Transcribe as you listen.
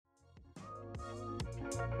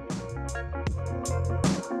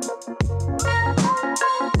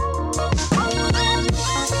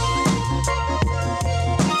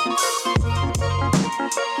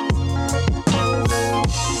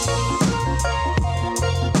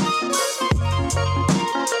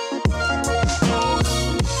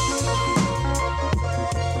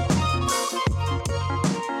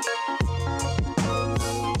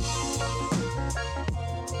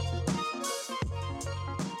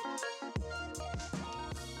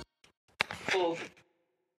of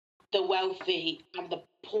the wealthy and the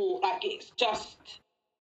poor. Like, it's just,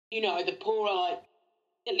 the poor are like,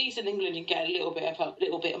 at least in England you get a little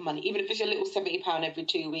bit of money, even if it's a little £70 every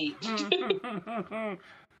 2 weeks.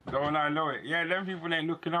 Don't I know it? Yeah, them people ain't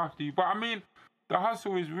looking after you. But I mean, the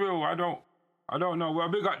hustle is real. I don't know. Well,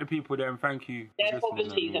 big up the people then. Thank you. Their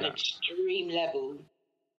poverty is an extreme level.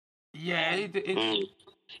 Yeah, it's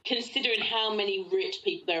considering how many rich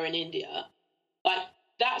people there are in India, like,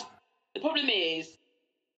 that's the problem is,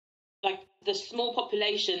 like, the small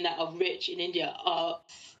population that are rich in India are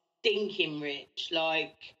stinking rich,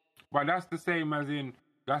 like. But that's the same as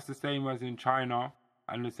in China,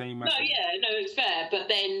 and the same as. It's fair. But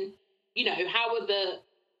then, how are the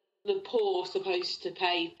poor supposed to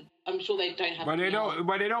pay? I'm sure they don't have. But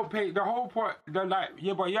they don't pay the whole point. They're like,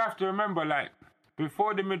 yeah, but you have to remember, like,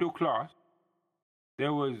 before the middle class,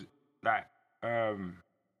 there was like,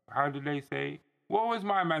 how did they say? What was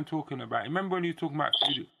my man talking about? Remember when he was talking about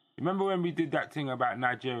feudal? Remember when we did that thing about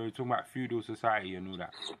Nigeria, talking about feudal society and all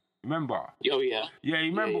that? Remember? Oh, yeah. Yeah,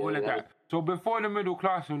 you remember all of that. So before the middle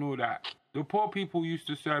class and all that, the poor people used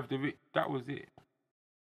to serve the rich. That was it.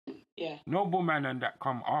 Yeah. Nobleman and that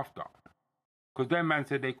come after. Because them man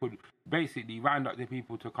said they could basically round up the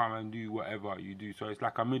people to come and do whatever you do. So it's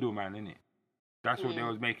like a middleman, innit? That's what they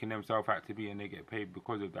was making themselves out to be, and they get paid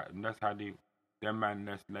because of that. And that's how them man,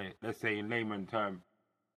 let's say in layman term,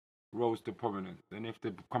 rose to prominence. And if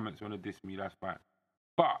the comments want to diss me, that's fine.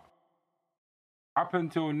 But up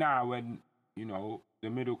until now, when, the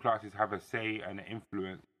middle classes have a say and an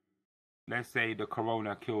influence, let's say the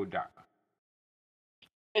corona killed that.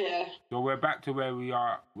 Yeah. So we're back to where we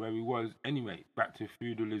was anyway. Back to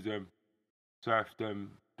feudalism,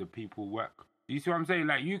 serfdom, the people work. You see what I'm saying?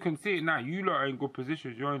 Like, you can see it now. You lot are in good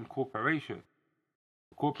positions. You're in corporations.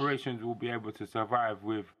 Corporations will be able to survive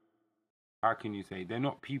with, how can you say, they're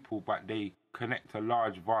not people, but they connect a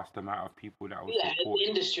large, vast amount of people that will support. It's the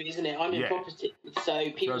industry, isn't it? I'm in property, so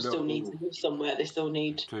people still need to live somewhere. They still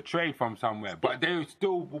need to trade from somewhere, but they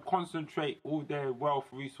still will concentrate all their wealth,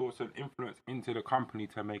 resource, and influence into the company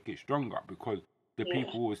to make it stronger, because the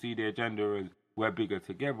people will see the agenda as we're bigger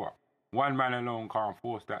together. One man alone can't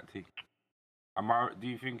force that thing. Do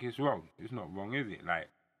you think it's wrong? It's not wrong, is it? Like,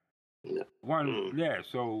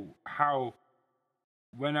 so how,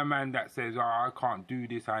 when a man that says, I can't do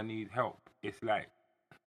this, I need help, it's like,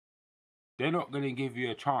 they're not going to give you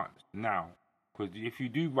a chance now. Because if you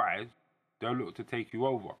do rise, they'll look to take you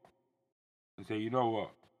over. And say, you know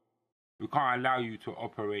what, we can't allow you to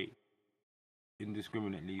operate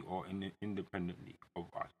indiscriminately or independently of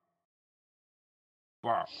us.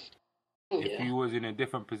 But if you was in a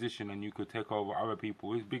different position and you could take over other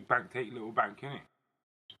people, it's big bank take little bank, innit?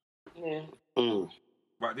 Yeah.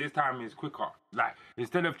 But this time it's quicker. Like,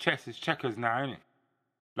 instead of chess, it's checkers now, innit?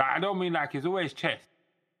 Like, I don't mean like it's always chess,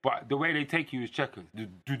 but the way they take you is checkers.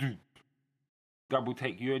 Double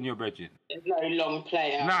take you and your brethren. There's no long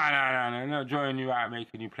play out. No, not drawing you out,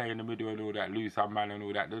 making you play in the middle and all that, lose some man and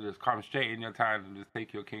all that. They'll just come straight in your time and just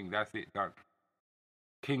take your king. That's it, done.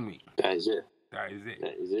 King me. That is it. That is it.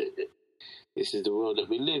 That is it. This is the world that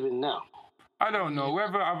we live in now. I don't know.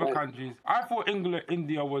 Whether other countries... I thought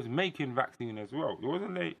India was making vaccine as well.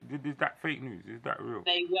 Wasn't they? Is that fake news? Is that real?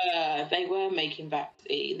 They were making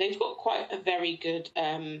vaccine. They've got quite a very good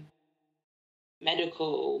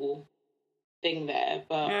medical thing there.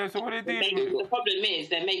 But yeah, so what they did... The problem is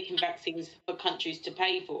they're making vaccines for countries to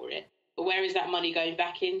pay for it. But where is that money going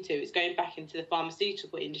back into? It's going back into the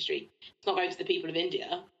pharmaceutical industry. It's not going to the people of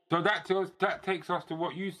India. So that takes us to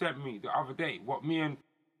what you sent me the other day. What me and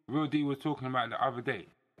Real D was talking about the other day,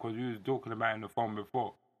 because we was talking about it in the phone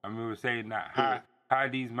before, and we were saying that how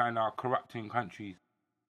these men are corrupting countries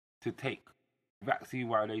to take vaccine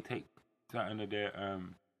while they take certain of their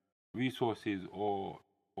resources or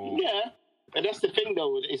yeah, and that's the thing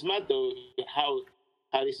though. It's mad though how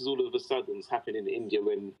this is all of a sudden happening in India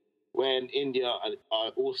when India are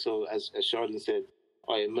also, as Charlene said,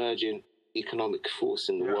 are emerging economic force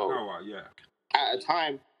in the world. At a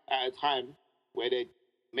time where they're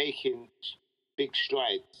making big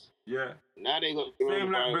strides. Yeah. Now they got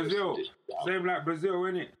same like Brazil. Same like Brazil,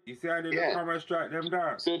 innit? You see how they come and strike them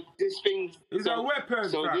down. So this thing is a weapon.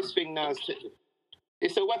 So this thing now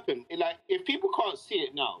it's a weapon. Like, if people can't see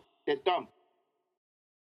it now, they're dumb.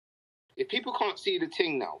 If people can't see the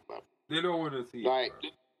thing now, bro, they don't want to see it.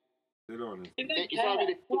 They don't want to see it. It's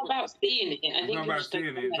not about seeing it. It's not about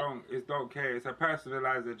seeing it. It don't care. It's a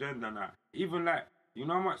personalized agenda now. Even like, you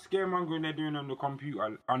know how much scaremongering they're doing on the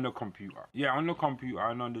computer? Yeah, on the computer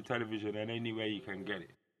and on the television and anywhere you can get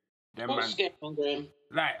it. What's scaremongering?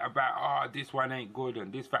 Like, about, this one ain't good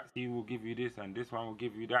and this vaccine will give you this and this one will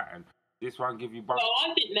give you that. And This one give you. Well,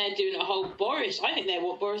 I think they're doing a whole Boris. I think they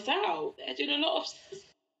want Boris out. They're doing a lot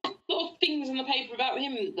of things in the paper about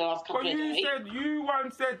him the last couple of days. But you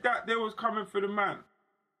once said that they was coming for the man.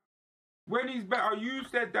 When he's better, you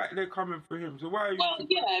said that they're coming for him. So why are you? Well,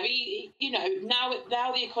 yeah,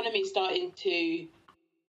 now the economy's starting to.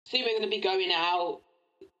 Soon we're going to be going out.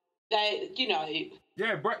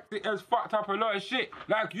 Yeah, Brexit has fucked up a lot of shit,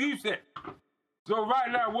 like you said. So right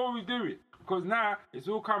now, what are we doing? Because now it's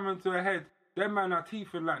all coming to a head. Them man are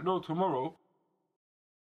teething like no tomorrow.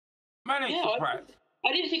 Man ain't surprised.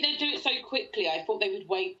 I didn't think they'd do it so quickly. I thought they would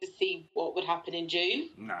wait to see what would happen in June.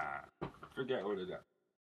 Nah, forget all of that.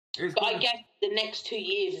 But I guess the next 2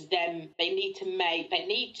 years is them. They need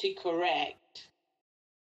to correct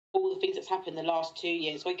all the things that's happened the last 2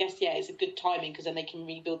 years. So I guess, it's a good timing because then they can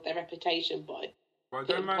rebuild their reputation by. But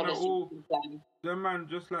them man are all. Them man,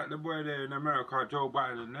 just like the boy there in America, Joe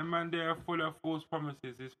Biden. Them man, they are full of false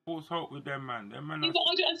promises. It's false hope with them man. Them man. I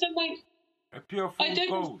don't understand why. A pure false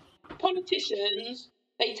goals. Politicians,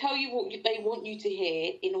 they tell you what they want you to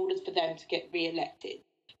hear in order for them to get re-elected.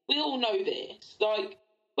 We all know this. Like,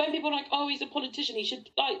 when people are like, oh, he's a politician, he should,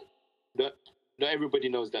 like... Not everybody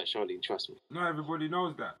knows that, Charlene, trust me. Not everybody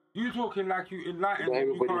knows that. You talking like you enlightened,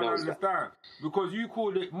 you can't understand. That. Because you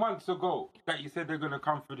called it months ago that you said they're going to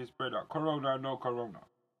come for this brother. Corona, no corona.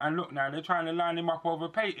 And look now, they're trying to line him up over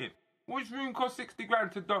painting. Which room cost 60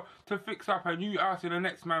 grand to fix up and you asking the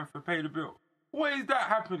next man for pay the bill? What is that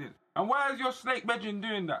happening? And why is your snake bedroom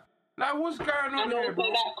doing that? Like, what's going on here, bro?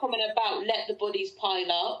 And also that comment about let the bodies pile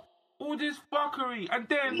up. All this fuckery. And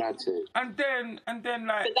then,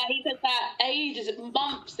 like... But he said that ages,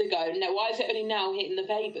 months ago. Now, why is it only now hitting the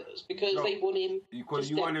papers? Because they want him Because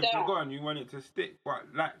you want him to go and you want it to stick. But,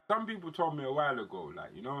 like, some people told me a while ago,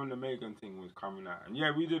 like, when the Meghan thing was coming out.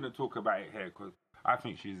 And, we didn't talk about it here because I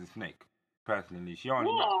think she's a snake. Personally,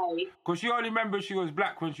 Why? Because she only remembered she was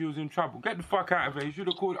black when she was in trouble. Get the fuck out of here. You should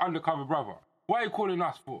have called undercover brother. What are you calling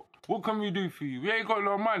us for? What can we do for you? We ain't got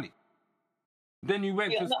no money. Then you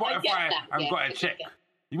went to Spotify and got a check.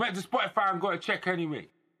 You went to Spotify and got a check anyway.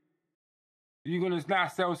 You're gonna now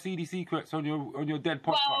sell CD secrets on your dead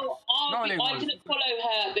podcast. Well, I didn't follow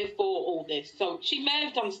her before all this, so she may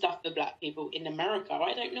have done stuff for black people in America.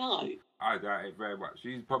 I don't know. I doubt it very much.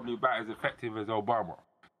 She's probably about as effective as Obama.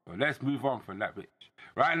 So let's move on from that bitch.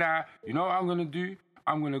 Right now, you know what I'm going to do?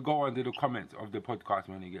 I'm going to go under the comments of the podcast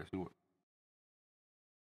when it gets launched.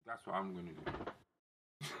 That's what I'm going to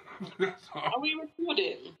do. Are we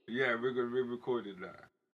recording? Yeah, we're recording that.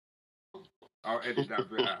 I'll edit that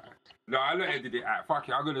bit out. No, I don't edit it out. Fuck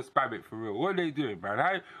it, I'm going to spam it for real. What are they doing,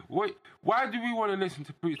 man? Why do we want to listen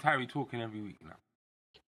to Prince Harry talking every week now?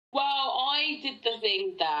 Well, I did the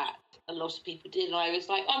thing that a lot of people did, and I was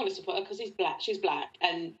like, I'm going to support her because he's black, she's black,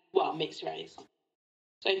 and, mixed race.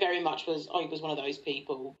 So I was one of those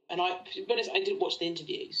people. And to be honest, I didn't watch the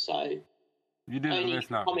interview, so... You didn't miss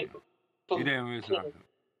nothing. You didn't miss nothing.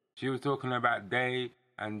 She was talking about they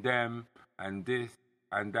and them and this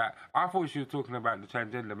and that. I thought she was talking about the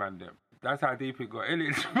transgender man them. That's how deep it got.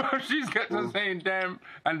 She's kept on saying them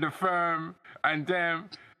and the firm and them,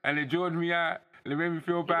 and it drawed me out. And it made me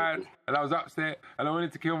feel bad, and I was upset, and I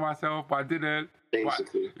wanted to kill myself, but I didn't.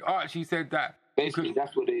 Basically. But Archie said that. Basically,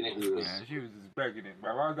 that's what the interview was. Yeah, she was just begging it. But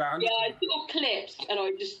I was like, I saw clips, and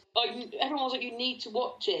everyone was like, you need to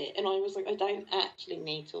watch it. And I was like, I don't actually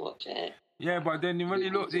need to watch it. Yeah, but then when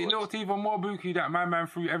it looked even more booky that my man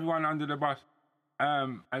threw everyone under the bus,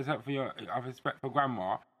 except for out of respect for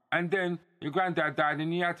grandma. And then your granddad died,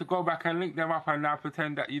 and you had to go back and link them up and now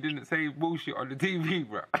pretend that you didn't say bullshit on the TV,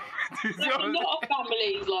 bro. There's a lot of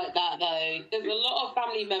families like that, though. There's a lot of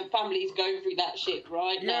families going through that shit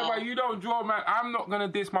right now. Yeah, but you don't draw, man. I'm not gonna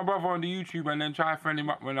diss my brother on the YouTube and then try to friend him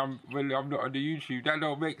up when I'm not on the YouTube. That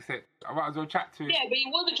don't make sense. I might as well chat to him. Yeah, but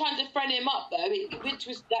he wasn't trying to friend him up, though. Which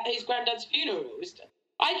was his granddad's funeral.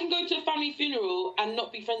 I can go to a family funeral and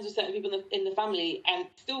not be friends with certain people in the family and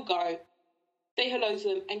still go, say hello to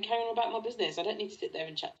them and carry on about my business. I don't need to sit there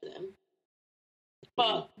and chat to them.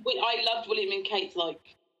 But I loved William and Kate's,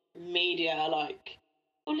 media, oh,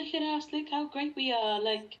 look at us, look how great we are,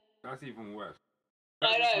 That's even worse.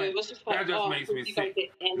 I know, it was just that just makes me sick.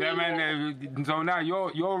 Yeah, man, so now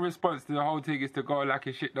your response to the whole thing is to go like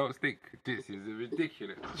a shit don't stink. This is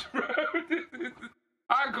ridiculous.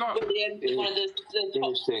 I can't. William's one of the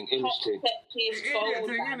top sexiest bold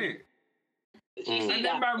man. And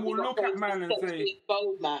that man will look at man and say...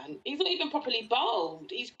 Bold man. He's not even properly bold.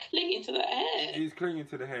 He's clinging to the hair. He's clinging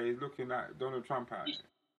to the hair. He's looking at Donald Trump out there.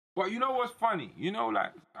 But you know what's funny?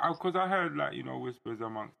 Because I heard, whispers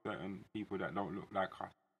amongst certain people that don't look like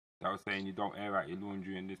us. That was saying you don't air out your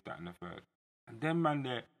laundry and this, that, and the third. And them man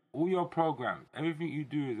there, all your programs, everything you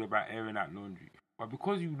do is about airing out laundry. But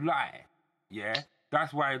because you lie, yeah,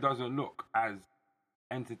 that's why it doesn't look as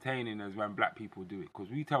entertaining as when black people do it. Because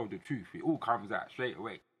we tell the truth, it all comes out straight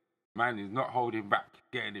away. Man is not holding back,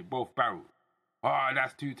 getting it both barrels. Oh,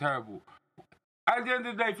 that's too terrible. At the end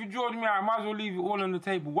of the day, if you drawed me out, I might as well leave it all on the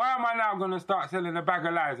table. Why am I now going to start selling a bag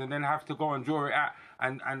of lies and then have to go and draw it out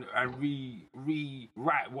and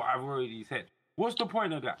rewrite what I've already said? What's the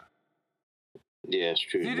point of that? Yeah, it's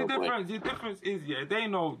true. See, the difference is, yeah, they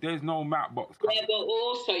know there's no map box. Yeah, but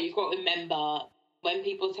also you've got to remember, when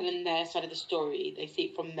people are telling their side of the story, they see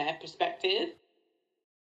it from their perspective.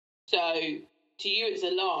 So, to you it's a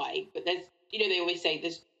lie, but there's, you know, they always say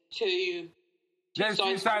there's two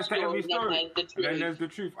sides to every story. And then there's the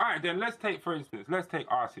truth. All right, then let's take, for instance,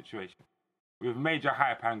 our situation with Major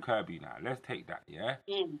Hype and Kirby now. Let's take that, yeah?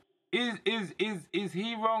 Mm. Is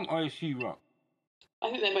he wrong or is she wrong? I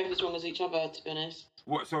think they're both as wrong as each other, to be honest.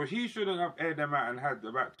 What? So he shouldn't have aired them out and had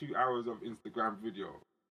about 2 hours of Instagram video,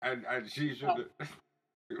 and she shouldn't.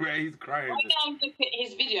 Where he's crying. I now look at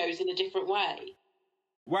his videos in a different way.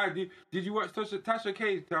 Why did you watch Tasha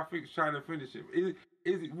K? I think trying to finish him.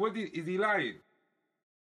 Is he lying?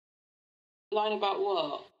 Lying about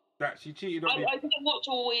what? That she cheated on him. I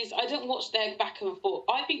don't watch their back and forth.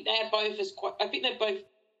 I think they're both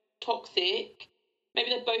toxic. Maybe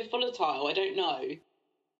they're both volatile. I don't know.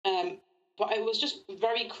 But it was just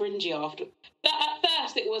very cringy after. But at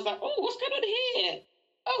first it was like, oh, what's going on here?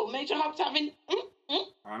 Oh, Major Hype's having.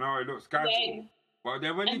 I know, it looks scandalous. But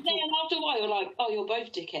then then after a while you're like, oh, you're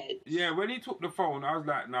both dickheads. Yeah, when he took the phone, I was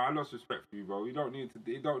like, nah, I lost respect for you, bro. You don't need to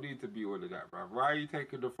be all of that, bro. Why are you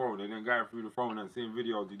taking the phone and then going through the phone and seeing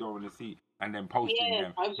videos you don't want to see and then posting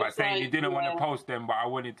them? But saying you didn't want to post them, but I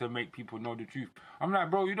wanted to make people know the truth. I'm like,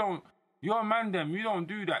 bro, you're a man then. You don't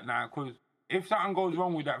do that now, because if something goes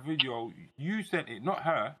wrong with that video, you sent it, not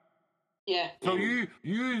her. Yeah. So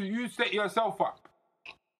you set yourself up.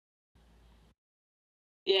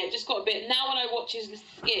 Yeah, it just got a bit. Now when I watch his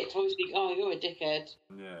skits, I always think, oh, you're a dickhead.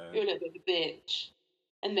 Yeah. You're a little bit of a bitch.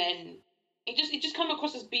 And then he just come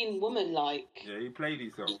across as being woman-like. Yeah, he played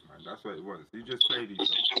himself, man. That's what it was. He just played himself.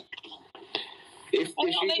 If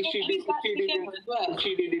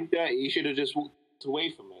she did him dirty, he should have just walked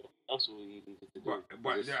away from her. That's what he needed to do.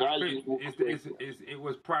 But I think it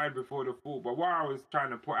was pride before the fall. But what I was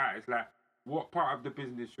trying to put out is like, what part of the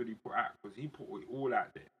business should he put out? Because he put it all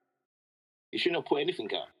out there. You shouldn't have put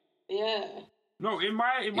anything out. Yeah. No, in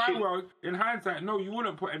my world, in hindsight, no, you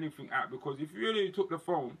wouldn't put anything out, because if you really took the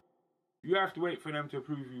phone, you have to wait for them to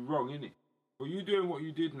prove you wrong, innit? But you doing what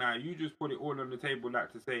you did now, you just put it all on the table,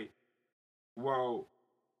 like to say, well,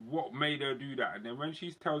 what made her do that? And then when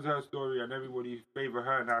she tells her story and everybody favour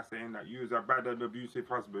her now, saying that you was a bad and abusive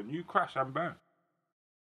husband, you crash and burn.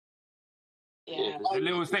 Yeah. The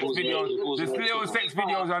little sex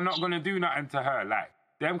videos are not going to do nothing to her, like.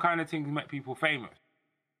 Them kind of things make people famous.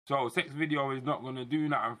 So sex video is not going to do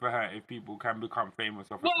nothing for her if people can become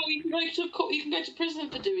famous. Well, you can go to prison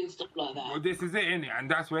for doing stuff like that. Well, this is it, innit?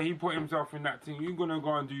 And that's where he put himself in that thing. You're going to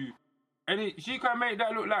go and do... She can make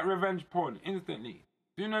that look like revenge porn instantly.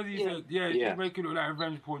 As soon as he said, she make it look like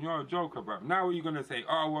revenge porn, you're a joker, bro. Now what are you going to say?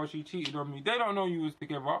 Oh, well, she cheated on me. They don't know you was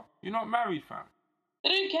together. You're not married, fam. They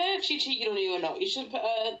don't care if she cheated on you or not. You should put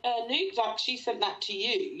a nude, like she sent that to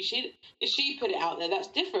you. If she put it out there, that's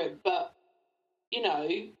different. But, you know,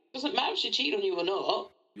 it doesn't matter if she cheated on you or not.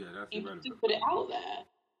 Yeah, that's irrelevant. You put it out there.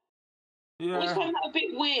 Yeah. I always find that a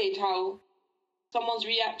bit weird how someone's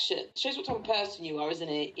reaction shows what type of person you are, isn't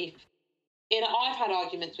it? I've had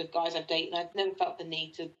arguments with guys I've dated, and I've never felt the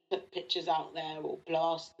need to put pictures out there or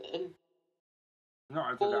blast them.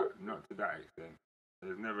 Not to that extent.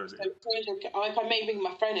 There's never. I may ring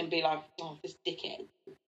my friend and be like, "Oh, this dickhead,"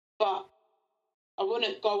 but I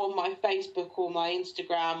wouldn't go on my Facebook or my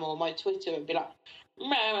Instagram or my Twitter and be like,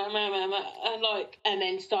 and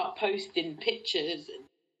then start posting pictures.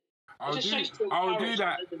 I'll do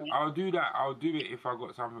it if I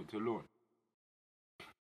got something to launch.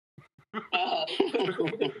 If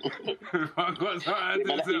I got something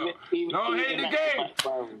to sell. Don't hate the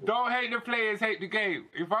game. Don't hate the players, hate the game.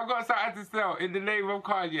 If I got something to sell in the name of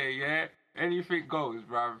Kanye, yeah, anything goes,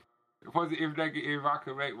 bruv. Positive, negative, I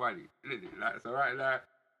can make money. Like, so right now,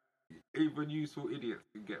 even useful idiots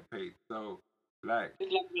can get paid. So, like,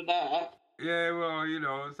 good luck with that. Yeah, well, you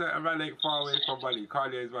know, certain man ain't far away from money.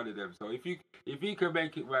 Kanye is one of them. So if he can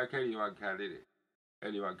make it work, anyone can, innit?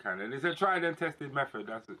 Anyone can. And it's a tried and tested method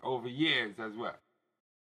that's over years as well.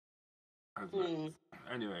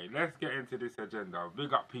 Anyway, let's get into this agenda.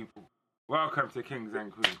 Big up people. Welcome to Kings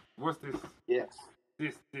and Queens. What's this? Yes.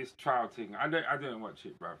 This trial thing. I didn't watch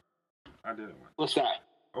it, bro. I didn't watch it. What's that?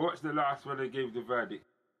 I watched the last one. They gave the verdict.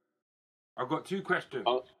 I've got 2 questions.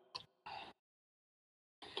 Oh,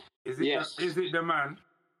 Is it yes. is it the man?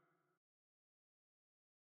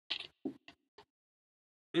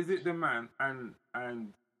 Is it the man?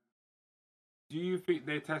 And do you think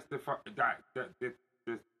they testify that the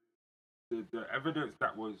evidence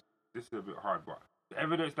that was, this is a bit hard, but the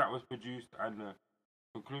evidence that was produced and the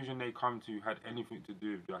conclusion they come to had anything to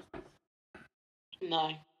do with justice?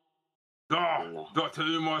 No. Oh, No. Dr.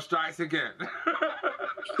 Umar strikes again.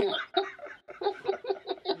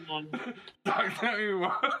 No. Dr.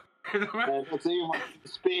 Umar.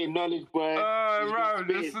 Spitting knowledge, boy. Oh, bro,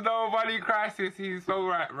 the Snow Bunny crisis, he's so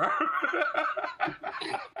right, bro.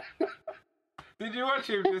 Did you watch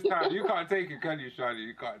him this time? You can't take it, can you, Shani?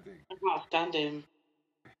 You can't take it. I can't stand him.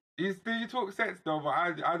 He talks sense, though, but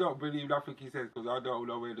I don't believe nothing he says because I don't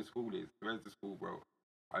know where the school is. Where's the school, bro?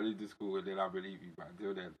 I leave the school and then I believe you, but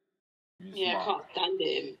until then, you Yeah, I can't stand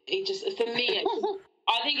him. He just, for me,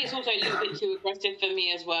 I think it's also a little bit too aggressive for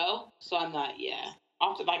me as well. So I'm like, yeah.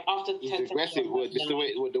 After He's 10 aggressive, seconds, with just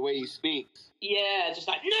the way he speaks. yeah, just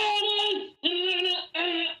like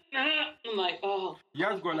I'm like, oh. He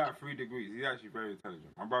has got like 3 degrees. He's actually very intelligent.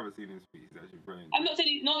 My brother's seen him speak. He's actually very intelligent. I'm not saying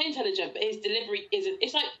he's not intelligent, but his delivery isn't.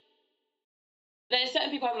 It's like there's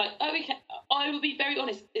certain people I'm like, oh, I will be very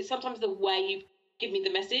honest. It's sometimes the way you give me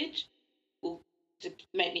the message will to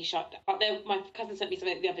make me shut down. Like my cousin sent me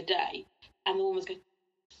something the other day, and the woman was going,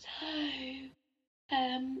 so,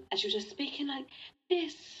 and she was just speaking like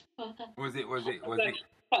this. Was it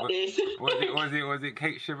Fuck this. Was it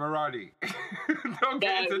Kate Shivarani? I'm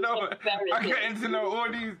getting to know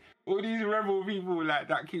all these rebel people like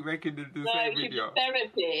that keep making the same video. No,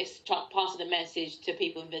 therapist passing a message to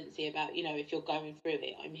people in Vinci about, if you're going through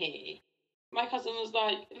it, I'm here. My cousin was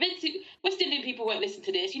like, Vinci, West Indian people won't listen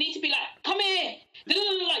to this. You need to be like, come here,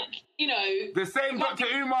 like, The same Dr.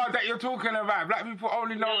 Umar that you're talking about. Black people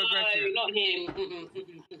only know aggression. No, not him.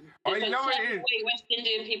 Oh, you know what it is? Way West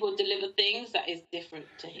Indian people deliver things that is different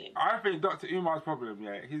to him. I think Dr. Umar's problem,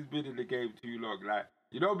 he's been in the game too long. Like,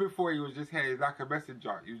 before he was just here like a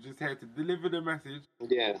messenger. He was just here to deliver the message.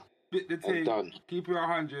 Yeah. Bit the thing, keep it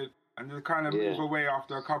 100, and just kind of move away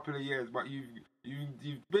after a couple of years. But you've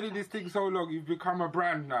been in this thing so long, you've become a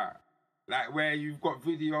brand now. Like, where you've got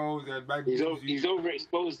videos and... He's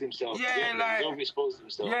overexposed himself. Yeah, like... He's overexposed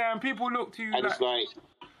himself. Yeah, and people look to you and it's like...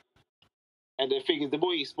 And the thing is, the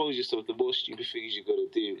more you expose yourself, the more stupid things you're going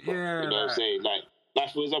to do. But, yeah. You know what I'm saying? Like,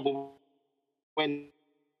 for example, when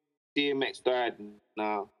DMX died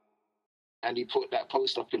now, and he put that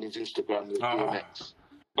post up on his Instagram with DMX.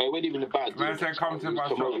 But it wasn't even about DMX. Man said, come to my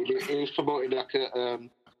show. He was promoting like a...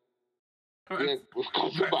 yeah,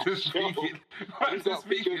 come to my show. He's got a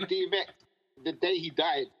picture of DMX the day he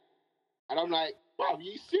died. And I'm like, wow, are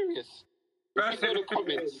you serious? You know the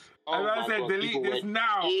comments. And I said, delete this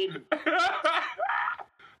now.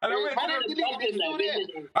 And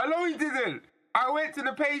I know he didn't. I went to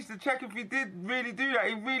the page to check if he did really do that.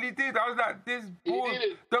 He really did. I was like,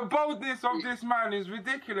 the boldness of this man is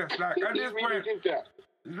ridiculous. Like, at this point, it's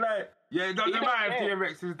like, it doesn't matter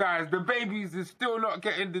if DMX dies. The babies is still not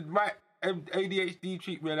getting the right ADHD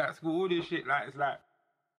treatment at school. All this shit, like, it's like,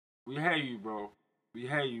 we hear you, bro. We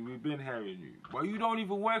hear you. We've been hearing you. But you don't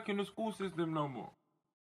even work in the school system no more.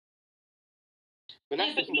 But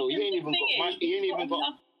that's the thing, though. He ain't even got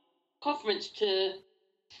enough conference to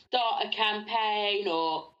start a campaign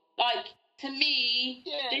or, like, to me,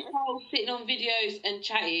 this whole sitting on videos and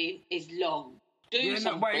chatting is long. He's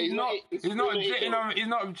not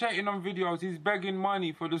chatting on videos. He's begging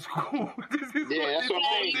money for the school. This is what this what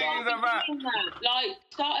whole thing is about. Like,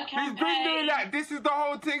 start a campaign. He's been doing that. This is the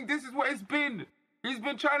whole thing. This is what it's been. He's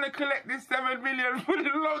been trying to collect this 7 million for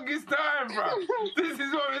the longest time, bro. This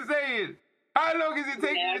is what we're saying. How long is it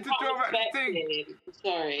taking you to draw back the thing?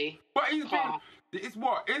 Sorry. But he's been... It's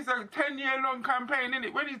what? It's a 10-year-long campaign,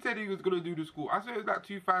 innit? When he said he was going to do the school, I swear it was like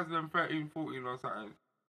 2013, 14 or something.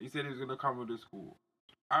 He said he was going to come with the school.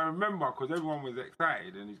 I remember because everyone was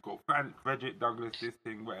excited and he's got Frederick Douglass, this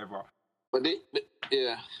thing, whatever. But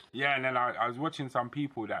yeah. Yeah, and then I was watching some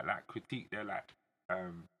people that like critique their like,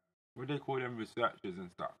 what do they call them, researchers and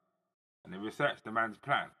stuff. And they researched the man's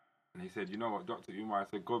plan. And he said, you know what, Dr. Umar,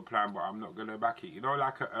 it's a good plan, but I'm not going to back it. You know,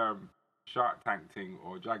 like a Shark Tank thing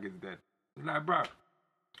or Dragon's Den. It's like, bro,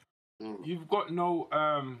 you've got no,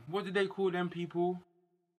 what do they call them people?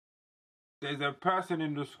 There's a person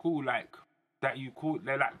in the school, like, that you call,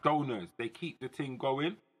 they're like donors. They keep the thing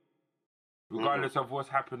going, regardless of what's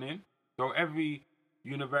happening. So every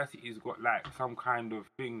university's got, like, some kind of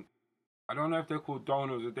thing. I don't know if they're called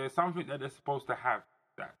donors or there's something that they're supposed to have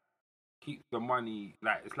that keeps the money,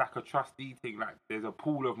 like, it's like a trustee thing. Like, there's a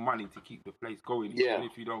pool of money to keep the place going, Yeah. even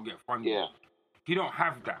if you don't get funding. Yeah. You don't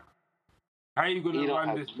have that. How are you going You to don't run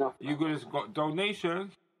have this? nothing. You're going to got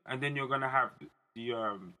donations, and then you're going to have the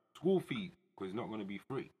school fees, because it's not going to be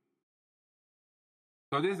free.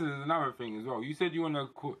 So this is another thing as well. You said you want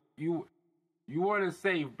to you want to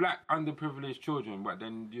save black underprivileged children, but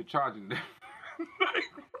then you're charging them. Like,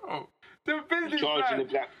 bro, the business plan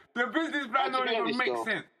But to don't be even honest, make though,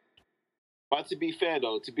 sense. But to be fair,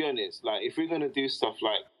 though, to be honest, like, if we're going to do stuff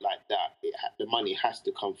like that, the money has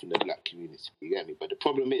to come from the black community. You get me? But the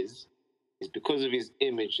problem is because of his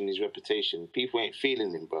image and his reputation, people ain't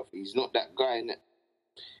feeling him, bruv. He's not that guy, innit?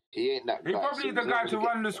 He ain't that guy. He's probably so the he's guy not to gonna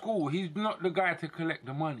run the school. He's not the guy to collect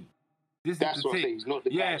the money. That's is the what I'm thing. saying. He's not the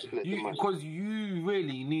guy to collect the money. Because you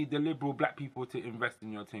really need the liberal black people to invest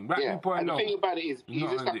in your team. Black people and alone. the thing about it is, He's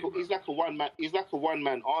he's like a one man. He's like a one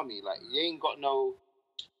man army. Like, he ain't got no.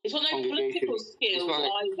 It's not no political skills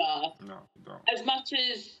either. No, don't. As much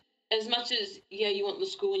as you want the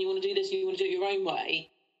school and you want to do this and you want to do it your own way,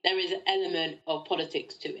 there is an element of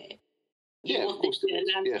politics to it. You want of course the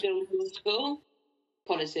land to build your school,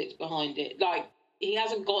 politics behind it. Like, he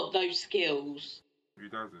hasn't got those skills. He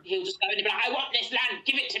doesn't. He'll just go in and be like, I want this land,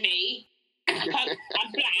 give it to me. I'm black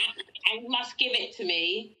and you must give it to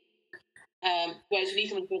me. Whereas you need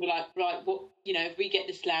someone to be like, right, what, if we get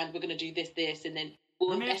this land, we're going to do this, and then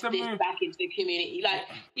we'll invest this back into the community. Like,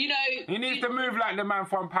 He needs to move like the man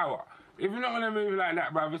from Power. If you're not going to move like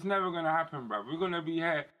that, bruv, it's never going to happen, bruv. We're going to be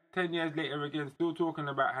here 10 years later again, still talking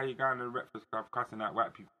about how you're going to the Breakfast Club cussing out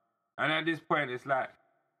white people. And at this point, it's like,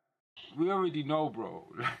 we already know, bro.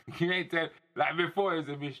 Like, before it was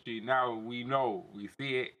a mystery, now we know. We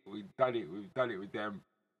see it. We've done it with them.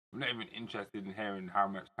 I'm not even interested in hearing how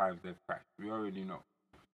much times they've crashed. We already know.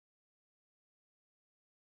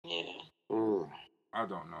 Yeah. I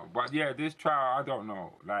don't know. But yeah, this trial, I don't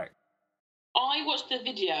know. Like, I watched the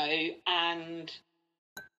video and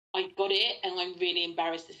I got it, and I'm really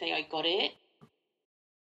embarrassed to say I got it.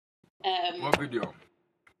 What video?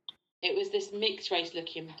 It was this mixed race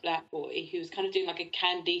looking black boy who was kind of doing like a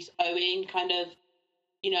Candice Owen kind of,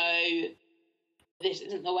 this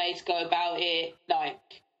isn't the way to go about it. Like,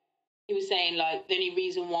 he was saying, like, the only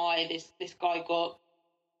reason why this guy got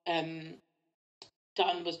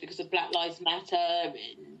done was because of Black Lives Matter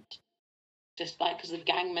and just like because of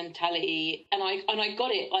gang mentality. And I got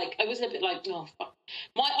it. Like, I was a bit like, oh fuck.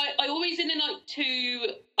 I always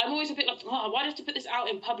I'm always a bit like, oh, why do you have to put this out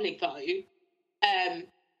in public though?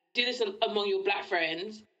 Do this among your black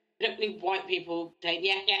friends. You don't need white people saying,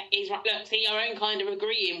 yeah, he's right. Look, see, your own kind of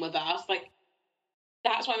agreeing with us. Like,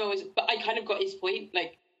 that's why but I kind of got his point.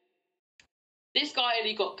 Like, this guy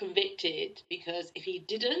only got convicted because if he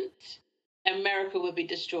didn't, America would be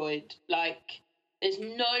destroyed. Like, there's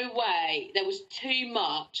no way. There was too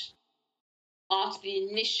much after the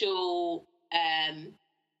initial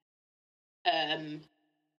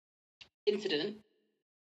incident.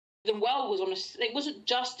 The world was it wasn't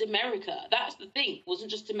just America. That's the thing. It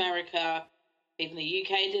wasn't just America. Even the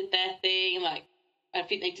UK did their thing. Like, I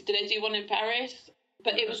think did they do one in Paris?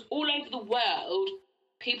 But it was all over the world.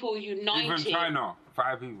 People united. Even China,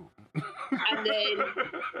 5 people.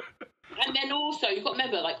 And then also, you've got to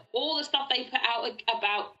remember, like, all the stuff they put out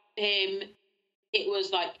about him, it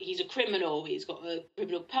was like, he's a criminal, he's got a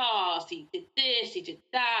criminal past, he did this, he did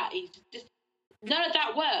that, he did this. None of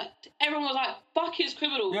that worked. Everyone was like, fuck his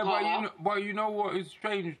criminal past. But you know what is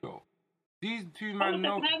strange, though? These two men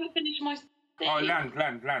know... I haven't finished my thing. Oh, land.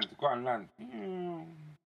 Go on, land.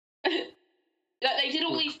 Like, they did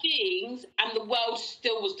all these things, and the world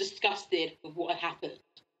still was disgusted with what had happened.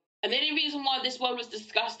 And the only reason why this world was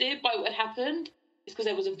disgusted by what had happened is because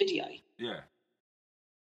there was a video. Yeah.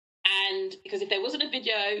 And because if there wasn't a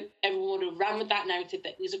video, everyone would have ran with that narrative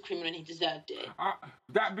that he was a criminal and he deserved it.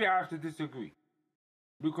 That bit I have to disagree.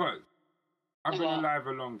 Because I've been alive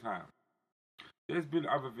a long time. There's been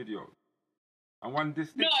other videos. And one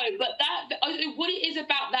distinct... No, but I don't know what it is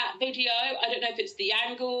about that video. I don't know if it's the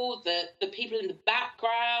angle, the people in the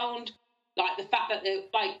background, like the fact that they're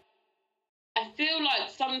like... I feel like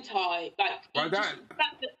sometimes, like, the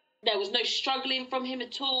fact that there was no struggling from him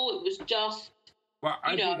at all. It was just,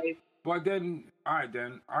 But then, alright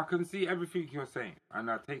then, I can see everything you're saying,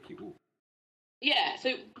 and I take it all. Yeah,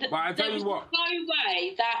 so but I tell you what, no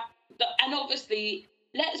way that, and obviously,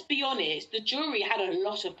 let's be honest, the jury had a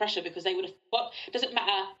lot of pressure because they would have, doesn't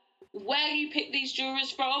matter where you pick these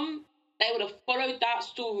jurors from, they would have followed that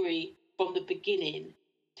story from the beginning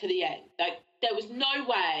to the end. Like, there was no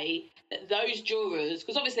way that those jurors,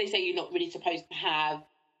 because obviously they say you're not really supposed to have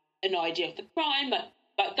an idea of the crime, but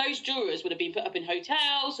Like, those jurors would have been put up in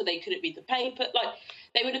hotels so they couldn't read the paper. Like,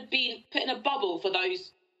 they would have been put in a bubble for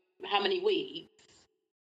those how many weeks.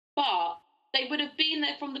 But they would have been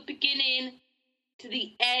there from the beginning to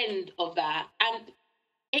the end of that. And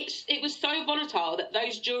it was so volatile that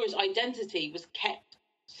those jurors' identity was kept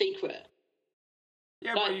secret.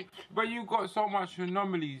 Yeah, Like, but you got so much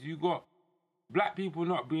anomalies. You got black people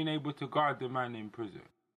not being able to guard the man in prison.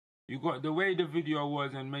 You got the way the video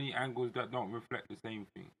was and many angles that don't reflect the same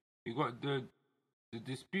thing. You got the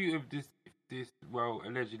dispute of this, well,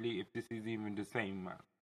 allegedly, if this is even the same man.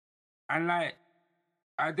 And like,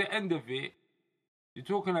 at the end of it, you're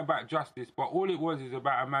talking about justice, but all it was is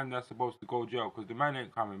about a man that's supposed to go jail, because the man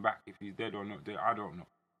ain't coming back if he's dead or not dead. I don't know.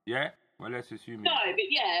 Yeah? Well, let's assume. No,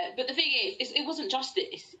 but the thing is, it wasn't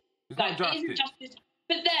justice. It's not justice. It isn't justice.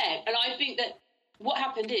 But then, and I think that what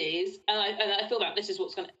happened is, and I feel that this is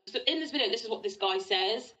what's going to... So in this video, this is what this guy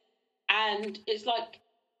says, and it's like,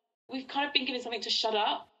 we've kind of been given something to shut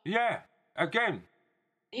up. Yeah, again.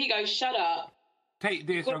 He goes, shut up. Take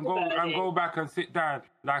this and go back and sit down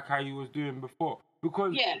like how you was doing before.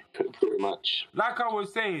 Because, yeah, pretty much. Like I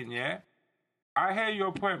was saying, yeah, I hear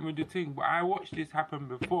your point with the thing, but I watched this happen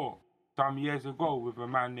before, some years ago, with a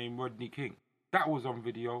man named Rodney King. That was on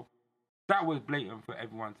video. That was blatant for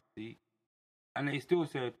everyone to see. And they still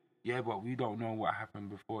said, yeah, but we don't know what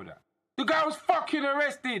happened before that. The guy was fucking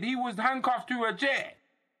arrested. He was handcuffed to a chair.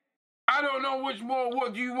 I don't know which more.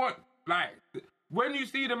 What do you want? Like, when you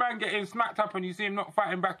see the man getting smacked up and you see him not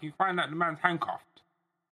fighting back, you find out the man's handcuffed.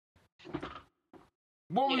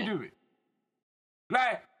 What are we doing?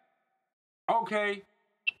 Like, okay,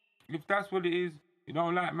 if that's what it is, you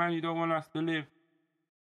don't like man, you don't want us to live,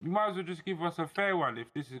 you might as well just give us a fair one if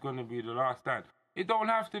this is going to be the last stand. It don't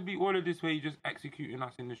have to be all of this way, just executing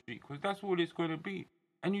us in the street, because that's all it's going to be.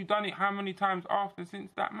 And you've done it how many times after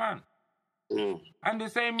since that man? Mm. And the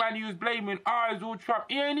same man you was blaming, it's all Trump,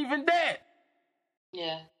 he ain't even there.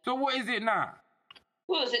 Yeah. So what is it now?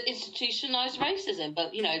 Well, it's institutionalised racism,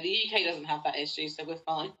 but, you know, the UK doesn't have that issue, so we're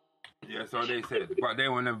fine. Yeah, so they said, but they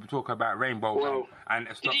want to talk about rainbow and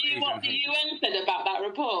stop Did you hear what the UN said about that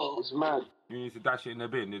report? It's mad. You need to dash it in the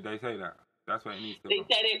bin, did they say that? That's what it needs to be.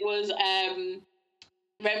 They said it was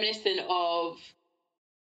reminiscent of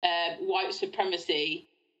white supremacy.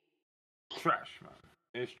 Trash, man.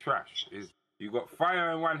 It's trash. You got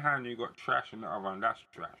fire in one hand, you got trash in the other, and that's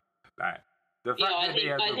trash. Like, the fact that they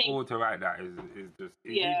have the gall to write that is just...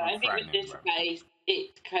 Yeah, I think with this case,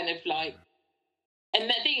 it's kind of like... And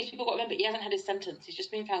the thing is, people got to remember, he hasn't had his sentence. He's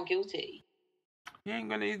just been found guilty.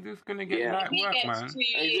 He's just going to get light work, man.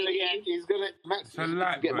 He's going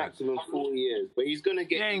to get maximum 4 years, but he's going to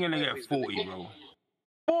get... He ain't going to get 40, bro.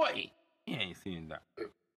 40? He ain't seeing that.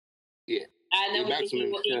 Yeah. And then he's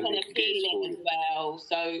kind of feeling as well,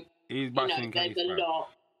 so... He's busting there's case, a lot.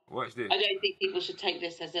 Watch this. I don't think people should take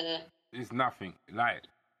this as a... It's nothing. Like...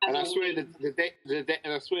 And I swear the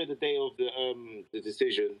day of the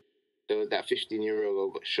decision, that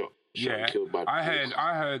 15-year-old got shot and killed by I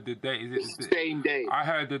heard the day. Is it the same day? I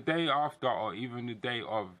heard the day after, or even the day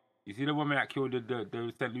of. You see the woman that killed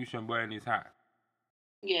the St. Lucian boy in his hat?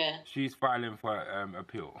 Yeah. She's filing for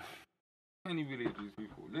appeal. Can you believe these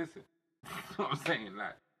people? Listen, that's what I'm saying.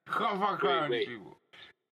 Like, can't fuck around these people.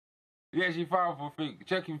 Yeah, she filed for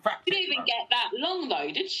checking facts. She didn't even get that long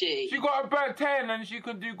though, did she? She got a bird 10 and she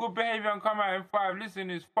could do good behaviour and come out in 5. Listen,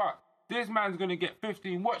 it's fuck. This man's gonna get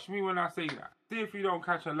 15. Watch me when I say that. See if you don't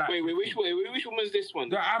catch a light. Wait, which one was this one?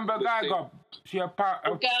 The Amber Geiger. The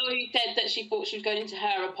girl who said that she thought she was going into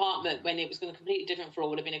her apartment when it was going to completely different floor,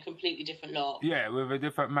 would have been a completely different lot. Yeah, with a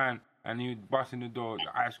different man, and he was busting the door,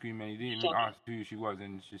 the ice cream man. He didn't even ask who she was,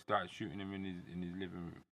 and she started shooting him in his living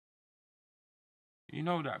room. You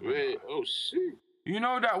know that, man. Wait, oh shit. You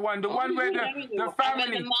know that one, the one where the family.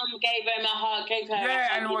 When the mum gave him a hug,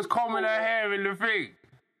 and was combing her hair in the thing.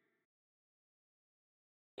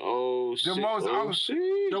 Oh, shit.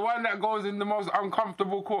 The one that goes in the most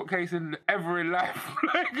uncomfortable court case ever in life.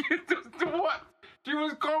 Like, just what? She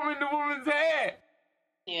was combing the woman's hair.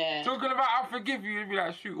 Yeah. Talking about, I forgive you. You'd be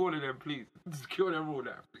like, shoot all of them, please. Just kill them all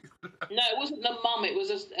now, please. No, it wasn't the mum. It was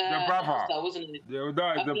just the brother, officer, wasn't it? Yeah,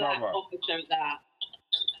 that is the brother. Officer,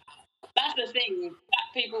 That's the thing.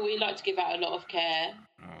 Black people, we like to give out a lot of care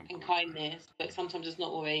and kindness, but sometimes it's not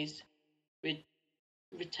always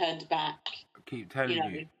returned back. I keep telling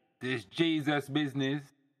you, this Jesus business.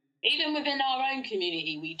 Even within our own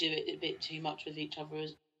community, we do it a bit too much with each other.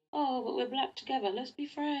 But we're black together. Let's be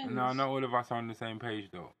friends. No, not all of us are on the same page,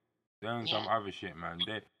 though. They're on some other shit, man.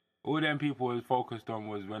 All them people was focused on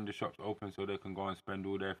was when the shops open so they can go and spend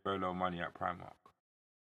all their furlough money at Primark.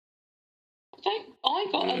 I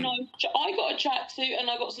I got a tracksuit and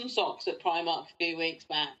I got some socks at Primark a few weeks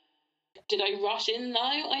back. Did I rush in? No,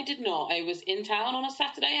 I did not. I was in town on a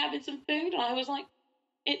Saturday having some food, and I was like,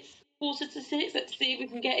 "It's 5:45. Let's see if we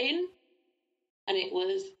can get in." And it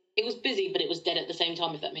was busy, but it was dead at the same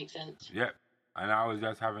time. If that makes sense. Yep. And I was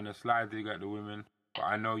just having a slight dig at the women, but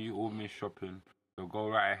I know you all miss shopping, so go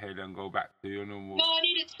right ahead and go back to your normal. No, I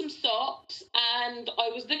needed some socks, and I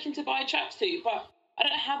was looking to buy a tracksuit, but I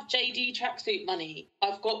don't have JD tracksuit money.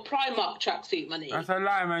 I've got Primark tracksuit money. That's a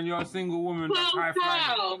lie, man. You're a single woman. That's high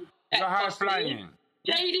flying. You're high flying.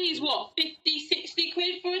 JD's what, 50, 60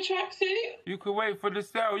 quid for a tracksuit? You could wait for the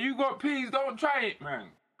sale. You got peas, don't try it, man.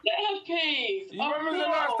 Don't have peas. You remember the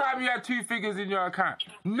last time you had 2 figures in your account?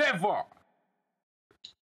 Never.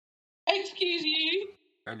 Excuse you.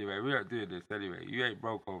 Anyway, we don't do this anyway. You ain't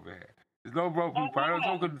broke over here. There's no broke people. I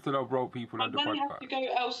don't talk to no broke people on the money podcast. has to go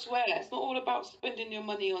elsewhere. It's not all about spending your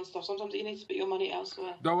money on stuff. Sometimes you need to put your money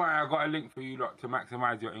elsewhere. Don't worry, I got a link for you lot to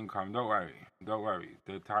maximise your income. Don't worry.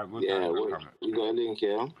 The time, good time is coming. You got a link,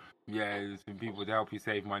 yeah? Yeah, there's some people to help you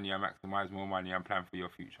save money and maximise more money and plan for your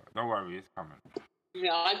future. Don't worry, it's coming.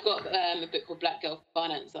 Yeah, I've got a book called Black Girl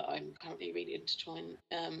Finance that I'm currently reading to try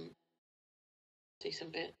and do some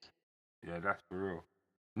bits. Yeah, that's for real.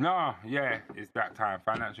 No, yeah, it's that time.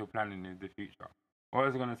 Financial planning is the future. What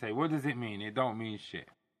was I going to say? What does it mean? It don't mean shit.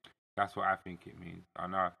 That's what I think it means. I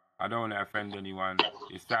know I don't want to offend anyone.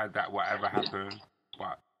 It's sad that whatever happened,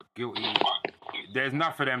 but guilty. There's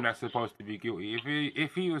enough of them that's supposed to be guilty.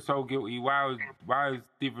 If he was so guilty, why is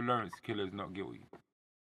Stephen Lawrence killers not guilty?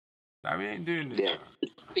 Like, we ain't doing this. Yeah.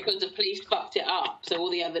 Because the police fucked it up, so all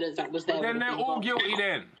the evidence that was there. But then they're all guilty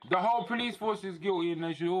then. The whole police force is guilty and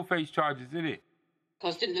they should all face charges, innit?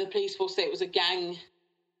 Because didn't the police force say it was a gang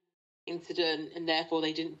incident and therefore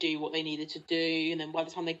they didn't do what they needed to do, and then by the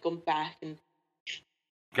time they'd gone back and...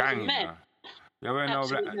 Gang, there were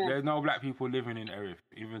there's no black people living in Erith,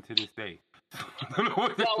 even to this day. I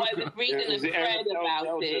was reading a thread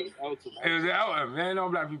about it. It was in Eltham. There ain't no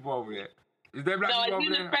black people over there. Is there black people over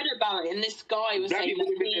there? I read a thread about it, and this guy was saying that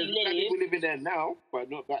black people living there now, but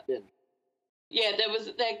not back then. Yeah,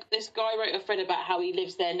 this guy wrote a thread about how he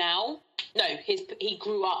lives there now. No, he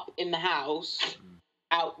grew up in the house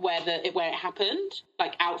out where it happened,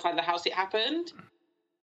 like outside the house it happened.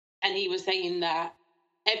 And he was saying that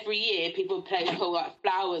every year people would pull like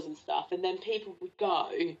flowers and stuff, and then people would go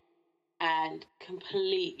and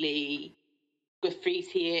completely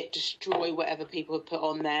graffiti it, destroy whatever people had put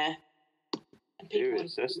on there. And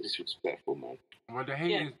That's disrespectful, man. Well, the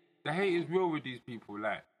hate is real with these people.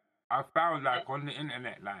 Like, I found, like, on the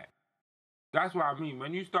internet, like, that's what I mean.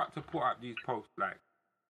 When you start to put up these posts, like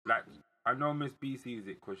I know Miss B sees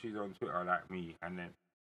it because she's on Twitter like me, and then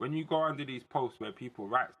when you go under these posts where people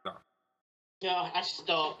write stuff, yeah, I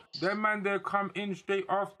stopped. Them man, they come in straight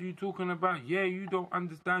after you talking about, yeah, you don't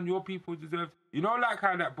understand, your people deserve... You know, like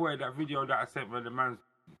how that video that I sent where the man's,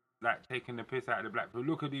 like, taking the piss out of the black people.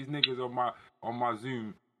 Look at these niggas on my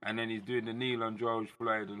Zoom, and then he's doing the kneel on George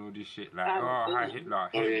Floyd and all this shit. Like, hi, Hitler.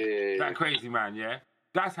 That crazy man, yeah?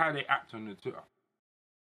 That's how they act on the Twitter.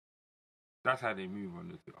 That's how they move on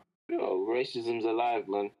the Twitter. Yo, racism's alive,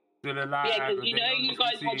 man. Still alive. Yeah, because you know you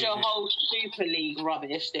guys had your whole Super League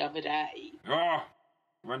rubbish the other day. Oh,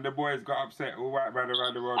 when the boys got upset, all white man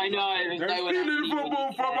around the world. I know. They're stealing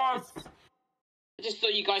football from us. I just saw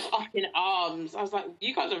you guys up in arms. I was like,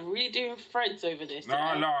 you guys are really doing threads over this. No,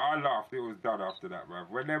 I laughed. It was done after that, man.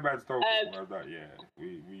 When them man told me, I was like, yeah,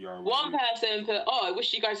 we are. One person put, I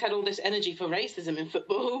wish you guys had all this energy for racism in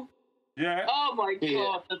football. Yeah. Oh my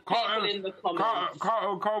God, the people in the comments.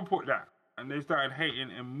 Carl put that, and they started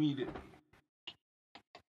hating immediately.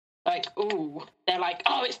 Like, they're like,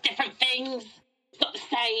 it's different things. It's not the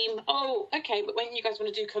same. Oh, okay, but when you guys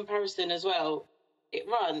want to do comparison as well, it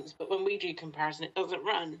runs. But when we do comparison, it doesn't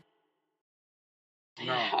run.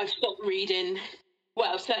 No. I've stopped reading.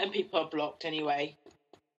 Well, certain people are blocked anyway.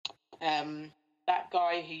 That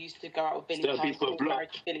guy who used to go out with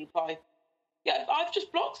Billy Piper. Yeah, I've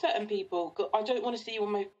just blocked certain people. I don't want to see you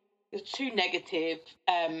on my... You're too negative.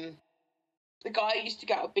 The guy who used to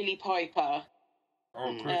go out with Billy Piper.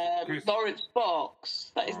 Oh, Chris. Lawrence Fox.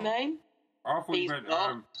 Is that his name? I thought you meant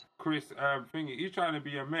Chris thingy. He's trying to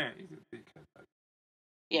be a mayor. He's a dickhead.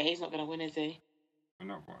 Yeah, he's not going to win, is he? We're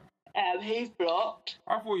not going. He's blocked.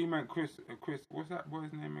 I thought you meant Chris. What's that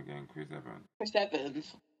boy's name again? Chris Evans. Chris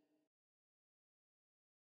Evans.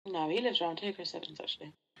 No, he lives around here, Chris Evans,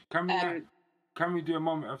 actually. Can we do a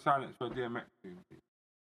moment of silence for DMX?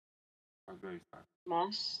 I was very sad.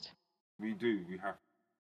 Must. We do. We have.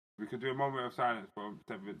 We could do a moment of silence for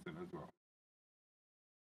St. Vincent as well.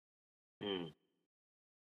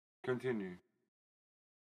 Continue.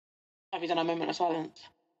 Have you done a moment of silence?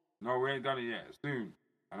 No, we ain't done it yet. Soon.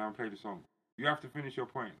 And I'll play the song. You have to finish your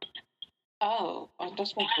point. Oh, I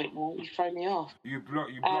just want to more. You throw me off. You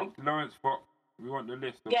blocked Lawrence Fox. We want the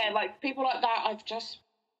list. Yeah, like people like that, I've just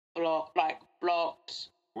blocked.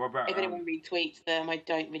 What about if anyone retweets them, I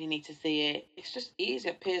don't really need to see it. It's just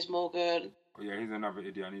easier. Piers Morgan. Oh yeah, he's another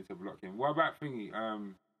idiot. I need to block him. What about thingy?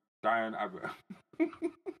 Diane Abbott.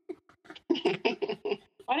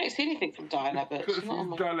 I don't see anything from Diane Abbott. She's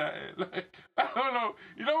dull at it. Like, I don't know.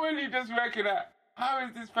 You know when you just working at how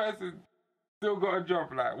is this person still got a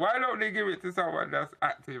job? Like, why don't they give it to someone that's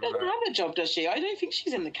active? She doesn't have a job, does she? I don't think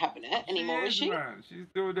she's in the cabinet anymore, is she? Man, she's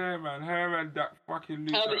still there, man. Her and that fucking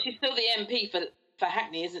loser. Oh, but she's still the MP for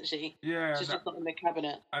Hackney, isn't she? Yeah. She's just not in the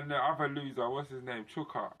cabinet. And the other loser, what's his name?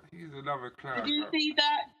 Chuka. He's another clown. Did you see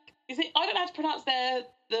that? Is it? I don't know how to pronounce the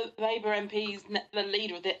Labour MP's, the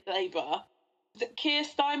leader of the Labour. Is it Keir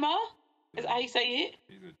Starmer? Is that how you say it?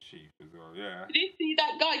 He's a chief as well, yeah. Did you see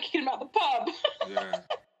that guy kicking him out the pub? Yeah.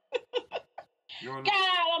 Get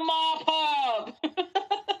out of my pub!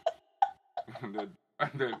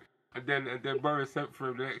 and then Boris sent for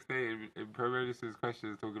him the next day in Paradis's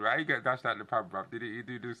questions talking about how you get dashed out the pub, bruv. Did he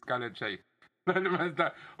do the skull and chase? And the man's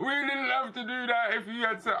like, we didn't have to do that if you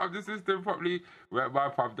had set up the system properly. Well, at my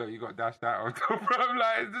pub, though, you got dashed out on top, bruv.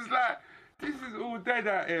 Like, it's just like, this is all dead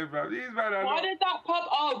out here, bruv. These men are Why did that pub?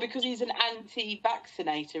 Oh, because he's an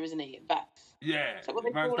anti-vaccinator, isn't he? Vax. Yeah. Is that what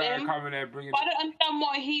they call him? Coming there bringing. But I don't understand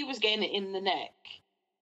why he was getting it in the neck.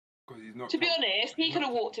 Because he's not. To be honest, he could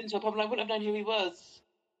have walked into a pub and I wouldn't have known who he was.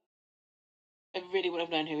 I really would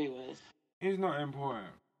have known who he was. He's not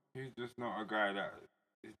important. He's just not a guy that.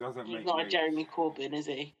 It doesn't He's make not a Jeremy Corbyn, is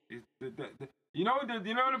he? You know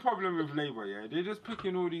the problem with Labour, yeah? They're just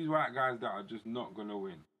picking all these white guys that are just not going to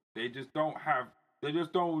win. They just don't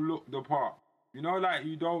look the part. You know, like,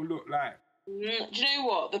 you don't look like... Do you know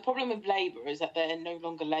what? The problem with Labour is that they're no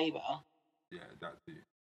longer Labour. Yeah, that's it.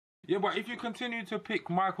 Yeah, but if you continue to pick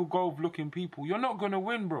Michael Gove-looking people, you're not going to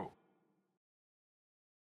win, bro.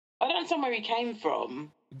 I don't understand where he came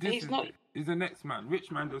from. He's the next man. Rich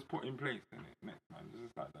man just put in place, isn't it? Next man,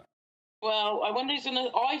 just like that. Well, I wonder who's going to...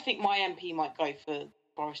 I think my MP might go for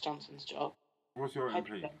Boris Johnson's job. What's your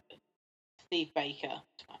MP? Steve Baker.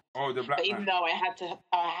 Oh, the black but man. even though I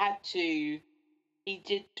had to...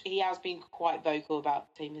 He has been quite vocal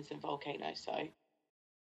about Team in Volcano, so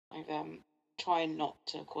I'm trying not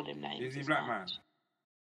to call him names. Is he black man?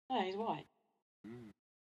 No, he's white.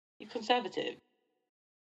 He's conservative.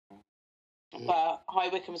 But High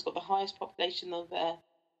Wycombe's got the highest population of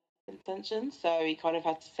intentions, so he kind of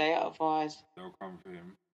had to say it, otherwise they'll come for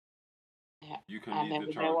him. Yeah. You can lead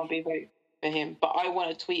the charge. There won't be a vote for him. But I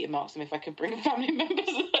want to tweet and ask him if I can bring family members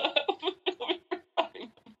up.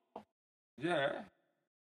 Yeah.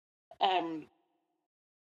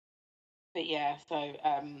 But yeah, so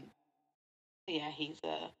yeah, he's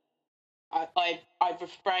I've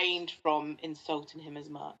refrained from insulting him as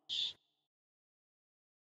much.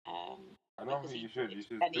 I don't think you should. You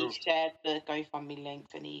should. And he's shared the GoFundMe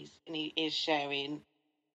links, and he is sharing.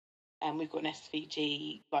 And we've got an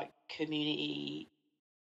SVG like community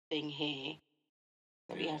thing here.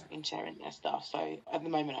 So he has been sharing their stuff. So at the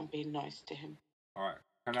moment, I'm being nice to him. All right.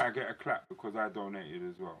 Can I get a clap because I donated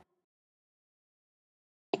as well?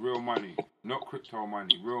 Real money, not crypto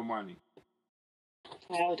money. Real money.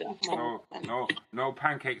 Well done. No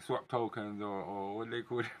pancake swap tokens or what they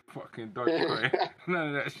call it, fucking Dogecoin. None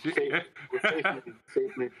of that shit.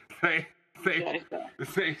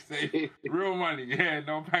 Say, real money. Yeah,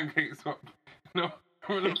 no pancake swap. No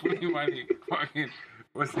monopoly money. Fucking,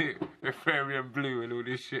 what's it? Ethereum blue and all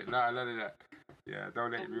this shit. Nah, none of that. Yeah,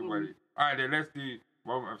 donate real money. All right, then let's do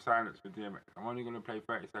moment of silence for DMX. I'm only gonna play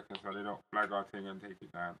 30 seconds so they don't flag our thing and take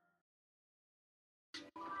it down.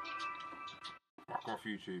 Fuck off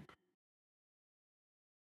YouTube.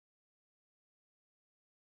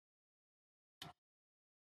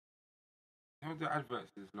 You know the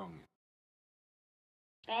adverts is long.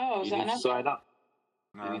 Oh, is that enough? Sign up.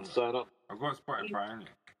 No, you need to sign up. I've got Spotify, innit?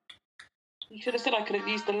 You should have said I could have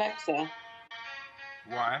used Alexa.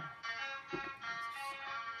 Why?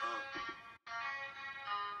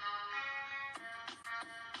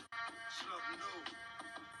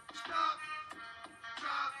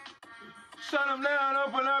 Shut them down,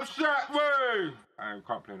 open up shop, word! I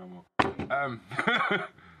can't play no more.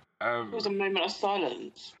 It was a moment of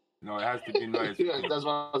silence. No, it has to be noise. That's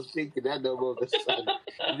what I was thinking. That no more of a silence.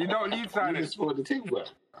 You don't need silence. You just want the thing, bro.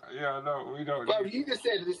 Yeah, no, we don't. Bro, you just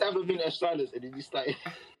said let's have a minute of silence, and then you started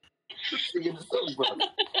singing the song, bro.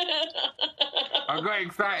 I got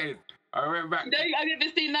excited. I went back. No, have you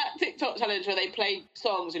ever seen that TikTok challenge where they play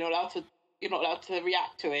songs? You're not allowed to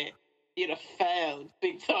react to it. you'd have failed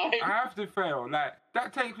big time. I have to fail. Like,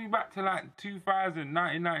 that takes me back to like 2000,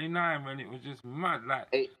 1999 when it was just mad.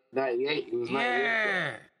 Like, 98. It was 98.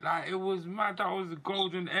 yeah, like it was mad. That was the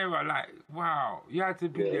golden era. Like, wow, you had to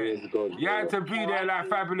be there. It was the golden You had era. to be there, like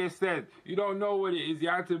Fabulous said. You don't know what it is. You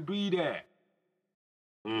had to be there.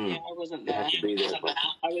 Yeah, I wasn't You there. had to be there, but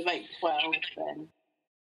I was like 12 then.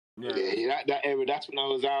 Yeah, that era. That's when I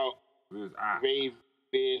was out we was out.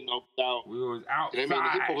 raving, knocked out. We was You know what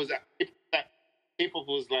I mean? outside. Hip hop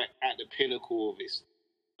was like at the pinnacle of its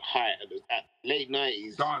height at late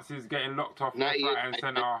 90s. Dancers getting locked off left, 98. right, and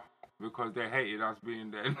centre because they hated us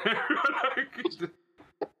being there.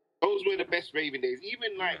 Those were the best raving days.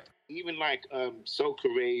 Even like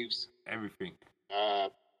soca raves, Everything.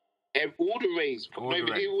 all the raves. All the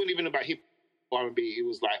It wasn't even about hip hop R&B. It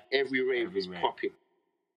was like every rave was popping.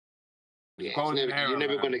 Yeah, you're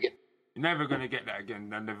never gonna get. You're never gonna get that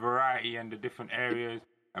again. And the variety and the different areas,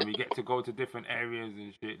 and we get to go to different areas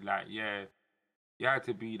and shit. Like, yeah, you had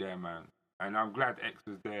to be there, man. And I'm glad X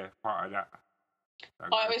was there, part of that.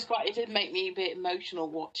 It did make me a bit emotional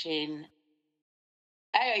watching.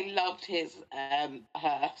 I loved his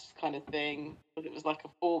hearse kind of thing, but it was like a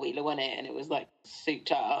 4-wheeler, wasn't it? And it was like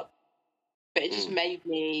souped up. But it just made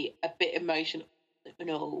me a bit emotional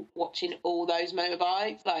watching all those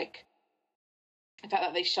motorbikes. Like, the fact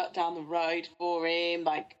that they shut down the road for him,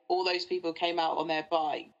 like, all those people came out on their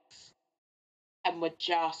bikes and were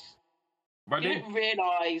just... But you don't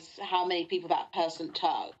realise how many people that person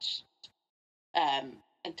touched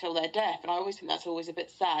until they're deaf. And I always think that's always a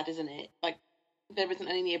bit sad, isn't it? Like, there isn't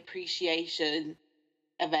any appreciation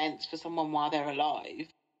events for someone while they're alive.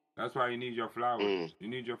 That's why you need your flowers. You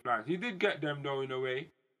need your flowers. He did get them, though, in a way.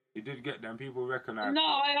 He did get them. People recognise.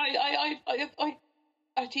 No,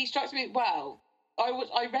 he strikes me. Well,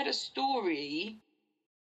 I read a story.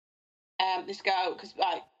 This girl, because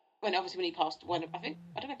like when he passed, I don't know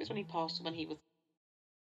if it was when he passed or when he was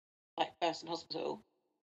like first in hospital.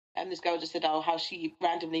 And this girl just said, how she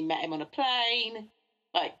randomly met him on a plane.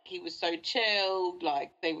 Like, he was so chilled.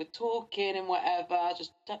 Like, they were talking and whatever,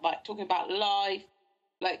 just like talking about life.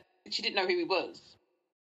 Like, she didn't know who he was.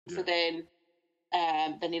 Yeah. So then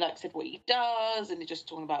he like said what he does, and he just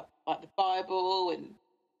talking about like the Bible and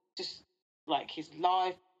just like his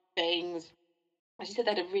life things. And she said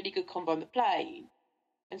they had a really good convo on the plane.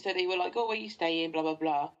 And so they were like, oh, where are you staying? Blah, blah,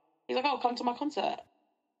 blah. He's like, oh, come to my concert.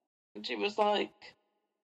 And she was like,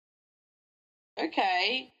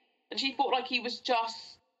 okay. And she thought like he was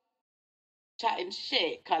just chatting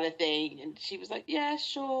shit kind of thing. And she was like, yeah,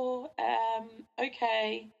 sure.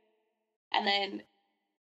 Okay. And then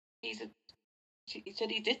he said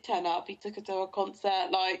he did turn up. He took her to a concert.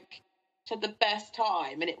 Like, she had the best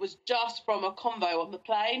time. And it was just from a convo on the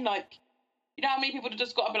plane. Like, you know how many people have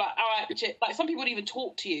just got to be like, all right, shit. Like, some people would even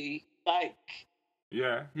talk to you. Like,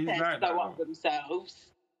 yeah, he's like that. Up themselves.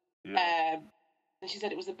 Yeah. And she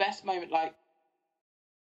said it was the best moment, like,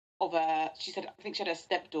 she said, I think she had a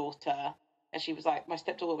stepdaughter, and she was like, my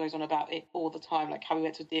stepdaughter goes on about it all the time, like how we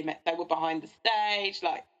went to DMX, they were behind the stage,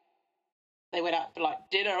 like, they went out for, like,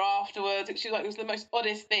 dinner afterwards. She was like, it was the most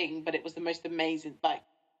oddest thing, but it was the most amazing, like,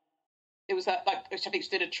 it was, like, I think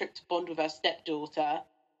she did a trip to Bond with her stepdaughter,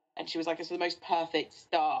 and she was like, it's the most perfect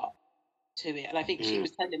start to it, and I think she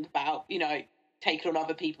was telling about, you know, taking on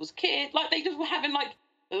other people's kids, like, they just were having, like,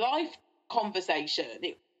 life conversation,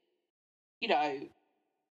 you know,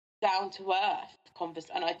 down to earth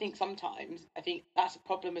and I think sometimes that's a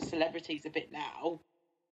problem with celebrities a bit now.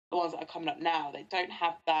 The ones that are coming up now, they don't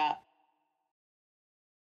have that.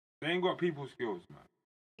 They ain't got people skills, man.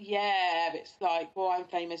 Yeah, it's like, well, I'm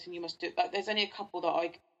famous and you must do it. Like, there's only a couple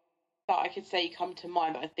that I could say come to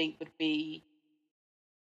mind that I think would be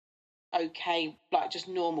okay, like just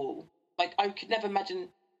normal. Like, I could never imagine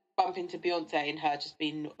bump into Beyonce and her just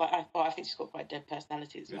being like, I think she's got quite a dead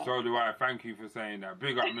personality as well. So do I. Thank you for saying that.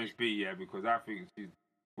 Big up Miss B, yeah, because I think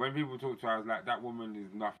when people talk to her, I was like, that woman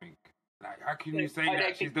is nothing. Like, how can you say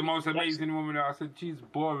that she's the most amazing woman? I said, she's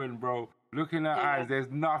boring, bro. Look in her eyes,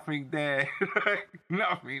 there's nothing there.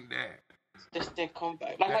 Nothing there. It's just a combo.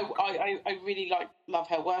 Like, I really love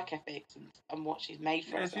her work ethics and what she's made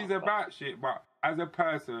for herself. Yeah, she's about shit, but as a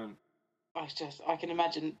person, I can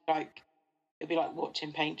imagine, like, it'd be like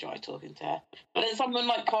watching paint dry talking to her. But then someone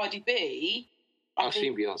like Cardi B... I've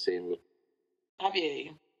seen Beyonce. Have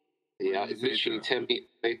you? Yeah, literally 10 minutes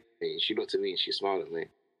later, she looked at me and she smiled at me.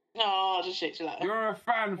 No, just shit, like... You're a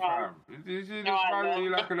fan, fam. She just smiled at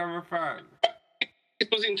you like another fan. It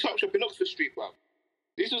was in Topshop in Oxford Street, bro.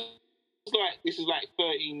 This is like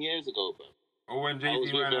 13 years ago, bro. Or when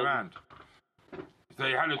Jay-Z ran around. So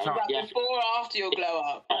you had a chance. Before or after your glow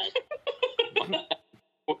up?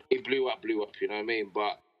 it blew up. You know what I mean?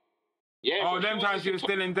 But yeah. Oh, them times she was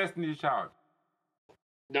still in Destiny's Child.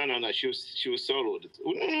 No. She was solo at the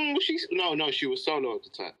time. She was solo at the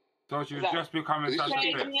time. So she was just becoming such a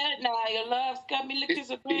Crazy bitch. right now, your love's got me looking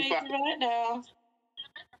so crazy right now.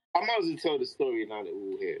 I might as well tell the story now that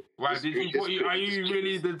we're all here. Why did you put you? Are you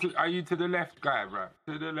really are you to the left guy, bro?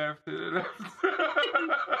 To the left.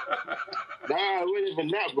 Nah, it wasn't even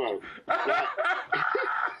that, bro.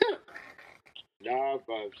 Nah,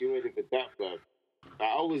 bro. She wasn't even that, bro. Like,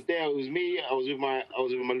 I was there. It was me. I was with my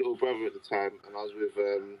little brother at the time, and I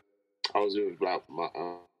was with like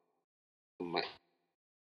my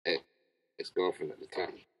ex-girlfriend at the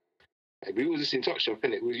time. Like, we were just in touch shop,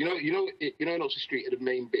 innit? It was in Oxford Street at the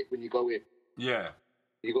main bit when you go in. Yeah.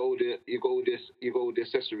 You got all the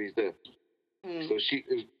accessories there. Mm. So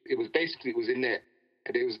it was in there,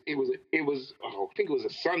 and it was I think it was a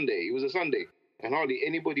Sunday. It was a Sunday, and hardly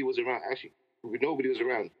anybody was around. Actually, nobody was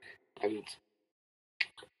around, and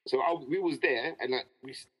so we was there, and like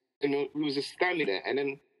we was just standing there, and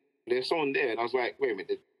then there's someone there, and I was like, wait a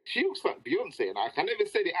minute, she looks like Beyonce, and I never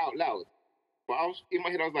said it out loud, but I was in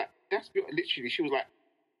my head, I was like, that's Beyonce. Literally, she was like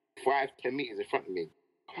 5-10 meters in front of me.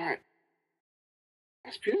 Like,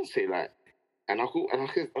 that's Beyonce, like. And I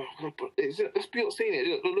said, that's Beyonce in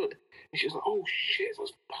it. Look. And she was like, oh shit,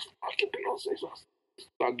 that's fucking Beyonce. So I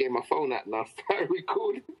started getting my phone out and I started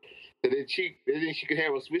recording. And then she could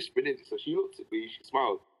hear us whispering in it. So she looked at me, she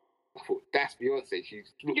smiled. I thought, that's Beyonce. She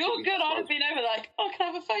looked You're at me, good. I'd have been over like, oh, can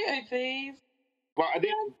I have a photo, please? But I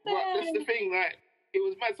didn't. But that's the thing. Like, it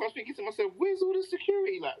was mad. So I was thinking to myself, where's all the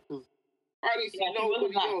security? Like, because I didn't see nobody she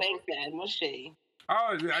wasn't that else. big then, was she?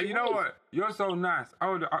 Oh, you know what? You're so nice. I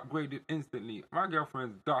would have upgraded instantly. My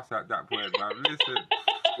girlfriend's dust at that point, bruv. Listen.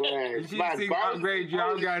 If she thinks upgrade you,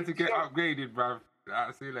 I'm going to get upgraded, bruv.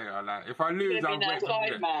 I'll see you later. Like, if I lose, I'll wait for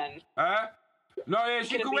you. Huh? No, yeah,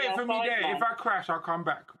 she can wait for me there. Man. If I crash, I'll come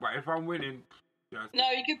back. But if I'm winning...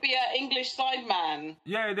 No, you could be an English side man.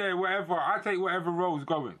 Yeah, whatever. I take whatever role's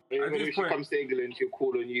going. Even if she comes to England, she'll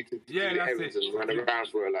call on you to do the errands and run around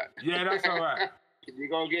for her. Like. Yeah, that's all right. You're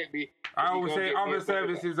going to get me. I will say other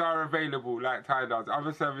services are available, like Ty does.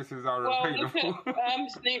 Other services are available. Look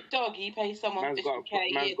at Snoop Dogg. He pays someone 50k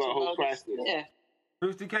a year to roll spliffs. Yeah.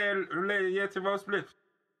 50k a year to roll spliffs.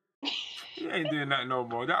 You ain't doing that no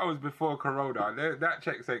more. That was before Corona. That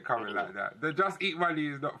checks ain't coming like that. The Just Eat money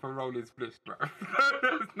is not for rolling spliffs, bro.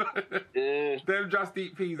 Them Just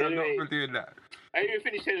Eat peas are not for doing that. I didn't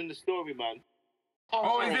finish telling the story, man.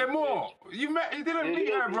 Oh, is there more? You didn't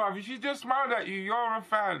meet her, bruv. She just smiled at you. You're a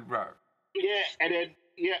fan, bruv. Yeah, and then,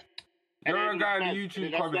 yeah. You're a guy in the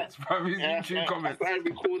YouTube comments, bruv. His YouTube comments. I started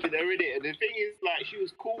recording her in it. And the thing is, like, she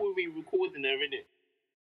was cool with me recording her in it.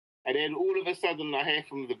 And then all of a sudden, I hear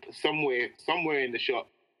from somewhere in the shop,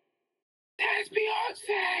 that's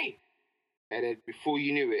Beyonce! And then before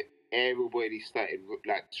you knew it, everybody started,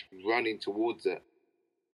 like, running towards her.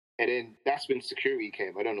 And then that's when security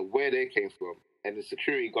came. I don't know where they came from. And the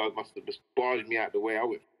security guard must have just barged me out the way. I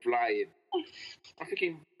went flying. I'm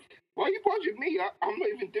thinking, why are you barging me? I'm not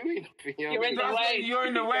even doing nothing. You're in the way. You're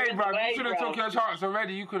in the way, bruv. You should have took your chance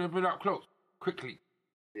already. You could have been up close quickly.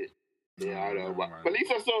 Yeah, I know. But at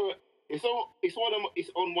least I saw it. It's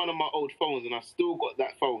on one of my old phones, and I still got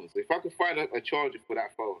that phone. So if I could find a charger for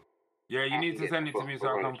that phone. Yeah, you need to send it to me so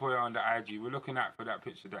I can put it on the IG. We're looking out for that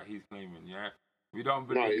picture that he's claiming, yeah? We don't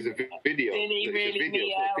believe... No, it's a video. Did he really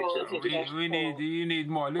meet her, or was it you need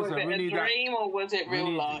more. Listen, was it we need a dream, or was it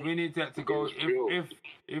real life? We need that to go...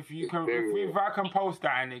 If I can post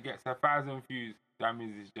that and it gets 1,000 views, that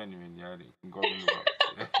means it's genuine, yeah? It can go in the world.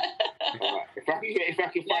 If I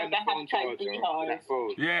can find the phone charger for that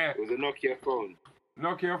phone. Yeah. It was a Nokia phone.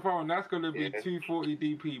 Nokia phone, that's going to be 240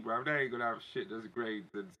 DP, bro. They ain't going to have shit that's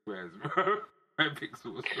grades and squares, bro. And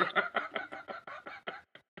pixels, bro.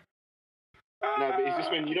 No, but it's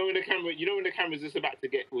just when when the camera's just about to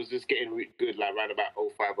getting good, like around about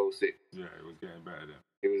 05, 06. Yeah, it was getting better then.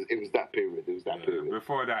 It was that period. It was that period.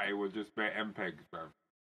 Before that, it was just bare MPEGs, bro.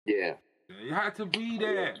 Yeah. You had to be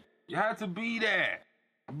there. You had to be there.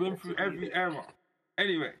 I've been through every era.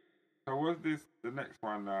 Anyway, so what's this? The next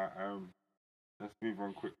one. Let's move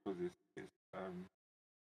on quick because it's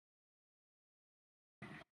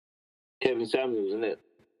Kevin Samuels, isn't it?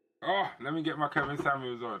 Oh, let me get my Kevin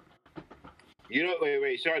Samuels on. You know,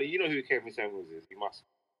 wait, Charlie, you know who Kevin Samuels is? You must.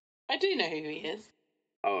 I do know who he is.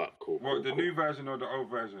 Oh, cool. What, the new version or the old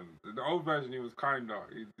version? The old version, he was kinder.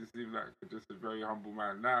 He just seemed like just a very humble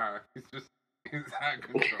man. Nah, he's out of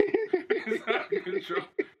control. He's out of control.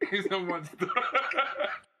 He's a monster.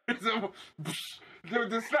 He's a...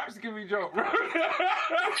 The slaps give me joke, bro.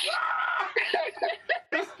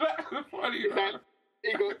 The slaps are funny, bro.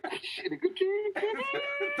 He goes,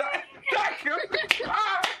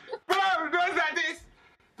 bro, goes like this.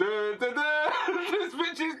 This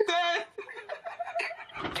bitch is dead.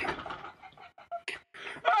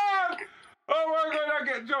 Oh my god, I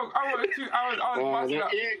get joked. I was busting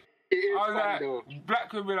up. I was like,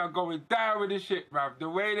 black women are going down with this shit, bruv. The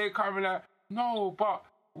way they coming out. No, but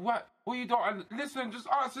what you don't listen, just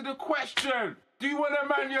answer the question. Do you want a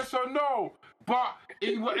man, yes or no? But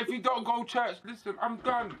if you don't go church, listen, I'm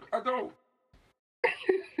done. I don't.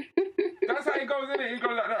 That's how he goes, isn't it? He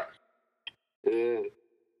goes like that.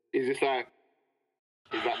 He's just like,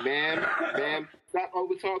 ma'am, stop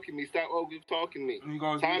over talking me. He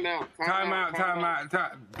goes, time out.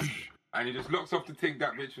 And he just locks off the thing.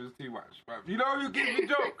 That bitch was too much. But you know who gives the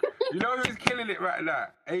joke? You know who's killing it right now?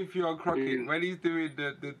 Afion Crockett, when he's doing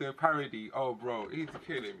the parody. Oh, bro, he's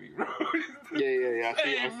killing me, bro. Yeah. I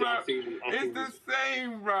see It's the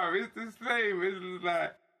same, bro. It's the same. It's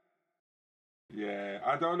like, yeah.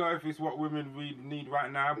 I don't know if it's what women need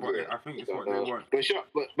right now, but I think it's what they want.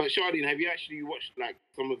 But Shardine, have you actually watched like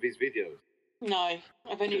some of his videos? No,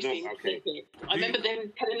 I've only seen snippets. I remember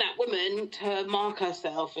them telling that woman to mark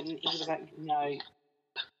herself, and he was like, no,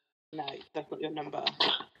 that's not your number.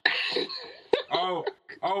 Oh,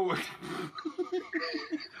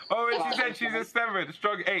 and she said she's a 7,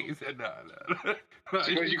 strong 8. He said no.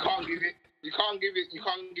 Because you can't give it.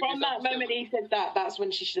 From that moment he said that, that's when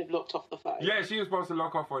she should have locked off the phone. Yeah, she was supposed to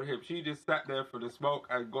lock off on him. She just sat there for the smoke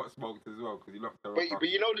and got smoked as well because he locked her off. But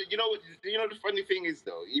you know the funny thing is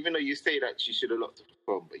though, even though you say that she should have locked off the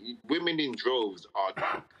phone, but women in droves are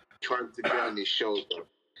trying to get on this show, bro.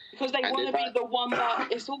 Because they want to be the one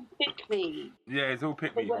that it's all pick me. Yeah, it's all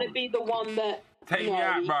pick me. They want to be the one that take me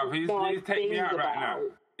out, bruv. He's take me out right now.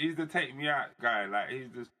 He's the take me out guy. Like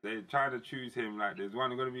they're trying to choose him. Like there's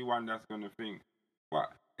gonna be one that's gonna think.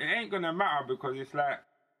 But it ain't gonna matter because it's like,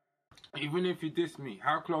 even if you diss me,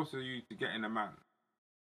 how close are you to getting a man?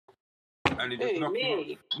 And he just knock him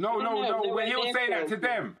off. No. But he'll say that to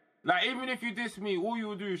them. Like, even if you diss me, all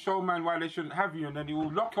you'll do is show man why they shouldn't have you, and then he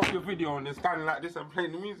will lock off your video and then stand like this and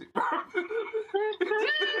playing the music.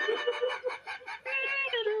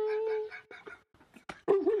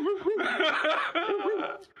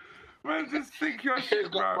 Man, just think your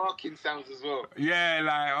shit, bro. He's got barking sounds as well. Yeah,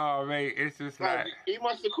 like, oh, mate, it's just like... He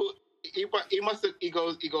must have called... He was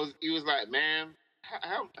like, ma'am,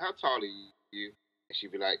 how tall are you? And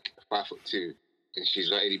she'd be like, 5'2". And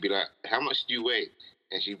he'd be like, how much do you weigh?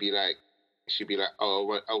 And she'd be like,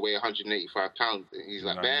 oh, I weigh 185 pounds. And he's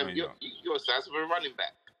like, ma'am, you're the size of a running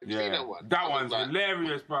back. Yeah, that one's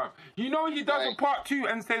hilarious, bro. You know he does a part 2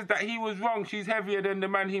 and says that he was wrong. She's heavier than the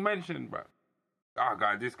man he mentioned, bro. Oh,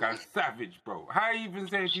 God, this guy's savage, bro. How are you even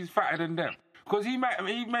saying she's fatter than them? Because he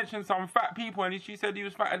mentioned some fat people and she said he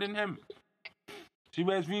was fatter than him. She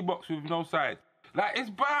wears Reeboks with no side. Like, it's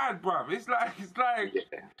bad, bro. It's like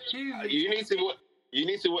yeah. You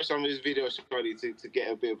need to watch some of his videos, Shirley, to get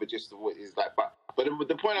a bit of a gist of what he's like. But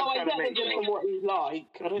the point I'm trying to make... what he's like.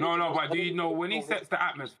 No, but do you know, when he sets the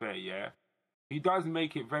atmosphere, yeah, he does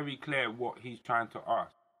make it very clear what he's trying to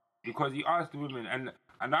ask. Because he asked the women, and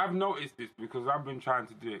I've noticed this because I've been trying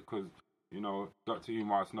to do it because, you know, Dr.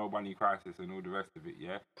 Umar, Snow Bunny Crisis and all the rest of it,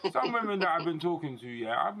 yeah? Some women that I've been talking to,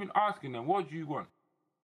 yeah, I've been asking them, what do you want?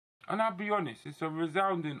 And I'll be honest, it's a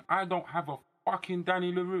resounding, I don't have a fucking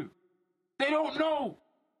Danny LaRue. They don't know.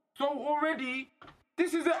 So already,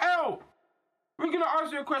 this is an L. We're going to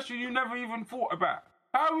ask you a question you never even thought about.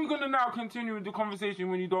 How are we going to now continue with the conversation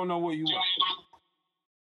when you don't know what you want?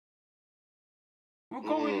 We're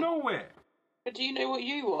going nowhere. But do you know what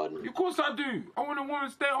you want? Of course I do. I want a woman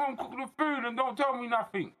to stay at home, cook the food, and don't tell me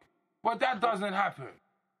nothing. But that doesn't happen.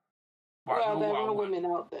 But well, there are women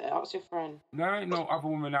out there. Ask your friend. There ain't no other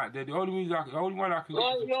woman out there. The only one I can...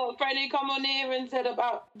 Well, your friend who come on here and said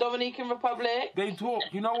about Dominican Republic. They talk.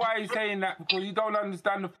 You know why he's saying that? Because you don't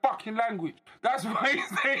understand the fucking language. That's why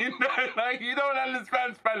he's saying that. Like, you don't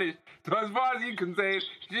understand Spanish. So as far as you can say it,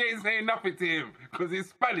 she ain't saying nothing to him. Because it's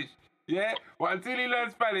Spanish. Yeah? But until he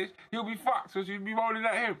learns Spanish, he'll be fucked. So she'll be rolling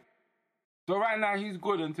at him. So right now, he's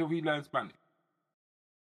good until he learns Spanish.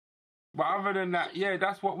 But other than that, yeah,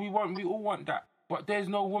 that's what we want. We all want that. But there's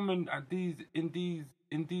no woman in these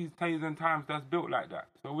days and times that's built like that.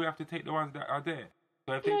 So we have to take the ones that are there.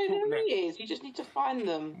 So if they talk there is. You just need to find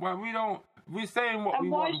them. Well, we don't. We're saying what we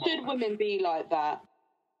want. And why should women be like that?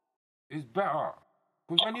 It's better.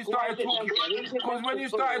 Because when you started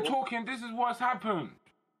talking, this is what's happened.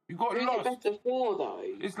 You got lost. Who's it better for, though?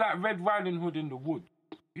 It's like Red Riding Hood in the wood.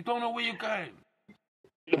 You don't know where you're going.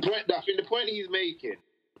 I think the point he's making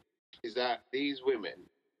is that these women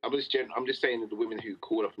I'm just saying that the women who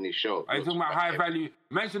call up on this show. Are you talking about high value?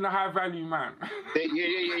 Mention the high value man.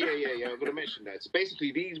 Yeah. I'm gonna mention that. So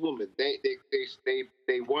basically, these women, they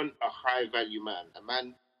want a high value man. A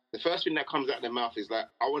man. The first thing that comes out of their mouth is like,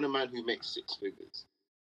 I want a man who makes 6 figures.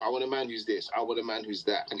 I want a man who's this. I want a man who's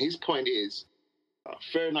that. And his point is,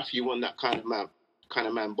 fair enough, you want that kind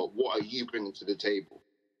of man, but what are you bringing to the table?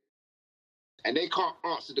 And they can't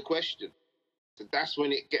answer the question. So that's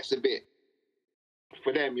when it gets a bit,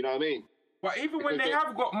 for them, you know what I mean? But even when they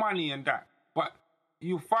have got money and that, but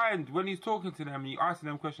you find when he's talking to them, you asking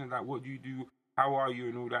them questions like, what do you do? How are you?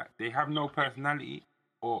 And all that. They have no personality,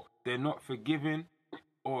 or they're not forgiving,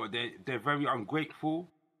 or they're very ungrateful,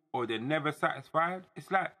 or they're never satisfied.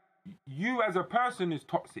 It's like, you as a person is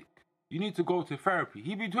toxic. You need to go to therapy.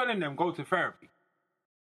 He be telling them, go to therapy.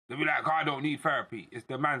 They'll be like, I don't need therapy. It's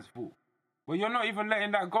the man's fault. Well, you're not even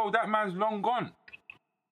letting that go. That man's long gone.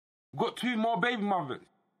 Got 2 more baby mothers.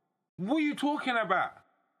 What are you talking about?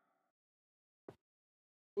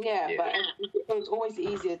 Yeah, but it's always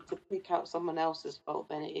easier to pick out someone else's fault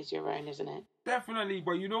than it is your own, isn't it? Definitely,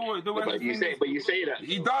 but you know what? But you say that.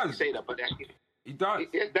 He does. You say that, but he does.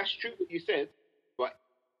 That's true what you said. But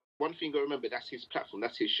one thing you got to remember, that's his platform.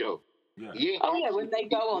 That's his show. Yeah. When they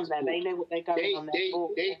go on there, they know what they're going on there for.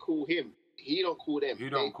 They call him. He don't call them. You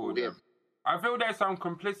don't call them. I feel there's some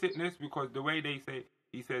complicitness because the way they say,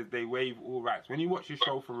 he says they waive all rights. When you watch his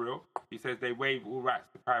show for real, he says they waive all rights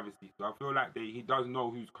to privacy. So I feel like he does know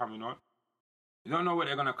who's coming on. You don't know what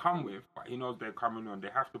they're going to come with, but he knows they're coming on. They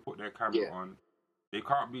have to put their camera on. They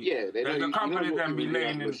can't be... Yeah, there's a couple of them be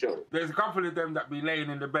laying in... There's a couple of them that be laying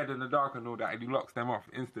in the bed in the dark and all that, and he locks them off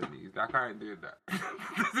instantly. He's like, I ain't doing that.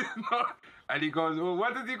 This is not... And he goes, well,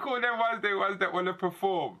 what does he call them ones that want to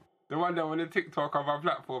perform? The one that want to TikTok on my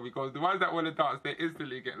platform, because the ones that want to dance, they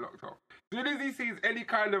instantly get locked off. As soon as he sees any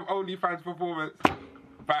kind of OnlyFans performance,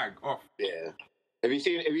 bang, off. Yeah. Have you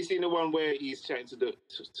seen the one where he's chatting to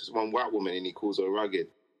one white woman and he calls her rugged?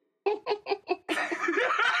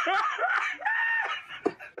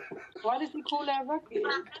 Why does he call her rugged?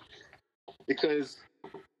 Because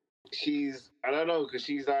she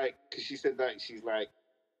said that she's like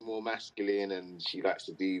more masculine and she likes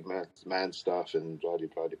to do man stuff and blah blah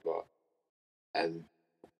blah blah. And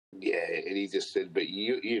yeah, and he just said, but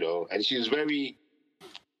you know, and she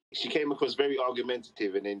came across very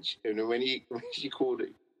argumentative, and then when he called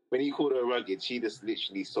her rugged, she just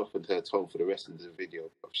literally softened her tone for the rest of the video.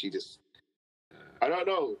 She just, I don't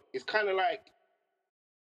know. It's kind of like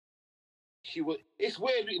it's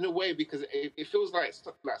weird in a way because it feels like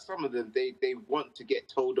some of them they want to get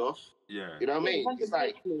told off. Yeah, you know what I mean. It's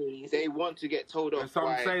like they want to get told off.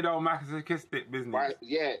 Some say they're masochistic business. Right?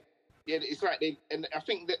 Yeah. It's like I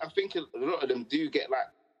think a lot of them do get like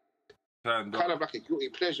kind of like a guilty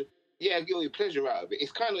pleasure. Yeah, a guilty pleasure out of it.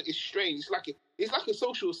 It's strange. It's like a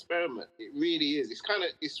social experiment. It really is. It's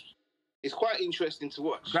quite interesting to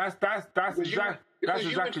watch. That's exactly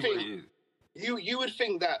what it is. You would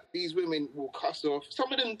think that these women will cuss off.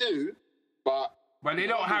 Some of them do, but they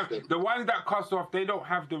don't have the ones that cuss off. They don't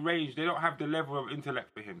have the range. They don't have the level of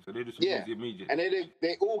intellect for him. So they just lose immediately. And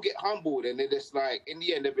they all get humbled, and they're just like, in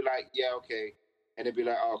the end, they'll be like, yeah, okay, and they'll be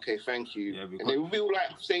like, oh, okay, thank you, and they will be all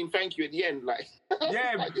like saying thank you at the end, like.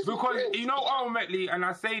 Yeah, like, because you know ultimately, and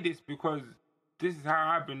I say this because this is how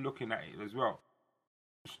I've been looking at it as well.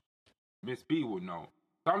 Miss B will know.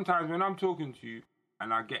 Sometimes when I'm talking to you,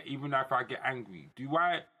 and even if I get angry, do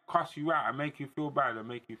I cuss you out and make you feel bad and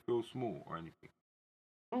make you feel small or anything?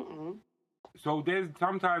 Mm-mm. So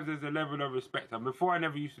sometimes there's a level of respect, and before I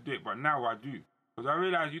never used to do it, but now I do, because I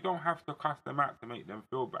realize you don't have to cuss them out to make them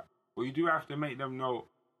feel bad, but you do have to make them know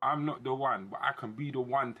I'm not the one, but I can be the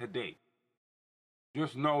one today.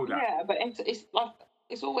 Just know that. Yeah, but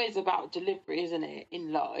it's always about delivery, isn't it?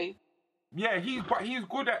 In life. Yeah, he's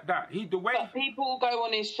good at that. But people go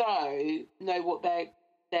on his show know what they're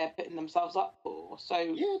putting themselves up for. So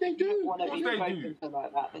yeah, they do. If you want to be spoken to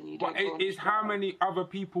like that, then you don't. But it's how many other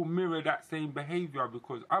people mirror that same behaviour,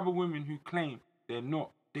 because other women who claim they're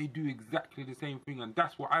not, they do exactly the same thing, and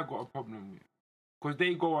that's what I got a problem with. Because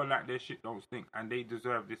they go on like their shit don't stink, and they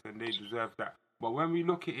deserve this and they deserve that. But when we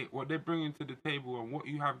look at it, what they're bringing to the table and what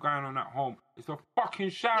you have going on at home, it's a fucking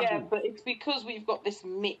shambles. Yeah, but it's because we've got this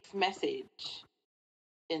mixed message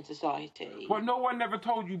in society. But no one never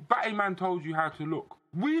told you. Batman told you how to look.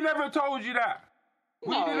 We never told you that.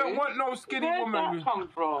 We didn't want no skinny woman. Where'd that come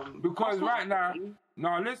from? Because right now,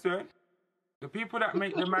 listen, the people that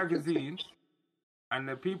make the magazines and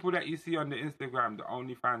the people that you see on the Instagram, the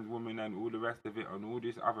OnlyFans women and all the rest of it and all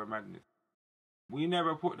this other madness, we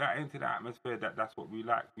never put that into the atmosphere that's what we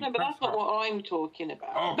like. No, but that's not what I'm talking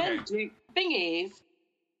about. Okay. The thing is,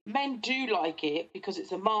 men do like it because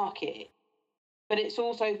it's a market, but it's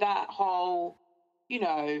also that whole, you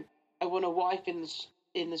know, I want a wife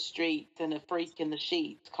in the streets and a freak in the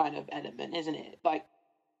sheets kind of element, isn't it? Like,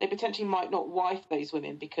 they potentially might not wife those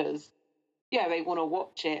women because, yeah, they want to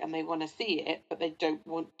watch it and they want to see it, but they don't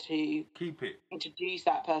want to keep it, introduce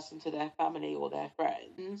that person to their family or their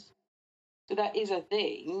friends. So that is a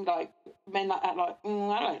thing. Like, men like that, like,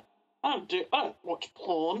 I don't watch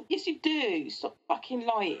porn. Yes, you do. Stop fucking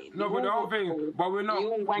lying. No, but the whole thing, but we're not.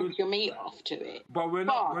 You all wank your meat off to it. But we're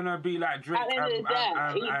not gonna be like Drake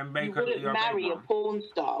and make you wouldn't marry a porn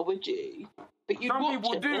star, would you? But some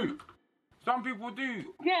people do. Some people do.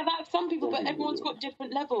 Yeah, that's some people, but everyone's got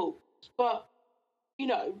different levels. But, you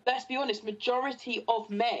know, let's be honest, majority of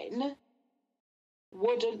men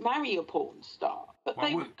wouldn't marry a porn star. But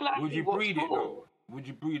they would gladly would you breed it though? Would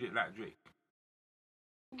you breed it like Drake?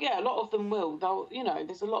 Yeah, a lot of them will. They'll, you know,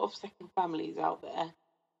 there's a lot of second families out there.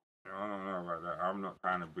 I don't know about that. I'm not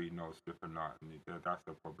trying to breed no slipper nut. That's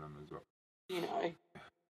the problem as well. You know,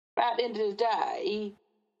 but at the end of the day,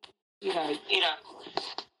 you know.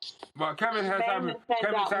 But Kevin has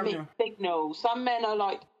mixed signals. Some men are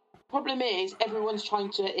like. Problem is, everyone's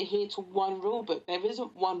trying to adhere to one rule book. There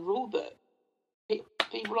isn't one rule book.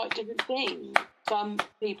 People like different things. Some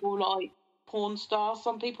people like porn stars.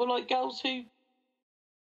 Some people like girls who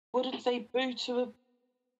wouldn't say boo to a...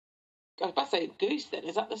 I was about to say goose then.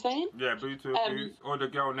 Is that the saying? Yeah, boo to a goose. Or the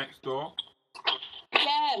girl next door.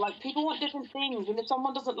 Yeah, like people want different things. And if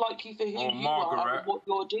someone doesn't like you for who you are and what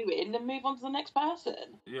you're doing, then move on to the next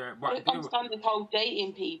person. Yeah, but... I don't understand this whole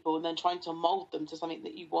dating people and then trying to mould them to something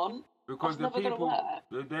that you want. Because the people,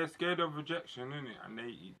 they're scared of rejection, innit? And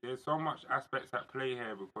there's so much aspects at play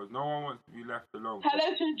here because no one wants to be left alone. Tell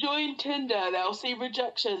them to join Tinder. They'll see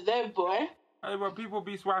rejection there, boy. Hey, but people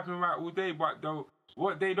be swiping right all day, but though,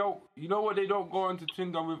 what they don't, you know what, they don't go onto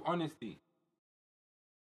Tinder with honesty.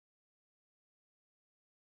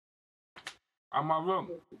 Am I wrong?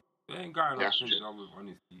 They ain't going on Tinder with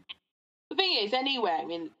honesty. The thing is, anyway, I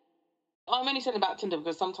mean, I'm only saying about Tinder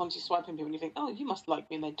because sometimes you swipe on people and you think, oh, you must like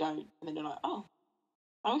me, and they don't. And then you're like, oh,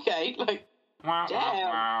 okay. Like,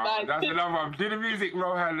 damn. Like, that's another one. Do the music,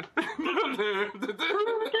 Rohan.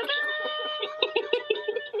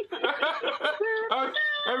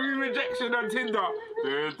 Every rejection on Tinder.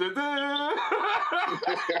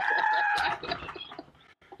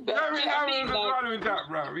 Run with that,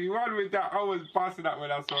 bro. We run with that. I was passing that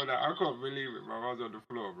when I saw that. I couldn't believe it, bro. I was on the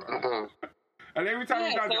floor, bro. And every time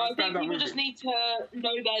he does it, I stand up. People just need to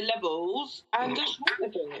know their levels and just run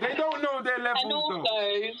with it. They don't know their levels, and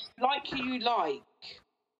also, like who you like.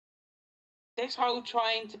 This whole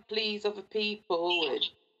trying to please other people, and,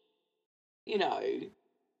 you know.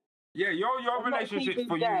 Yeah, your relationship's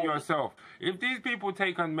for you yourself. If these people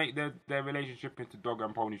take and make their relationship into dog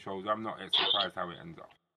and pony shows, I'm not surprised how it ends up.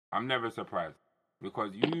 I'm never surprised.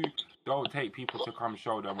 Because you don't take people to come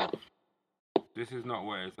show them off. This is not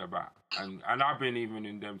what it's about. And I've been even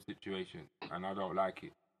in them situations, and I don't like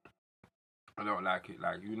it. I don't like it.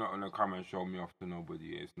 Like, you're not going to come and show me off to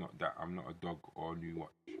nobody. It's not that. I'm not a dog or a new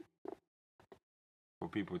watch. For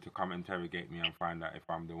people to come interrogate me and find out if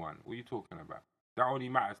I'm the one. What are you talking about? That only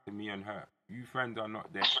matters to me and her. You friends are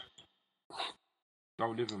not there.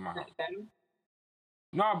 Don't live in my house.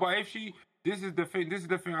 No, but if she... This is the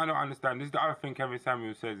thing I don't understand. This is the other thing Kevin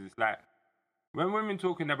Samuel says. It's like, when women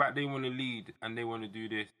talking about they want to lead and they want to do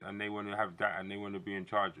this and they want to have that and they want to be in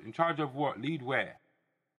charge. In charge of what? Lead where?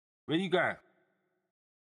 Where you going?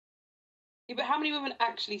 Yeah, but how many women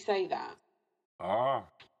actually say that? Oh,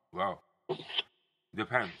 well,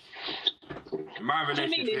 depends. In my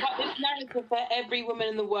relationship... I mean, it's like this narrative that every woman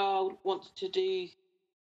in the world wants to do.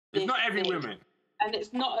 It's not every woman. And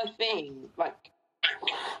it's not a thing. Like...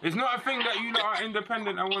 It's not a thing that you lot are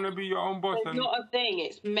independent and want to be your own boss. It's not a thing.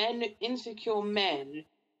 It's men, insecure men,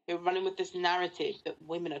 who are running with this narrative that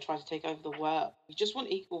women are trying to take over the world. You just want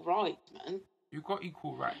equal rights, man. You got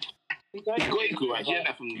equal rights. You got equal rights. Yeah,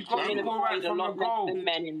 that from you got equal rights from the go. The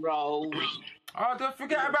men in roles. Oh, don't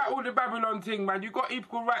forget about all the Babylon thing, man. You got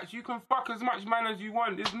equal rights. You can fuck as much man as you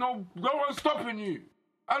want. There's no one stopping you.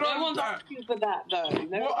 No one's asking for that, though.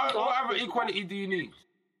 What other equality do you need?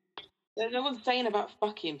 No one's saying about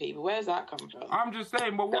fucking people. Where's that come from? I'm just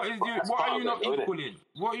saying, but what are you not equaling?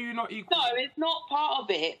 What are you not equaling? No, it's not part of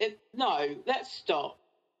it. No, let's stop.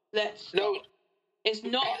 No. It's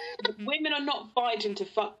not. Women are not fighting to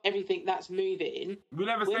fuck everything that's moving. We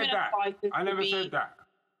never said that. I never said that.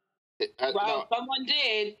 Well, someone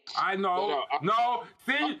did. I know. No,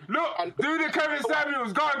 see, look, do the Kevin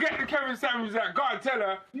Samuels. Go and get the Kevin Samuels out. Go and tell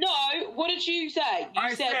her. No, what did you say?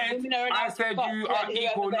 You said women are allowed to fuck you are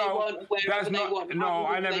equal. No, that's not. No,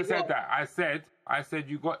 I never said that. I said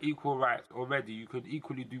you got equal rights already. You could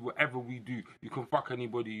equally do whatever we do. You can fuck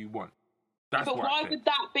anybody you want. That's but why would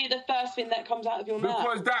that be the first thing that comes out of your mouth?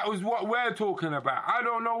 Because that was what we're talking about. I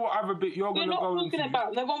don't know what other bit you're going to go into.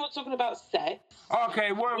 No one was talking about sex.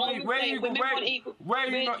 Okay, where you not equal?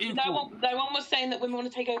 No one was saying that women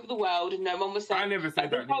want to take over the world, and no one was saying. I never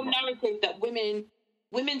said that. The whole narrative that women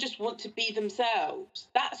just want to be themselves.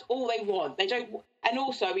 That's all they want. They don't. And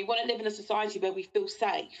also, we want to live in a society where we feel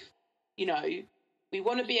safe. You know. We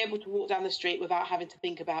want to be able to walk down the street without having to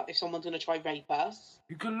think about if someone's going to try rape us.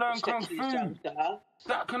 You can learn Kung Fu.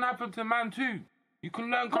 That can happen to man too. You can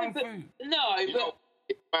learn Kung Fu.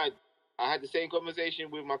 It's bad. I had the same conversation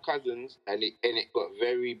with my cousins, and it got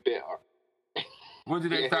very bitter. What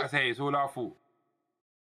did they start saying? It's all our fault.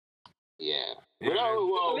 Yeah. We're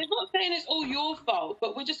not saying it's all your fault,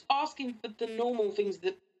 but we're just asking for the normal things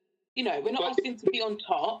that, we're not asking to be on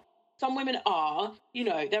top. Some women are,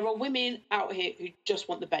 there are women out here who just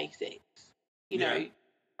want the basics, know.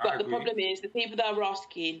 But the problem is the people that are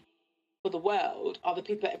asking for the world are the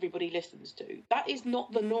people that everybody listens to. That is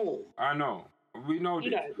not the norm. I know. We know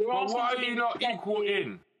this. But what are you not equal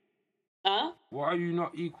in? Huh? What are you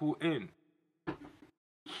not equal in?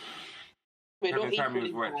 We're not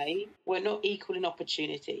equal in pay. We're not equal in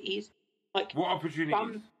opportunities. Like what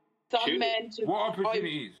opportunities? Some men. What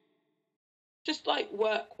opportunities? Just like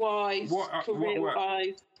work-wise,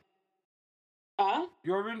 career-wise.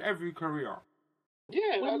 You're in every career.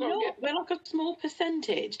 Yeah, we're like a small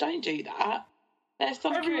percentage. Don't do that. There's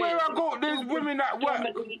some everywhere I go, there's women that work.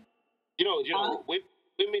 You know,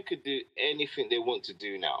 women could do anything they want to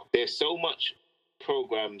do now. There's so much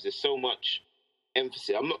programs. There's so much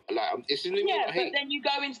emphasis. I'm not like it's but then you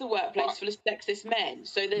go into the workplace full of sexist men.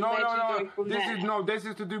 So then where do you go from there? This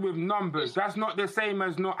is to do with numbers. That's not the same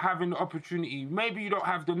as not having the opportunity. Maybe you don't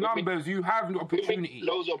have the numbers. You have the opportunity.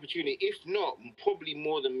 Loads of opportunity. If not, probably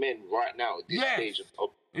more than men right now at this stage.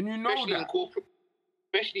 And you know especially that.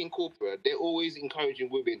 Especially in corporate, they're always encouraging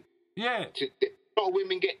women. Yeah. A lot of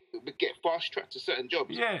women get fast tracked to certain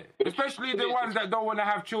jobs. Yeah. But especially the ones that don't want to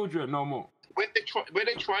have children no more. When they're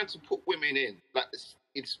trying to put women in, like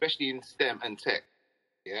especially in STEM and tech,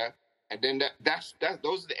 and then those are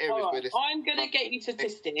the areas where I'm gonna get you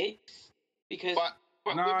statistics because you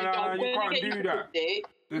can't do that.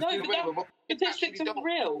 But statistics are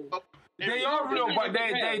real. They are real, but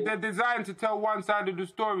they're designed to tell one side of the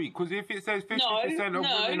story. Because if it says 50% of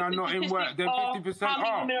women are not in work, then 50% are.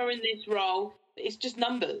 How many women are in this role? It's just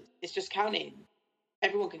numbers. It's just counting.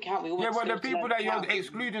 Everyone can count. But the people that you're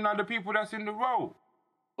excluding are the people that's in the role.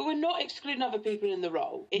 But we're not excluding other people in the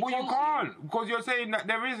role. You can't, because you're saying that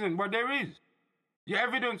there isn't, but there is. Your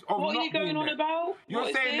evidence of what not are you going on there. About? You're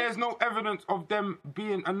saying there's no evidence of them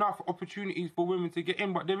being enough opportunities for women to get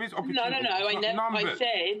in, but there is opportunities. No. I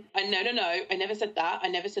never said that. I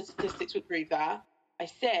never said statistics would prove that. I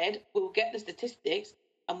said we'll get the statistics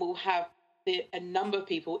and we'll have a number of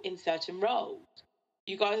people in certain roles.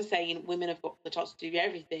 You guys are saying women have got the chance to do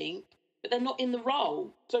everything, but they're not in the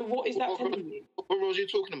role. So what is that telling you? What roles are you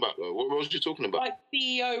talking about, though? What roles are you talking about? Like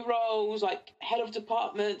CEO roles, like head of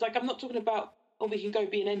departments. Like I'm not talking about, we can go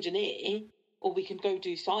be an engineer, or we can go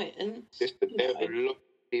do science. There's a lot of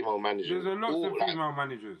female managers. There's a lot of female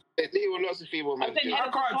managers. There were lots of female managers. I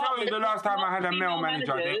can't tell you the last time I had a male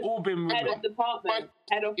manager. They've all been women. Head of department,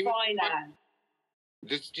 head of finance.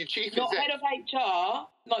 The chief not head of HR,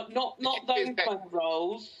 not those kind of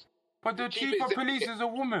roles. But the chief of police is a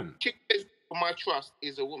woman. Chief for my trust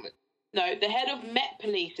is a woman. No, the head of Met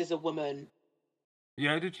Police is a woman.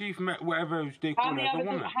 Yeah, the chief Met, whatever they call her, is a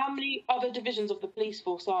woman. How many other divisions of the police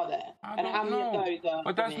force are there? And how many of those are?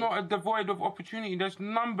 But that's not a devoid of opportunity. There's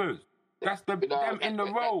numbers. That's them in the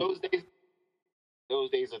role. Those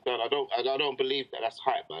days are done. I don't believe that. That's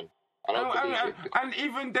hype, man. And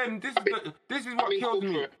even then, this is what kills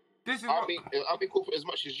me. I've been corporate as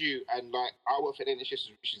much as you, and like I work for an NHS,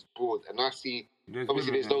 which is broad, and I see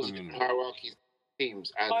obviously there's those hierarchies,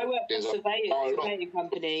 teams, and I work for a surveying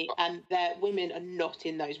company, and their women are not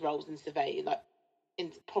in those roles in surveying, like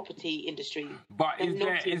in property industry. But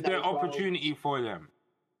is there opportunity for them?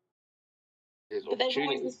 But there's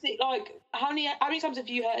always like how many times have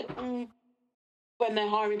you heard when they're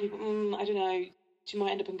hiring people? I don't know. She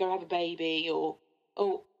might end up and go have a baby, or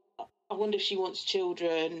I wonder if she wants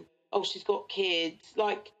children. Oh, she's got kids.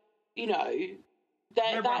 Like,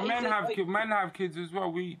 but men have kids as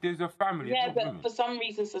well. There's a family. Yeah, but for some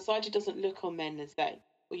reason, society doesn't look on men as they.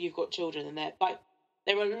 or you've got children, and there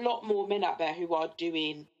are a lot more men out there who are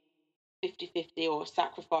doing 50-50 or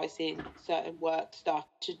sacrificing certain work stuff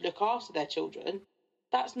to look after their children.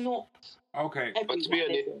 That's not okay. But to be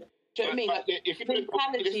honest, do you know what I mean? Like,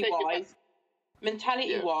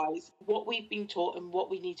 mentality-wise, Yeah. what we've been taught and what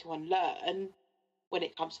we need to unlearn when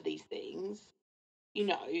it comes to these things, you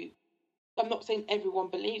know, I'm not saying everyone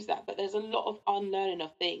believes that, but there's a lot of unlearning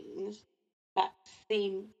of things that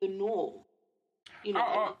seem the norm. You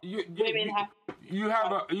know, you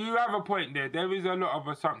have a point there. There is a lot of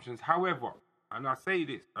assumptions. However, and I say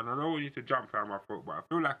this, and I don't want you to jump down my throat, but I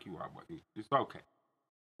feel like you are, but it's okay.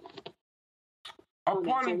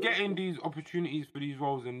 Upon getting these opportunities for these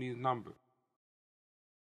roles and these numbers,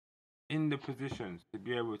 in the positions to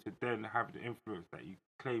be able to then have the influence that you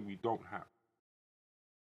claim you don't have.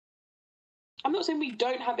 I'm not saying we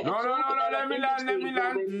don't have it. No,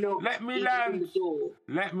 let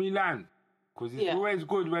me land. Because it's always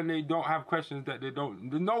good when they don't have questions that they don't.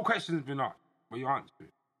 There's no questions been asked, but you answer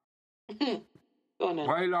it. Go on then.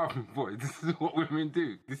 Why are you laughing for? This is what women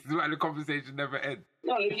do. This is why the conversation never ends.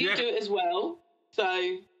 No, you do it as well. So.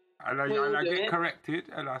 And I get corrected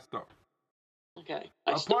and I stop. Okay.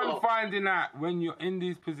 Upon finding out when you're in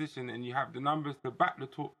this position and you have the numbers to back the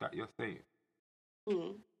talk that you're saying,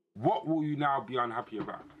 what will you now be unhappy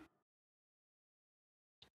about?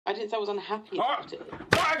 I didn't say I was unhappy about it.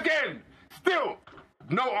 But again, still,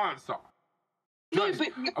 no answer. No,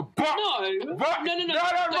 but no. That's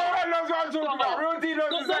what I'm talking about. Real D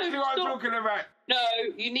knows exactly what I'm talking about. No,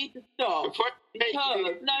 you need to stop.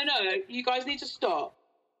 No, you guys need to stop.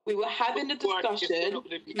 We were having a discussion. No,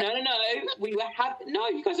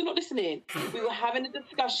 you guys are not listening. We were having a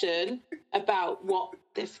discussion about what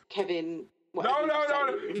this Kevin. No. Where's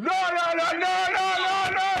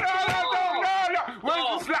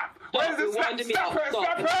the slap? Where's the slap?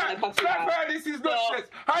 Slap her. This is nonsense.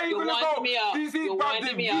 How are you gonna go? This is about the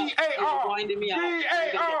VAR.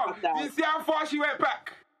 Do you see how far she went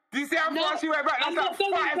back? That's like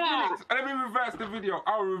 5 minutes. Let me reverse the video.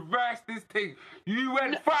 I'll reverse this thing. You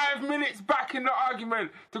went 5 minutes back in the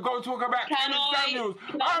argument to go talk about Kevin Samuels.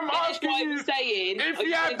 I'm asking you, if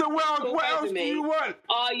you had the world, what else do you want?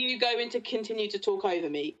 Are you going to continue to talk over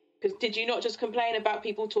me? Because did you not just complain about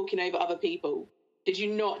people talking over other people? Did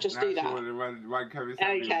you not just do that? Okay, all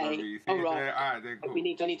right. Then cool.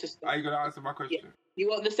 I need to stop. Are you going to answer my question? Yeah. You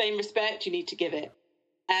want the same respect, you need to give it.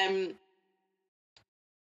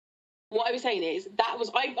 What I was saying is,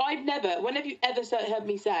 I've never, whenever you ever heard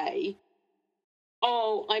me say,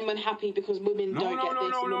 oh, I'm unhappy because women don't get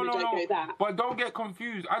this and women don't get that. But don't get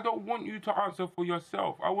confused. I don't want you to answer for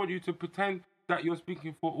yourself. I want you to pretend that you're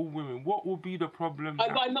speaking for all women. What will be the problem now?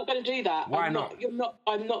 I'm not going to do that. Why not?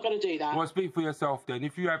 I'm not going to do that. Well, speak for yourself then.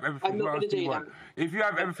 If you have everything, what else do you want? If you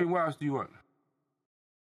have everything, what else do you want?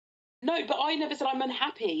 No, but I never said I'm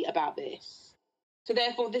unhappy about this. So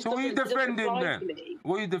therefore, this doesn't apply to me.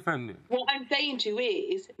 What are you defending? What I'm saying to you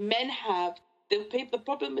is, men have the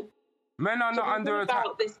problem with men are not under attack.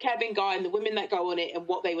 About this Kevin guy and the women that go on it and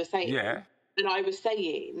what they were saying. Yeah. And I was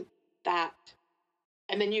saying that,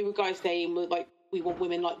 and then you were guys saying like we want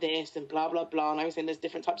women like this and blah blah blah. And I was saying there's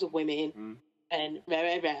different types of women and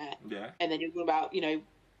rare. Yeah. And then you're talking about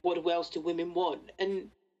what else do women want?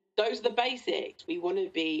 And those are the basics. We want to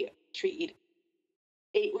be treated.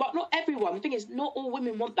 Well, not everyone. The thing is, not all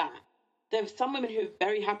women want that. There are some women who are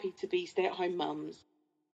very happy to be stay-at-home mums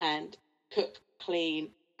and cook, clean,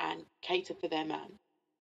 and cater for their man.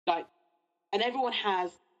 And everyone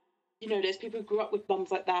has, there's people who grew up with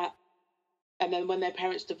mums like that, and then when their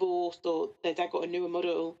parents divorced or their dad got a newer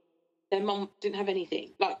model, their mum didn't have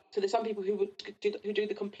anything. So there's some people who do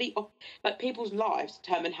the complete people's lives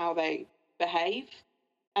determine how they behave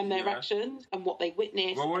and their actions and what they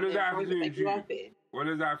witness. Well, what does that have to do with you? What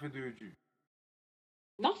does that have to do with you?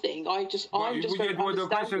 Nothing. I'm just very the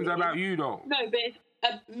questions about you, though. No, but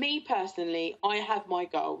me personally, I have my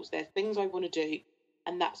goals. There's things I want to do,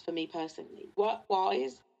 and that's for me personally.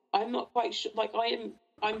 Work-wise, I'm not quite sure.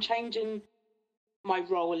 I'm changing my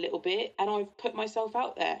role a little bit, and I've put myself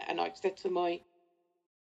out there, and I've said to my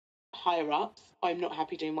higher-ups, I'm not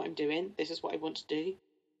happy doing what I'm doing. This is what I want to do.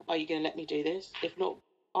 Are you going to let me do this? If not,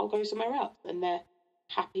 I'll go somewhere else. And they're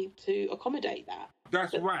happy to accommodate that.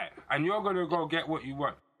 That's right. And you're going to go get what you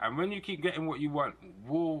want. And when you keep getting what you want,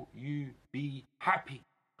 will you be happy?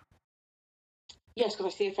 Yes,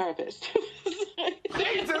 because I see a therapist.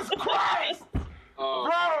 Jesus Christ!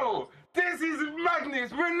 Bro, this is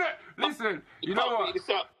madness. We're not... Listen, you know what?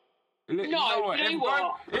 No, you know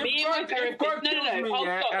what? Me and my therapist. No. I'll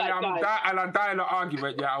stop that, guys. And I'm dying an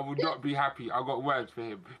argument, yeah, I would not be happy. I got words for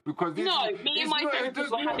him because this me and my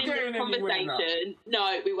therapist were having this conversation.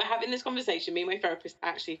 No, we were having this conversation. Me and my therapist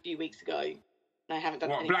actually a few weeks ago. And I haven't done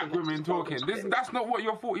what black women talking. That's not what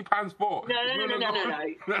your £40 for. No.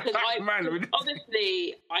 Because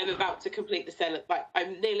obviously I'm about to complete the sale. Like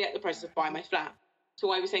I'm nearly at the process of buying my flat.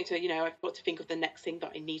 So I was saying to her, I've got to think of the next thing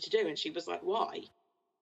that I need to do, and she was like, "Why?"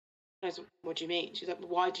 I was like, "What do you mean?" She's like,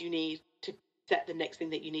 "Why do you need to set the next thing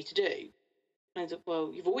that you need to do?" And I was like,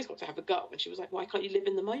 "Well, you've always got to have a goal." And she was like, "Why can't you live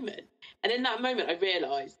in the moment?" And in that moment, I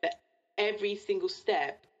realised that every single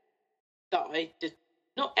step that I did,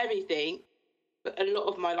 not everything, but a lot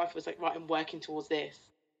of my life was like, right, I'm working towards this.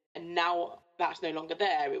 And now that's no longer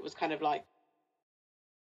there. It was kind of like,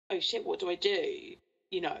 oh shit, what do I do?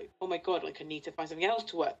 Oh my God, like I need to find something else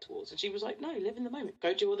to work towards. And she was like, no, live in the moment.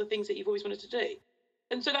 Go do all the things that you've always wanted to do.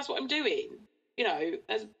 And so that's what I'm doing.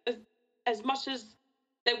 As much as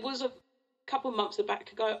there was a couple months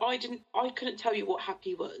back ago, I couldn't tell you what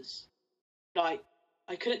happy was. Like,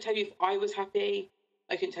 I couldn't tell you if I was happy.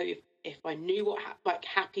 I couldn't tell you if I knew what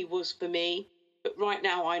happy was for me. But right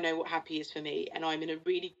now, I know what happy is for me, and I'm in a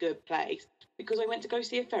really good place because I went to go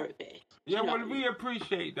see a therapist. Yeah, well, we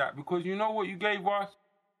appreciate that because you know what you gave us?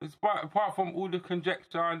 Apart from all the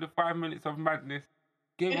conjecture and the 5 minutes of madness,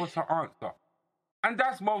 gave us an answer. And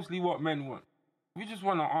that's mostly what men want. We just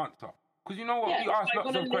want an answer. Because you know what? We ask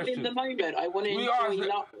lots of questions. I want to live in the moment. I want to enjoy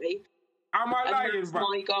life. Am I lying? That's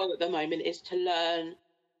my goal at the moment is to learn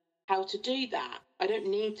how to do that. I don't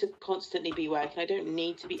need to constantly be working. I don't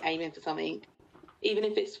need to be aiming for something, even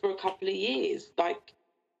if it's for a couple of years. Like,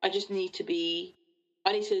 I need to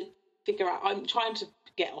figure out, I'm trying to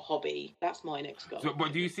get a hobby. That's my next goal. So,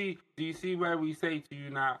 but do you see where we say to you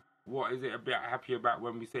now, what is it a bit happy about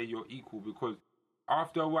when we say you're equal? Because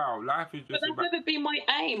after a while, life is just. But that's never been my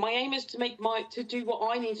aim. My aim is to do what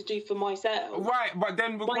I need to do for myself. Right, but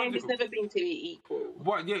then because my aim has never been to be equal.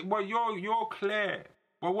 But you're clear.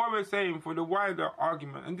 But what we're saying for the wider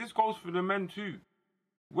argument, and this goes for the men too.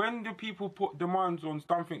 When the people put demands on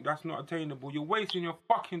something that's not attainable, you're wasting your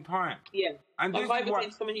fucking time. Yeah. And this is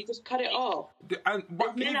what someone you just cut it off. There's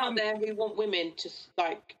men out there who want women to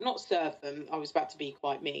not serve them. I was about to be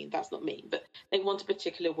quite mean. That's not mean, but they want a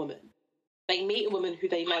particular woman. They meet a woman who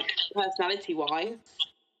they like personality-wise.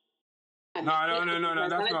 No,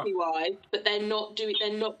 that's not. Wise, but they're not going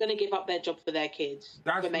to give up their job for their kids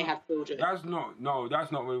when they have children. That's not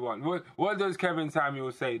what we want. What does Kevin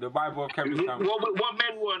Samuel say? The Bible of Kevin Samuel. What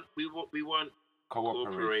men want, we want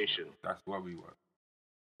cooperation. That's what we want.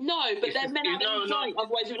 No, but there's men out there who don't.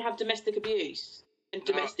 Otherwise, you would have domestic abuse and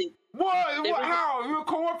domestic. What? How? You're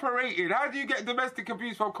cooperating. How do you get domestic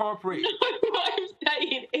abuse from cooperating? What I'm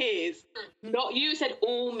saying is, not you said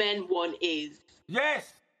all men want is.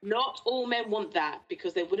 Yes. Not all men want that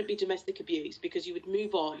because there wouldn't be domestic abuse because you would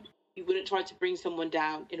move on. You wouldn't try to bring someone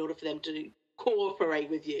down in order for them to cooperate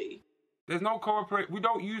with you. There's no cooperate. We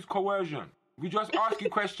don't use coercion. We just ask you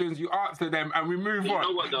questions, you answer them, and we move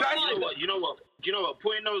on. You know what?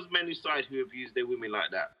 Putting those men aside who abuse their women like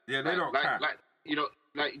that. Yeah, they don't care.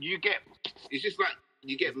 You get. It's just like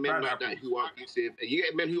you get men like that who are abusive, and you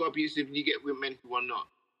get men who are abusive, and you get women who are not.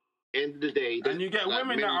 End of the day, and you get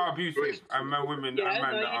women that are abusive and women that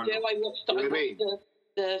are not. I watched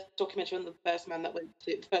the documentary on the first man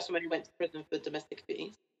who went to prison for domestic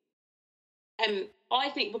abuse. I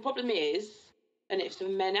think the problem is, and it's for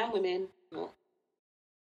men and women,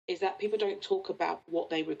 is that people don't talk about what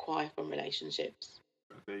they require from relationships.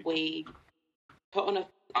 We put on a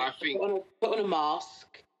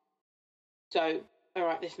mask. So, all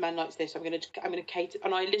right, this man likes this. I'm going to cater.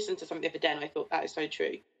 And I listened to something the other day, and I thought that is so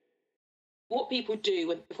true. What people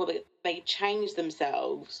do before they change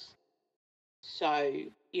themselves, so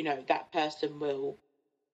that person will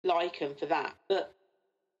like them for that. But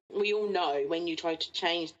we all know when you try to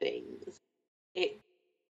change things, it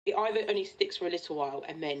either only sticks for a little while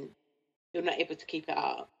and then you're not able to keep it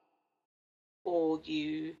up, or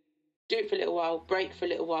you do it for a little while, break for a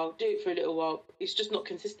little while, do it for a little while. It's just not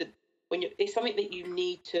consistent. It's something that you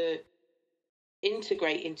need to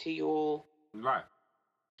integrate into your life.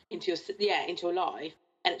 Into your life,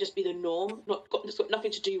 and it just be the norm. It's got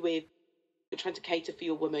nothing to do with you're trying to cater for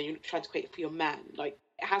your woman, you're trying to cater for your man. Like,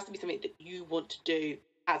 it has to be something that you want to do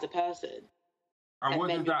as a person. And what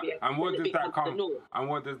does that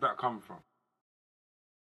come from?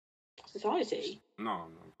 Society. No,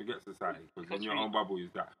 forget society, because in your own bubble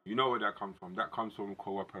is that. You know where that comes from. That comes from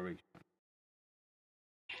cooperation.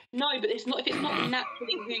 No, but it's not. If it's not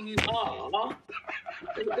naturally who you are,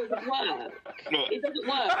 then it doesn't work. No. It doesn't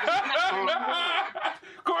work. It's not naturally who you are.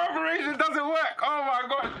 Cooperation doesn't work. Oh my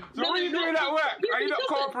God. So No, what are you no, doing at work? yeah, Are you it not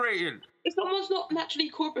doesn't. cooperating? If someone's not naturally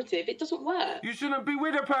cooperative, it doesn't work. You shouldn't be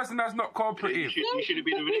with a person that's not cooperative. You should have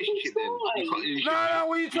been in a relationship then. No,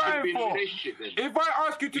 what are you trying be in a for? relationship then. If I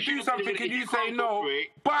ask you to do something and you say no,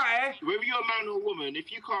 bye. Whether you're a man or a woman,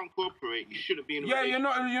 if you can't cooperate, you shouldn't be in a Yeah, relationship.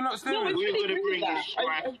 you're not No, I serious. We're totally gonna agree bring with that. this strife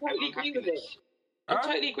I totally and agree with it. unhappiness. I Huh?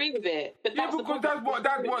 totally agree with it. But Yeah, that's the because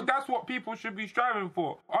problem. that's what people should be striving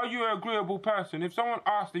for. Are you an agreeable person? If someone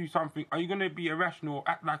asks you something, are you going to be irrational,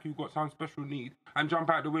 act like you've got some special need, and jump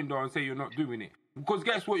out the window and say you're not doing it? Because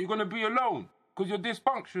guess what? You're going to be alone because you're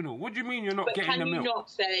dysfunctional. What do you mean you're not But getting the can you milk? not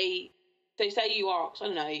say, so say you ask, I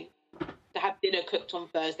don't know, to have dinner cooked on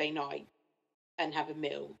Thursday night and have a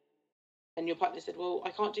meal, and your partner said, well,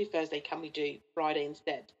 I can't do Thursday, can we do Friday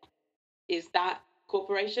instead? Is that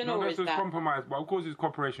cooperation No, or that's is just that... compromise. But of course it's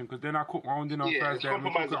cooperation because then I cook my own dinner on Yeah, it's Thursday and we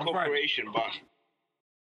cook compromise it and on Friday. cooperation, but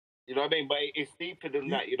you know what I mean. But it's deeper than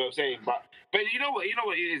that. You know what I'm saying. But you know what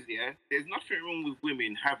it is. Yeah, there's nothing wrong with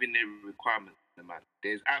women having their requirements, man.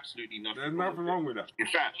 There's absolutely nothing. There's nothing wrong with that. In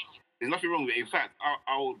fact, there's nothing wrong with it. In fact,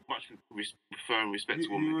 I would much prefer and respect a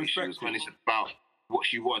woman if she was honest about what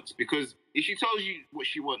she wants. Because if she tells you what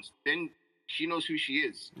she wants, then she knows who she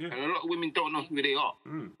is. Yeah. And a lot of women don't know who they are.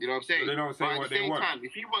 You know what I'm saying? So they don't say but what at the they same want. time,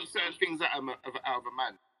 if you want certain things out of a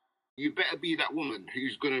man, you better be that woman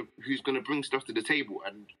who's gonna bring stuff to the table.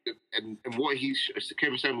 And what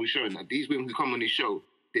Kevin Samuel's showing, that these women who come on his show,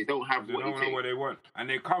 they don't have They what don't it know takes. what they want. And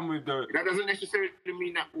they come with the... That doesn't necessarily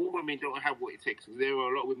mean that all women don't have what it takes. There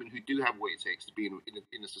are a lot of women who do have what it takes to be in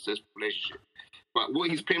a successful relationship. But what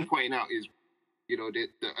he's pinpointing out is, you know,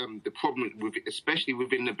 the problem with it, especially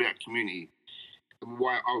within the black community, and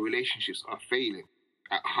why our relationships are failing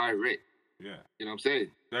at a high rate. Yeah. You know what I'm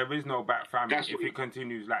saying? There is no back family That's if what it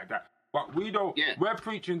continues like that. But we don't. Yeah. We're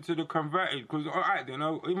preaching to the converted because, all right, you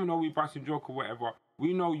know, even though we busting joke or whatever,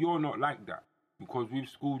 we know you're not like that because we've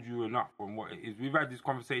schooled you enough on what it is. We've had this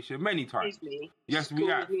conversation many times. Excuse me. Yes, we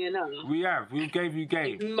have. Me enough. We have. We gave you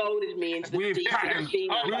game. You've moulded me into the We've deep patterned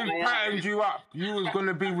you up. You was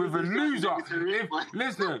gonna be with a loser.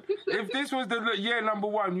 Listen, if this was the year number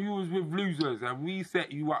one, you was with losers, and we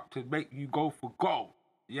set you up to make you go for gold.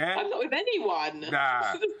 Yeah. I'm not with anyone.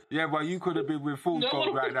 Nah. Yeah, but you could have been with fool's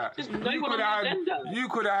gold right now. There's no one on my agenda. You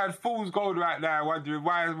could have had fool's gold right now, wondering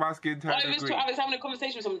why is my skin turning green. I was having a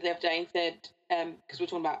conversation with someone the other day and said, because we're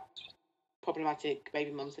talking about problematic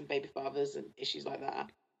baby mums and baby fathers and issues like that.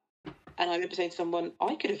 And I remember saying to someone,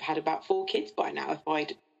 I could have had about 4 kids by now if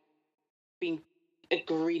I'd been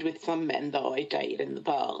agreed with some men that I dated in the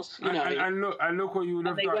past. You know, and look what you would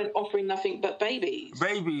have they done. weren't offering nothing but babies.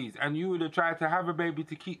 Babies, and you would have tried to have a baby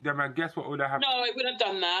to keep them, and guess what would have happened? No, I wouldn't have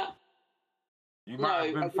done that. You might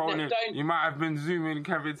have been phoning. You might have been zooming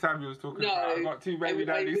Kevin Samuels talking about I got 2 baby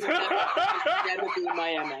daddies. Never be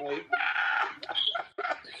my MO.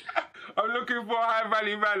 I'm looking for a high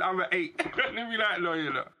value man. I'm an 8. Let me like, no,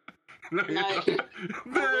 you know. No, No, I wasn't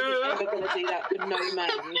ever going to do that for no man.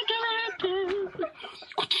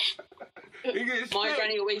 My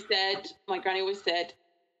granny always said,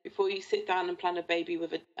 before you sit down and plan a baby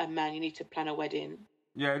with a man, you need to plan a wedding.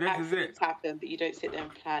 Yeah, this is it. Accidents happen, but you don't sit there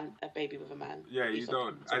and plan a baby with a man. Yeah, you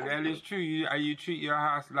don't. And it's true. You treat your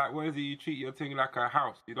house like, what is it? You treat your thing like a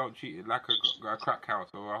house. You don't treat it like a crack house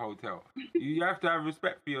or a hotel. You have to have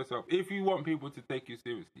respect for yourself if you want people to take you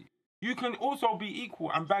seriously. You can also be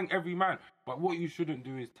equal and bang every man, but what you shouldn't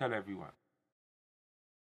do is tell everyone.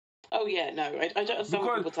 Oh yeah, no, I don't understand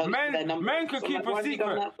what people tell you their numbers. Men can keep a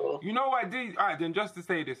secret. You You know what I did? Alright, then just to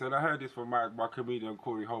say this, and I heard this from my comedian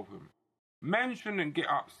Corey Holcomb. Men shouldn't get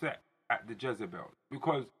upset at the Jezebels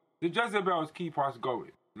because the Jezebels keep us going,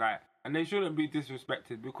 and they shouldn't be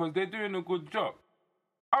disrespected because they're doing a good job.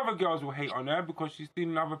 Other girls will hate on her because she's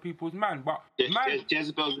stealing other people's man, but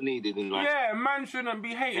Jezebels are needed in life. Yeah, man shouldn't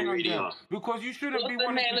be hating on them because you shouldn't be. What's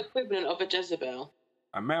the male equivalent of a Jezebel?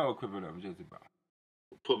 A male equivalent of Jezebel.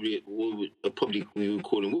 Probably we would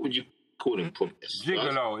call him. What would you call him?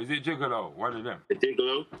 Gigolo. Is it Gigolo? One of them. A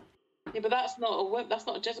gigolo. Yeah, but that's not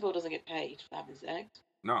a Jezebel doesn't get paid for having sex.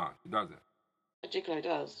 No, she doesn't. A gigolo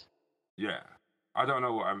does. Yeah. I don't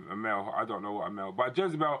know what a male, but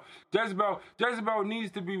Jezebel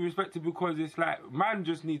needs to be respected because it's like, man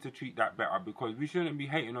just needs to treat that better because we shouldn't be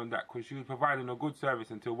hating on that because she was providing a good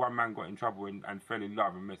service until one man got in trouble and fell in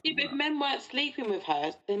love and messed Yeah, but if men weren't sleeping with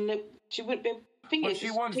her, then she wouldn't be. But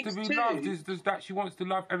she wants to be loved. It's just that she wants to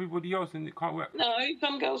love everybody else and it can't work. No,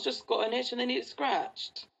 some girls just got an itch and they need it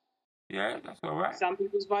scratched. Yeah, that's all right. Some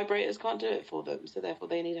people's vibrators can't do it for them, so therefore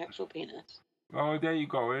they need actual penis. Oh, there you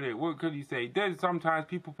go, innit? What could you say? Then sometimes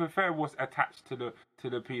people prefer what's attached to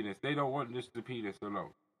the penis. They don't want just the penis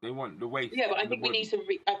alone. They want the waist. Yeah, but I and the think we body. need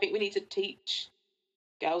to. I think we need to teach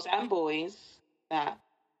girls and boys that,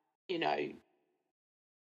 you know,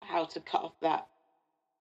 how to cut off that.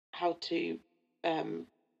 How to,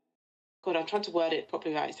 God, I'm trying to word it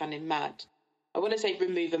properly without it sounding mad. I want to say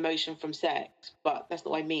remove emotion from sex, but that's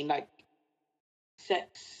not what I mean. Like,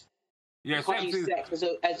 sex. Yeah, You can't use sex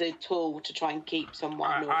as a tool to try and keep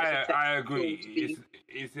someone. I agree.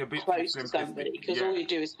 It's a bit close to somebody, because all you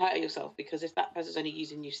do is hurt yourself. Because if that person's only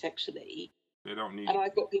using you sexually, they don't need. And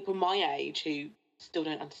I've got people my age who still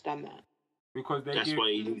don't understand that. Because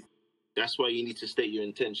that's why you need to state your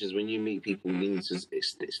intentions when you meet people. You need to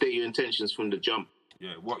state your intentions from the jump.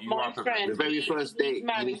 Yeah, what you my want. Friend, the very first date,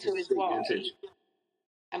 married to his wife.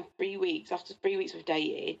 And 3 weeks, after 3 weeks of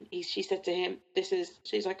dating, she said to him,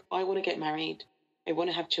 she's like, I want to get married. I want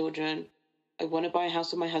to have children. I want to buy a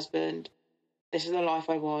house with my husband. This is the life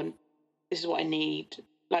I want. This is what I need.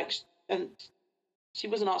 Like, and she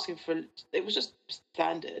wasn't asking for, it was just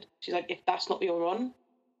standard. She's like, if that's not what you're on,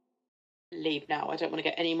 leave now. I don't want to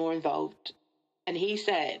get any more involved. And he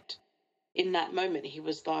said, in that moment, he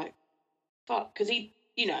was like, fuck, because he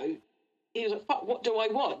was like, fuck, what do I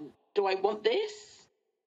want? Do I want this?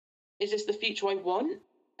 Is this the future I want?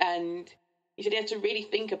 And he said he had to really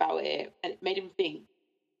think about it, and it made him think,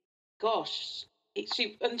 gosh.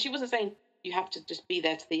 She wasn't saying you have to just be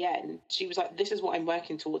there to the end. She was like, this is what I'm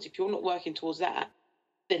working towards. If you're not working towards that,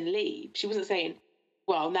 then leave. She wasn't saying,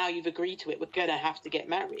 well, now you've agreed to it, we're going to have to get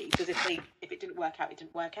married. Because if it didn't work out, it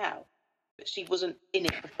didn't work out. But she wasn't in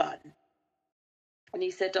it for fun. And he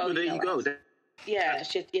said, oh, well, there you go. Yeah,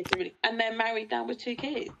 she had to really, and they're married now with 2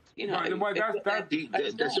 kids. You know, that's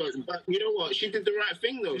right. But you know what? She did the right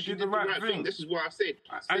thing, though. She did the right thing. This is what I said.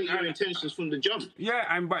 State your intentions from the jump.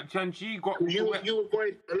 Yeah, but she got you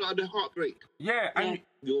avoid a lot of the heartbreak. Yeah, and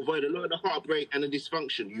you avoid a lot of the heartbreak and the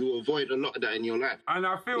dysfunction. You avoid a lot of that in your life. And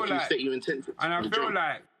I feel you state your intentions. And I feel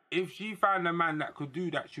like if she found a man that could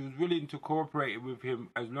do that, she was willing to cooperate with him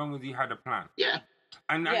as long as he had a plan. Yeah.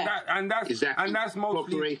 And that's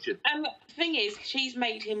mostly. And the thing is, she's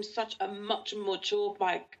made him such a much more mature,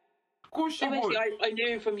 like. Of course she would. I knew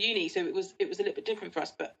him from uni, so it was a little bit different for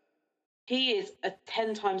us. But he is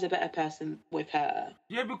 10 times a better person with her.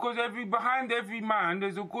 Yeah, because behind every man,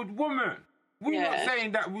 there's a good woman. We're not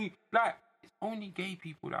saying that it's only gay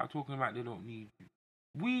people that are talking about they don't need you.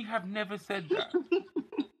 We have never said that.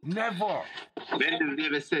 Never. Men have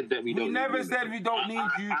never said that we don't. We never said we don't need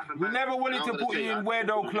you. We're never willing to put you in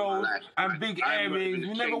weirdo clothes and big earrings.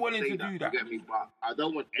 We're never willing to do that. But I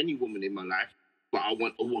don't want any woman in my life, but I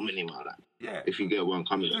want a woman in my life. Yeah. If you get where I'm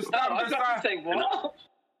coming from. I was about to say what?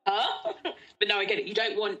 Huh? But no, I get it. You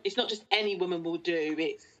don't want. It's not just any woman will do.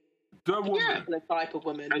 It's the woman. The type of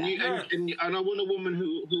woman. And I want a woman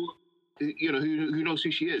who knows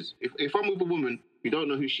who she is. If I'm with a woman who don't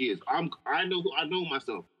know who she is, I know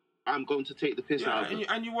myself. I'm going to take the piss out of her.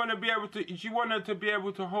 And you want to be able to. She wanted to be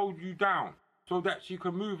able to hold you down so that she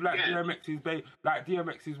can move like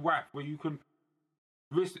DMX's wife, where you can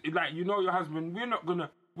risk, like, your husband.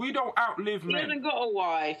 We don't outlive men. He hasn't got a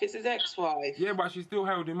wife. It's his ex-wife. Yeah, but she still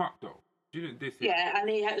held him up though. She didn't diss him. Yeah,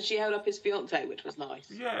 and she held up his fiance, which was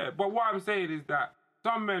nice. Yeah, but what I'm saying is that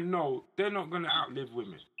some men know they're not going to outlive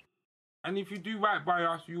women. And if you do right by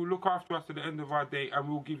us, you'll look after us at the end of our day, and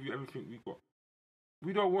we'll give you everything we've got.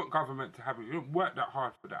 We don't want government to have it. We don't work that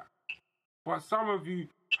hard for that. But some of you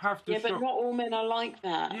have to. Yeah, but not all men are like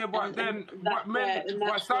that. Yeah, but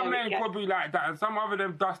some men could be like that, and some other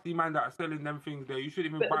them dusty man that are selling them things there, you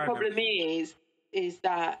shouldn't even buy them. The problem is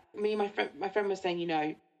that me and my friend was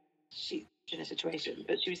saying, she's in a situation,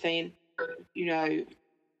 but she was saying,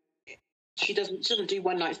 she doesn't do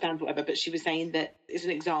one night stands or whatever, but she was saying that as an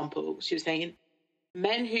example, she was saying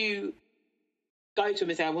men who go to him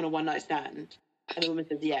and say, I want a one night stand, and the woman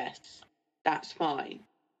says yes, that's fine.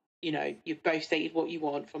 You've both stated what you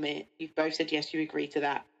want from it. You've both said yes, you agree to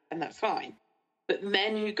that, and that's fine. But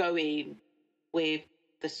men who go in with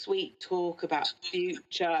the sweet talk about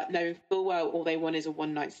future, knowing full well all they want is a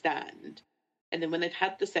one night stand, and then when they've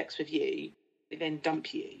had the sex with you, they then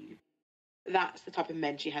dump you. That's the type of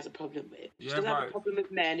men she has a problem with. She doesn't have a problem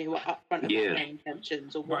with men who are upfront about their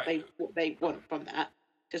intentions or what they want from that.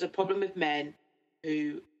 There's a problem with men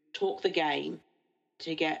who talk the game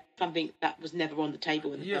to get something that was never on the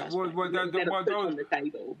table in the first place.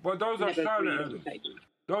 Those are charlatans.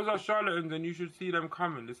 Those are charlatans, and you should see them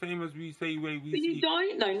coming. The same as we say where we. But you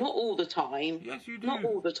don't. No, not all the time. Yes, you do. Not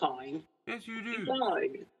all the time. Yes, you do. No,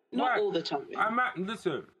 not all the time.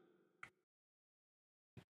 Listen.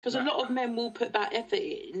 Because a lot of men will put that effort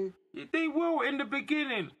in They will in the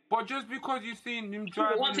beginning, but just because you've seen them But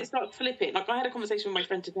driving. once it starts flipping, like I had a conversation with my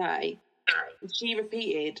friend today, and she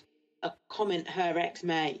repeated a comment her ex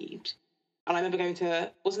made, and I remember going to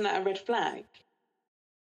her, wasn't that a red flag?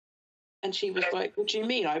 And she was like, what do you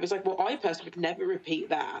mean? I was like, well, I personally would never repeat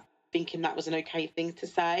that, thinking that was an okay thing to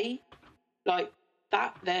say. Like,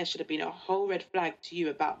 that there should have been a whole red flag to you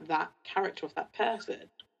about that character of that person.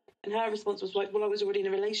 And her response was like, well, I was already in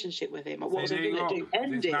a relationship with him. What was I going to do?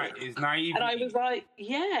 End it. It's naivety. And I was like,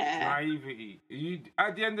 yeah. Naivety.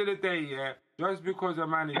 At the end of the day, yeah, just because a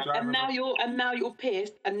man is driving... And now you're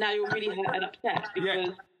pissed, and now you're really hurt and upset.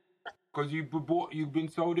 Because you've been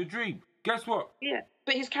sold a dream. Guess what? Yeah,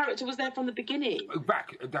 but his character was there from the beginning.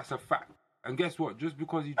 That's a fact. And guess what? Just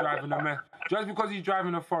because he's driving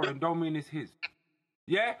a foreign, don't mean it's his.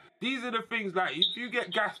 Yeah? These are the things, like, if you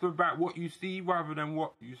get gassed about what you see rather than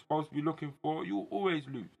what you're supposed to be looking for, you'll always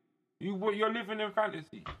lose. You're living in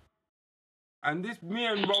fantasy. And this, me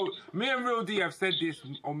and Real D have said this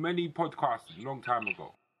on many podcasts a long time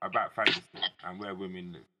ago about fantasy and where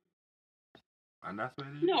women live. And that's where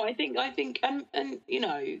they live. No, I think, and you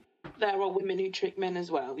know, there are women who trick men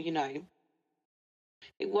as well, you know.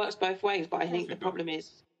 It works both ways, but I think the problem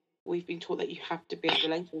is we've been taught that you have to be in a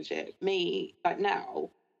relationship. Me, like now,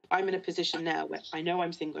 I'm in a position now where I know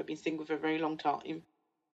I'm single. I've been single for a very long time.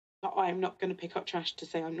 But I'm not going to pick up trash to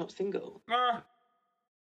say I'm not single.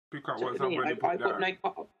 Pick up what somebody put down.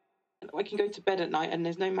 I can go to bed at night and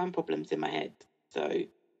there's no man problems in my head. So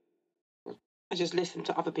I just listen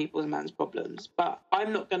to other people's man's problems. But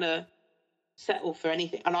I'm not going to settle for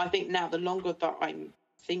anything. And I think now the longer that I'm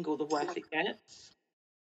single, the worse it gets.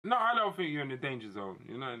 No, I don't think you're in the danger zone.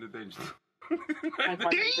 You're not in the danger zone.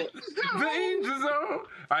 Danger zone.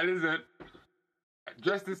 Listen.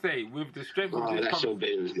 Just to say, with the strength of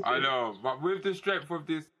this I know, but with the strength of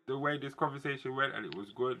this, the way this conversation went, and it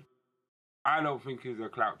was good, I don't think he's a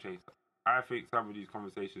clout chaser. I think some of these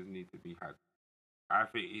conversations need to be had. I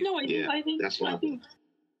think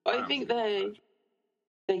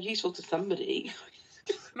they're useful to somebody.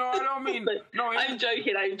 No, I don't mean. No, I'm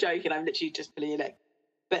joking. I'm literally just pulling your leg.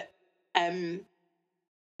 But for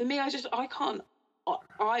me, I can't.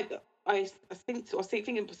 I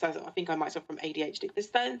think I might suffer from ADHD. There's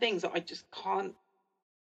certain things that I just can't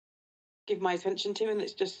give my attention to, and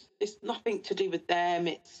it's nothing to do with them.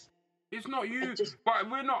 It's not you, but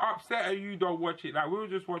we're not upset at you don't watch it. Like, we were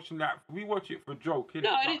just watching that. We watch it for joke.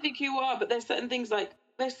 No, I don't think you are, but there's certain things like,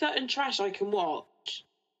 there's certain trash I can watch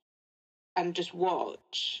and just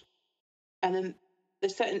watch. And then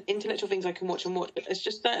there's certain intellectual things I can watch, but there's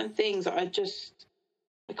just certain things that I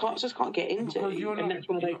can't get into. And that's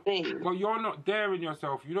one of those things. But you're not daring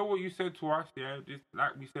yourself. You know what you said to us, yeah?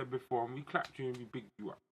 Like we said before, and we clapped you and we bigged you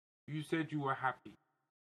up. You said you were happy.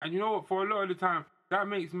 And you know what? For a lot of the time, that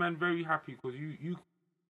makes men very happy because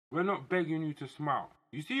we're not begging you to smile.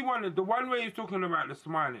 You see, the one way he's talking about the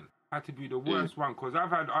smiling had to be the worst one, because I've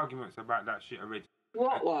had arguments about that shit already.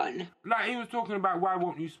 What one? Like, he was talking about, why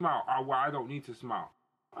won't you smile? Well, I don't need to smile.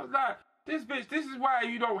 I was like, this bitch, this is why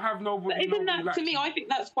you don't have nobody. But isn't that, to me, I think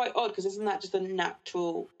that's quite odd, because isn't that just a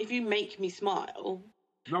natural, if you make me smile.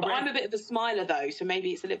 No, but I'm a bit of a smiler, though, so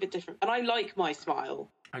maybe it's a little bit different. And I like my smile.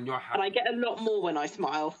 And you're happy. And I get a lot more when I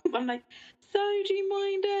smile. I'm like, so do you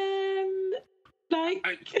mind,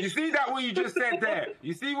 You see that what you just said there?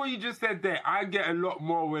 You see what you just said there? I get a lot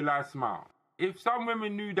more when I smile. If some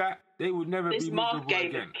women knew that, they would never be miserable again. This Mark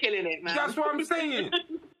game is killing it, man. That's what I'm saying.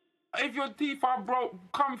 If your teeth are broke,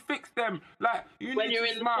 come fix them. Like, when you're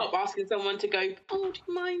in the shop asking someone to go, oh, do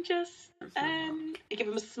you mind just, you give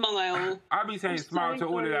them a smile. I be saying smile to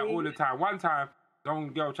all of that all the time. One time,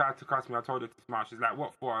 some girl tried to cuss me. I told her to smile. She's like,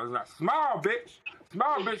 what for? I was like, smile, bitch.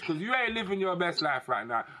 Smile, bitch, because you ain't living your best life right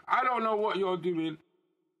now. I don't know what you're doing.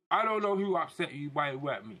 I don't know who upset you, why it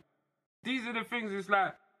hurt me. These are the things, it's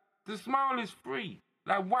like, the smile is free.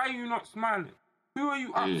 Like, why are you not smiling? Who are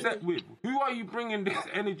you upset with? Who are you bringing this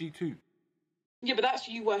energy to? Yeah, but that's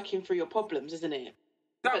you working through your problems, isn't it?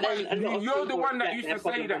 You're the one that used to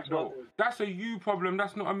say that, though. That's a you problem.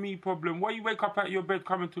 That's not a me problem. Why you wake up out of your bed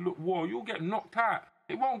coming to look war? You'll get knocked out.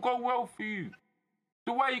 It won't go well for you.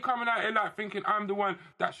 So why are you coming out here like thinking I'm the one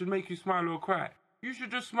that should make you smile or cry? You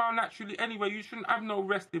should just smile naturally anyway. You shouldn't have no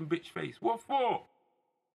resting bitch face. What for?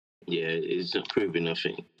 Yeah, it's not proving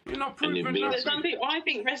nothing. You're not proving nothing. I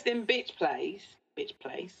think resting face.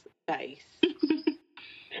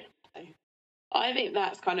 I think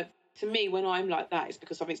that's kind of, to me, when I'm like that, it's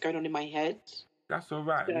because something's going on in my head. That's all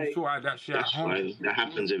right. You sort out that shit at home. Fine. That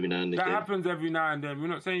happens every now and then. That happens every now and then. We're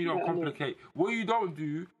not saying you don't complicate. What you don't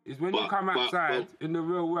do is when you come outside in the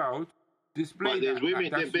real world, display But there's that.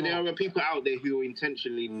 women, Like, there are people out there who are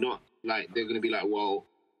intentionally not, like, they're going to be like, well,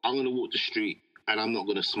 I'm going to walk the street and I'm not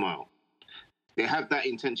going to smile. They have that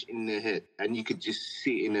intention in their head, and you could just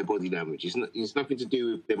see it in their body language. It's nothing to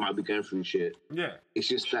do with they might be going through shit. Yeah. It's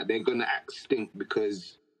just that they're going to act stink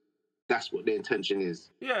because that's what their intention is.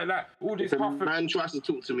 Yeah, like all this If a huffing. man tries to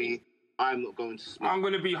talk to me, I'm not going to smile. I'm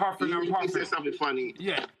going to be huffing Even and if he puffing. says something funny,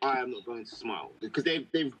 Yeah. I am not going to smile. Because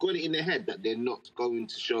they've got it in their head that they're not going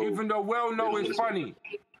to show. Even though well know They're it's not funny.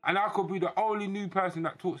 And I could be the only new person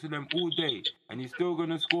that talks to them all day. And you're still going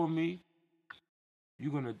to score me.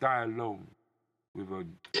 You're going to die alone. With a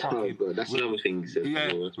fucking... Oh, God, that's another thing he says.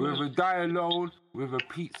 Yeah, with a die alone, with a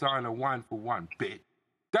pizza and a 1-for-1, bitch.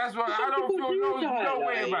 That's what... I don't feel no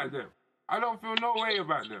way about them. I don't feel no way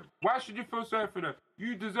about them. Why should you feel sorry for them?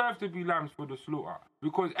 You deserve to be lambs for the slaughter.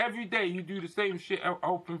 Because every day you do the same shit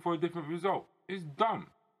hoping for a different result. It's dumb.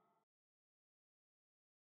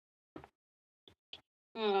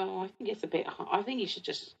 Oh, I think it's a bit hard. I think you should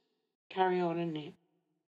just carry on, isn't it?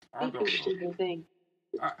 I don't do know. the thing.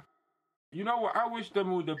 You know what? I wish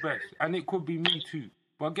them all the best. And it could be me too.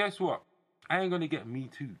 But guess what? I ain't going to get me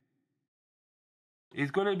too.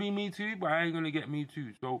 It's going to be me too, but I ain't going to get me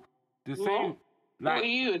too. So, the same... Like,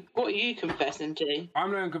 what are you confessing to?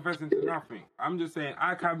 I'm not confessing to nothing. I'm just saying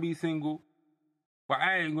I can be single, but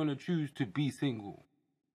I ain't going to choose to be single.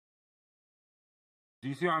 Do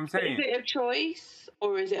you see what I'm saying? Is it a choice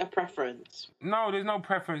or is it a preference? No, there's no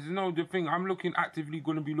preference. There's no the thing. I'm actively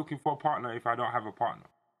going to be looking for a partner if I don't have a partner.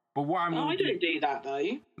 But what I'm I don't do that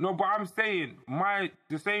though. No, but I'm saying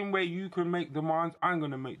the same way you can make demands, I'm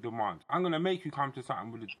going to make demands. I'm going to make you come to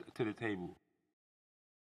something to the table.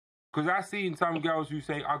 Because I've seen some girls who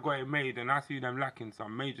say, I got it made, and I see them lacking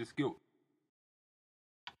some major skill.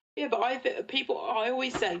 Yeah, but I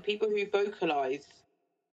always say people who vocalise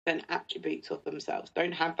then attributes of themselves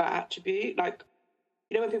don't have that attribute. Like,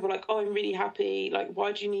 you know, when people are like, oh, I'm really happy, like,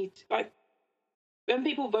 why do you need, like, when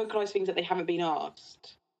people vocalise things that they haven't been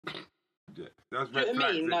asked. Yeah, that's do you know what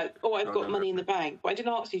I mean? Like, oh, I've got money in the bank, but I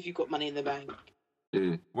didn't ask you if you've got money in the bank.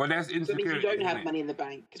 Mm. Well, that's insecurity. So it means you don't have money in the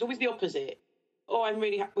bank. It's always the opposite. Oh, I'm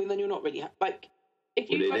really happy, well, then you're not really happy. Like, if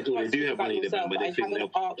you they do have money in the bank, but they think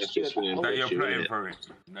asked you about that you're playing for it.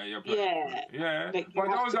 Yeah. Like, but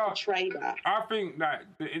those are portray that. I think that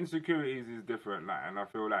the insecurities is different, like, and I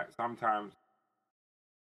feel like sometimes,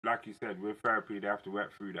 like you said, with therapy they have to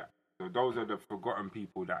work through that. So those are the forgotten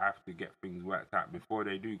people that have to get things worked out before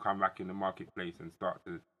they do come back in the marketplace and start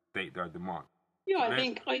to state their demand. Yeah, so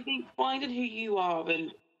I think finding who you are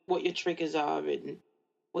and what your triggers are and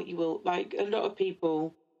what you will, like, a lot of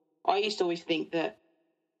people, I used to always think that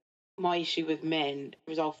my issue with men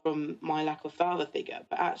resolved from my lack of father figure,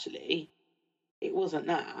 but actually it wasn't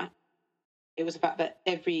that. It was the fact that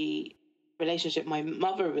every relationship my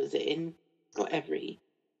mother was in, the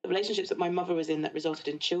relationships that my mother was in that resulted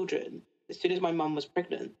in children, as soon as my mum was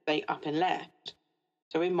pregnant, they up and left.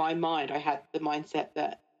 So in my mind, I had the mindset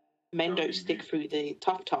that men don't stick through the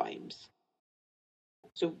tough times.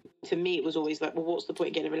 So to me, it was always like, well, what's the point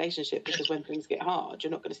in getting a relationship? Because when things get hard,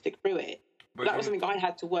 you're not going to stick through it. But that was something I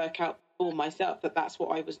had to work out for myself, that's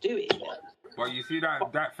what I was doing. But you see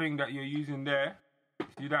that thing that you're using there,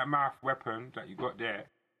 see that mouth weapon that you got there,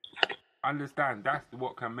 understand that's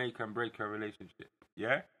what can make and break a relationship,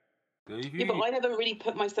 yeah? So but I never really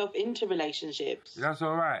put myself into relationships. That's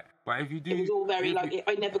all right. But if you do... It was all very,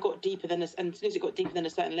 I never got deeper than and as soon as it got deeper than a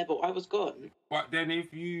certain level, I was gone. But then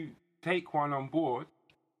if you take one on board,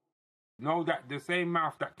 know that the same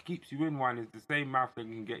mouth that keeps you in one is the same mouth that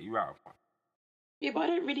can get you out of one. Yeah, but I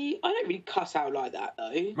don't really cuss out like that,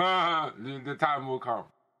 though. The time will come.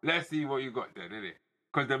 Let's see what you got then, innit?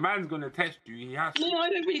 Because the man's going to test you. He has to. No, I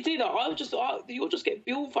don't really do that.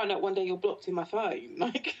 You'll find out one day you're blocked in my phone.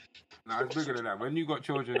 Like... No, it's bigger than that. When you got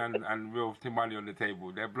children and real money on the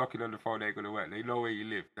table, they're blocking on the phone, they ain't going to work. They know where you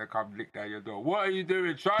live. They come lick down your door. What are you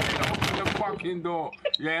doing? Try to open the fucking door.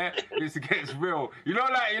 Yeah? This gets real. You know,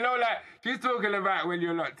 like, she's talking about when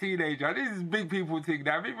you're like teenager. This is big people thing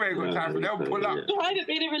now. People ain't got time for them. They'll pull up. I haven't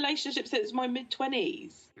been in a relationship since my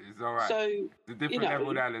mid-20s. It's all right. So, it's a different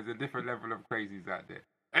level now. There's a different level of crazies out there.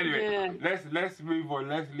 Anyway, let's move on.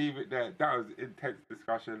 Let's leave it there. That was intense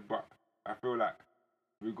discussion, but I feel like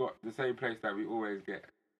we got the same place that we always get.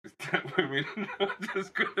 It's that women are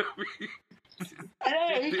just gonna be. I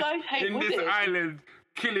know you guys hate in women. this island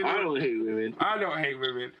killing. I don't hate women. I don't hate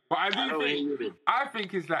women, but I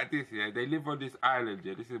think it's like this. Yeah, they live on this island.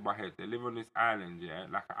 Yeah, this is my head. They live on this island. Yeah,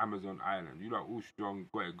 like an Amazon island. You know, all strong,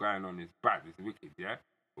 got it going on. It's bad. It's wicked. Yeah,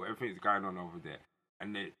 but everything's going on over there,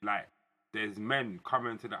 and they like. There's men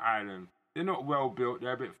coming to the island they're not well built.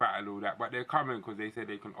 They're a bit fat and all that, but they're coming because they say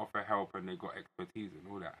they can offer help and they got expertise and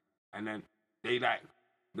all that. And then they like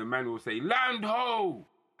the men will say land ho,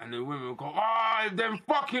 and the women will go, oh, them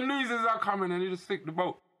fucking losers are coming, and they just sink the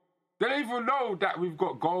boat. They don't even know that we've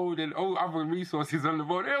got gold and all other resources on the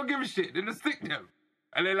boat. They don't give a shit. They just stick them.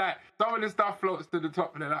 And they're like, some of the stuff floats to the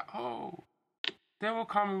top, and they're like, oh, they were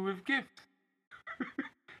coming with gifts.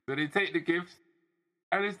 So they take the gifts,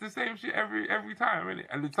 and it's the same shit every time, innit?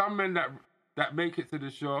 And there's some men that make it to the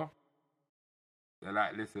shore, they're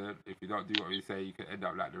like, listen, if you don't do what we say, you can end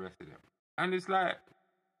up like the rest of them. And it's like,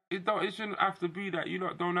 it shouldn't have to be that. You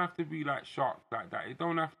don't have to be like sharks like that. It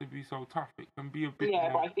don't have to be so tough. It can be a bit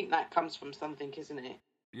more... but I think that comes from something, isn't it?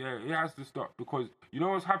 Yeah, it has to stop, because you know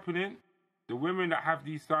what's happening? The women that have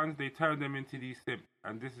these sons, they turn them into these simps,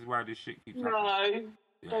 and this is why this shit keeps happening.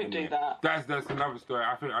 No, don't do that. That's another story.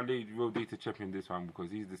 I think I need Real D to chip in this one,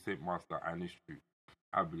 because he's the simp master, and it's true.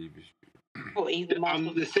 I believe it's true. Well, he's the master.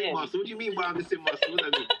 I'm the simp master. What do you mean by I'm the simp master? What do I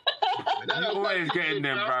mean? You always getting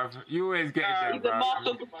them, bruv. You always getting them, He's the master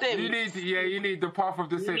of the bruv. simps. You need the path of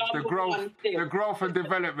the simps, the growth and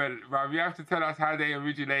development, bruv. You have to tell us how they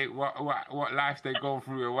originate, what lives they go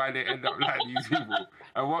through, and why they end up like these people,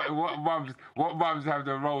 and what mums have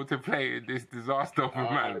the role to play in this disaster of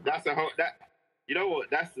man. That's a whole You know what?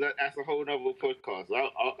 That's a whole nother podcast.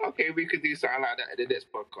 Okay, we could do something like that in the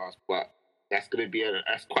next podcast, but. That's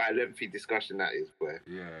quite a lengthy discussion, that is, boy.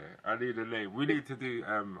 Yeah, I need a name. We need to do,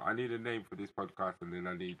 I need a name for this podcast, and then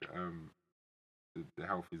I need the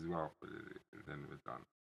health as well, and then we're done,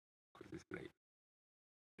 because it's late.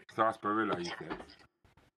 Sarsaparilla, you said?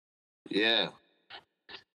 Yeah.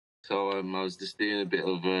 So I was just doing a bit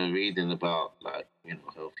of reading about, like,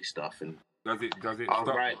 healthy stuff, and... Does it stop?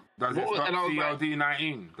 Right. Does it stop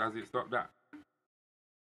COD-19? Does it stop that?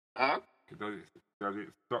 Huh? Does it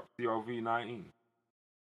stop COVID-19?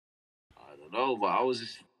 I don't know, but I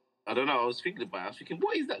was thinking about it. I was thinking,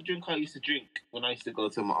 what is that drink I used to drink when I used to go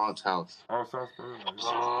to my aunt's house? Oh, sarsaparilla.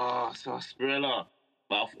 Oh, sarsaparilla.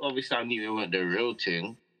 But obviously I knew it wasn't the real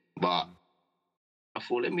thing, but I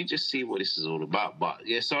thought, let me just see what this is all about. But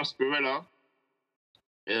yeah, sarsaparilla,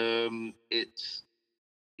 it's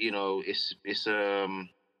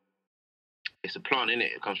a plant,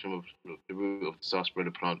 innit? It comes from the root of the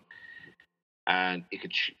sarsaparilla plant. And it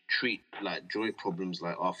could treat like joint problems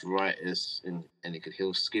like arthritis, and it could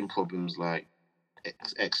heal skin problems like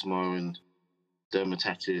eczema and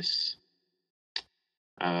dermatitis.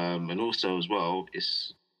 And also as well,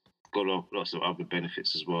 it's got lots of other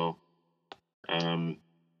benefits as well,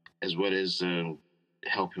 as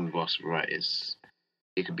helping with arthritis.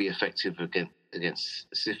 It could be effective against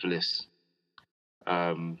syphilis,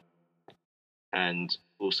 and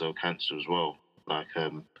also cancer as well, like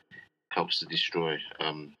helps to destroy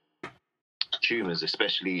tumours,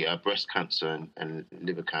 especially breast cancer and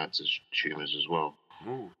liver cancer tumours as well.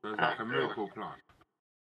 Ooh, so it's like a miracle plant.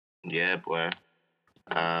 Yeah, boy.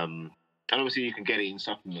 And obviously you can get it in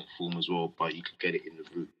supplement form as well, but you can get it in the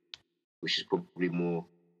root, which is probably more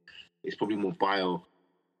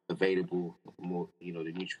bio-available, more,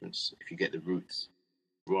 the nutrients if you get the roots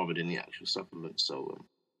rather than the actual supplements. So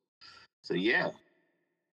yeah.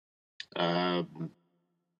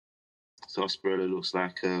 Sarsaparilla looks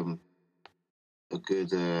like a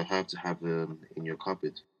good herb to have in your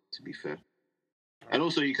cupboard, to be fair. And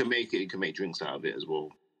also you can make drinks out of it as well.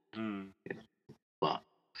 Mm. Yeah. But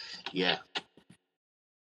yeah.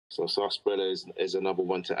 So sarsaparilla is another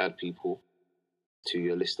one to add, people, to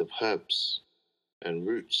your list of herbs and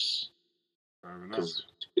roots. Because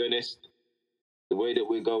to be honest, the way that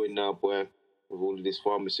we're going now, boy, with all of this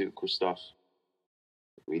pharmaceutical stuff,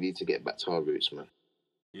 we need to get back to our roots, man.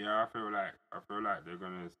 Yeah, I feel like they're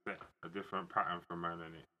gonna set a different pattern for man,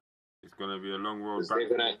 innit? It's gonna be a long road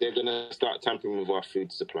back. They're gonna start tampering with our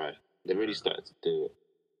food supply. They really started to do it.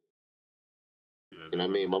 Yeah, you know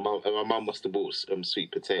what I mean? My mum must have bought some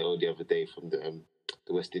sweet potato the other day from the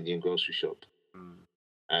West Indian grocery shop,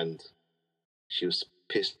 and she was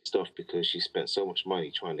pissed off because she spent so much money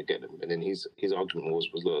trying to get them. And then his argument was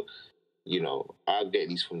look, I get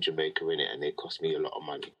these from Jamaica, innit, and they cost me a lot of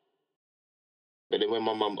money. But then when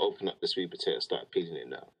my mum opened up the sweet potato and started peeling it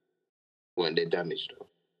now, weren't they damaged though?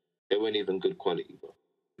 They weren't even good quality, bro.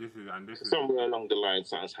 Somewhere along the line,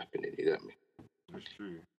 something's happening, you get me? That's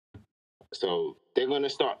true. So they're going to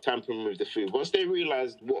start tampering with the food. Once they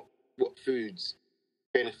realise what foods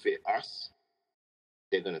benefit us,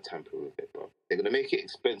 they're going to tamper with it, bro. They're going to make it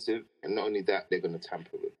expensive, and not only that, they're going to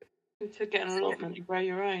tamper with it. You to get an allotment and grow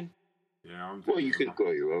your own. Yeah, you could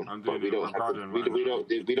grow your own, but we don't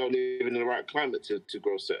live in the right climate to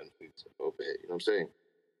grow certain foods over here. You know what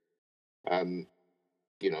I'm saying?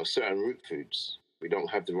 certain root foods. We don't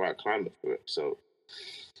have the right climate for it. So,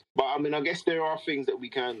 but I mean, I guess there are things that we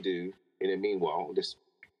can do in the meanwhile.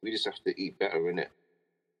 We just have to eat better, innit?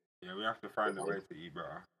 Yeah, we have to find a way to eat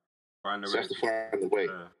better. We have to find a way.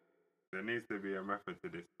 There needs to be a method to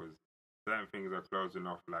this because certain things are closing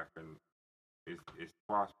off, and it's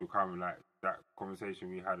fast becoming like that conversation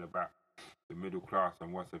we had about the middle class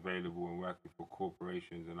and what's available and working for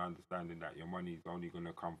corporations and understanding that your money is only going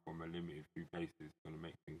to come from a limited few places. It's going to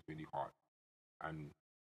make things really hard. And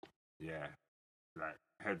yeah,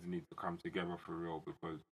 heads need to come together for real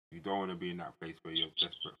because you don't want to be in that place where you're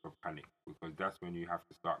desperate for panic because that's when you have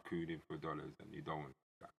to start cooling for dollars and you don't want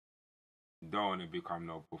that. You don't want to become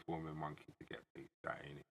no performing monkey to get paid. That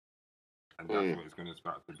ain't it. And that's what it's going to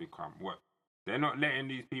start to become. What? They're not letting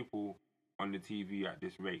these people on the TV at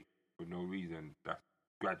this rate for no reason that's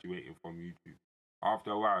graduating from YouTube.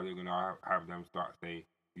 After a while, they're going to have them start say,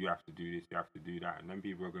 you have to do this, you have to do that. And then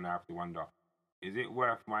people are going to have to wonder, is it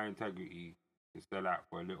worth my integrity to sell out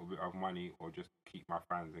for a little bit of money or just keep my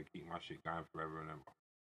fans and keep my shit going forever and ever?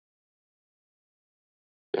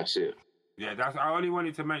 That's it. Yeah, I only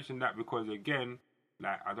wanted to mention that because, again,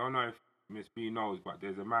 I don't know if Miss B knows, but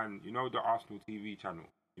there's a man, the Arsenal TV channel.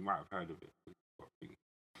 You might have heard of it.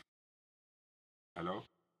 Hello?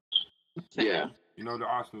 Yeah. You know the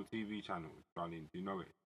Arsenal TV channel, Darlene? Do you know it?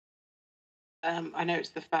 I know it's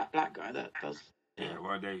the fat black guy that does. Yeah,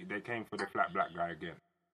 well, they came for the flat black guy again.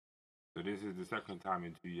 So this is the second time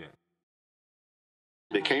in 2 years.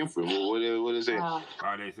 They came for him. What is it?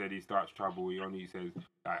 They said he starts trouble. He only says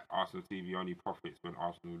that Arsenal TV only profits when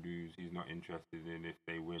Arsenal lose. He's not interested in if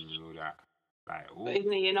they win and all that. But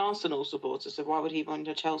isn't he an Arsenal supporter? So why would he want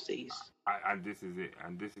to Chelsea's? And this is it.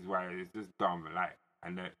 And this is why it's just dumb.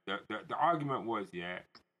 And the argument was,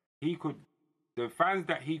 the fans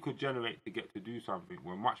that he could generate to get to do something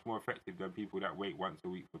were much more effective than people that wait once a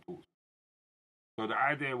week for talks. So the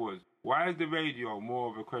idea was, why is the radio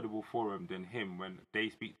more of a credible forum than him when they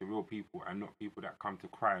speak to real people and not people that come to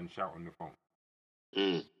cry and shout on the phone?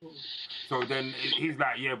 So then he's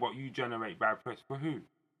like, yeah, but you generate bad press. For who?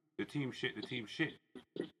 The team shit.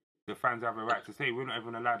 The fans have a right to say we're not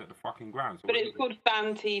even allowed at the fucking ground. So but it's called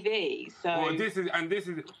fan TV, so... Well, this is...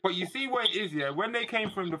 But you see what it is, yeah? When they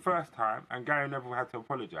came from the first time and Gary Neville had to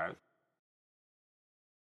apologise,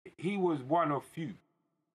 he was one of few.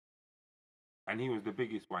 And he was the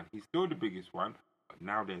biggest one. He's still the biggest one, but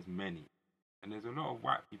now there's many. And there's a lot of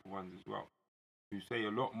white people ones as well who say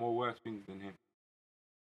a lot more worse things than him.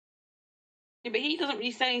 Yeah, but he doesn't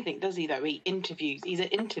really say anything, does he, though? He interviews. He's an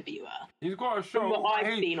interviewer. He's got a show.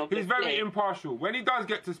 He's very impartial. When he does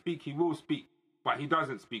get to speak, he will speak. But he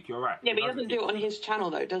doesn't speak, you're right. Yeah, but he doesn't do it on his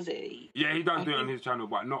channel, though, does he? Yeah, he does do it on his channel,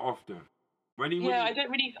 but not often.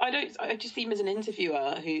 I just see him as an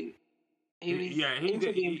interviewer who's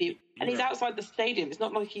interviewing people. And he's outside the stadium. It's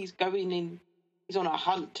not like he's going in, he's on a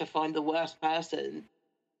hunt to find the worst person.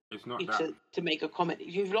 It's not to make a comment.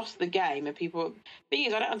 If you've lost the game and people... Thing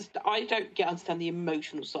is, I don't understand the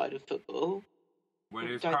emotional side of football. Well,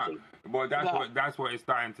 that's what it's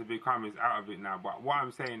starting to become. Is out of it now. But what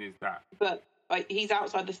I'm saying is that... But he's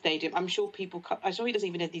outside the stadium. I'm sure he doesn't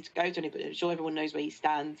even need to go to anybody. I'm sure everyone knows where he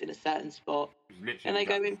stands in a certain spot. And they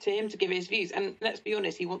go into him to give his views. And let's be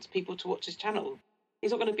honest, he wants people to watch his channel.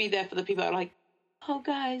 He's not going to be there for the people that are like, oh,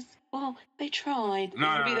 guys, well, they tried.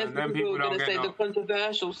 No, be there for then people who are going to say the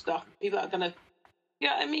controversial stuff. People that are going to... You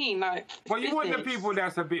know what I mean? Well, you want the people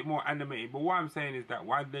that's a bit more animated. But what I'm saying is that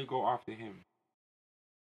why did they go after him?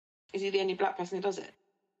 Is he the only black person who does it?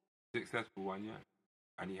 Successful one, yeah.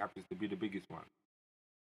 And he happens to be the biggest one.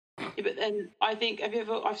 Yeah, but then I think,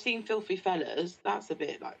 I've seen Filthy Fellas. That's a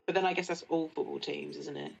bit like... But then I guess that's all football teams,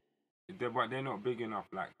 isn't it? But they're not big enough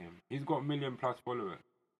like him. He's got 1 million+ followers.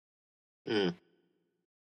 Mm.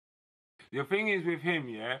 The thing is with him,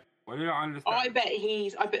 yeah, well, you don't understand. I bet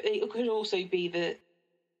it could also be that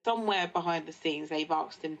somewhere behind the scenes they've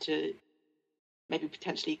asked him to maybe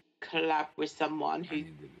potentially collab with someone who,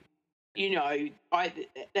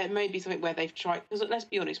 there may be something where they've tried, because let's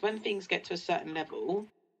be honest, when things get to a certain level,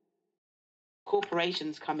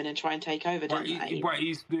 corporations come in and try and take over, don't they? But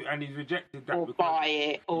he's rejected that. Or buy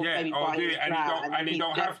it, or maybe buy his brand, and he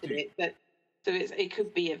don't have to. So it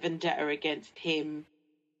could be a vendetta against him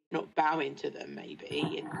not bowing to them,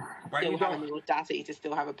 maybe, and still having the audacity to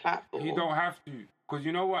still have a platform. He don't have to, because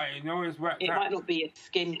you know what? It's worked out. It might not be a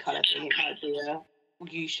skin colour thing. It might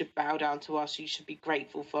be you should bow down to us. You should be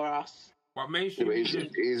grateful for us. But he's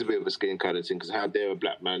a bit of a skin colour thing, because how dare a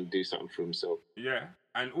black man do something for himself? Yeah,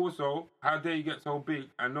 and also, how dare you get so big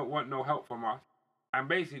and not want no help from us, and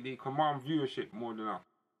basically command viewership more than us.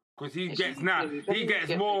 Because he It's gets YouTube. now, Doesn't he gets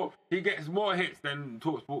get more hits than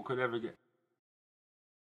TalkSport could ever get.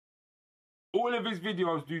 All of his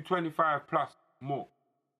videos do 25 plus more.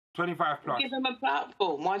 25 plus. Give him a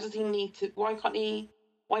platform. Why does he need to? Why can't he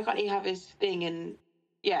have his thing? And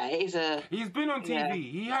yeah, it is a. He's been on TV. Yeah.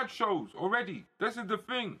 He had shows already. This is the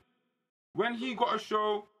thing. When he got a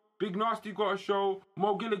show, Big Nasty got a show,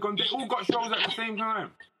 Mo Gilligan, they all got shows at the same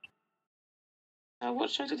time.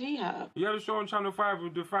 What show did he have? He had a show on Channel 5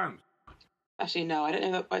 with the fans. Actually, no, I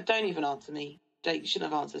don't know. Don't even answer me. Jake, you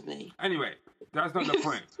shouldn't have answered me. Anyway, that's not the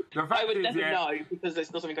point. The fact I would is, never yeah, know because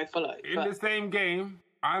it's not something I follow. in the same game,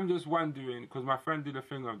 I'm just wondering, because my friend did a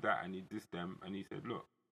thing of that and he dissed them and he said, look,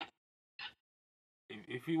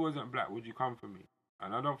 if he wasn't black, would you come for me?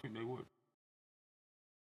 And I don't think they would.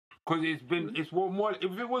 Because it's more,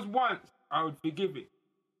 if it was once, I would forgive it.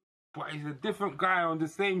 But he's a different guy on the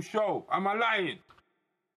same show. Am I lying?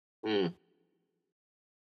 You're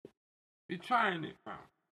trying it, fam.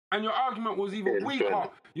 And your argument was even weaker.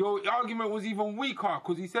 Your argument was even weaker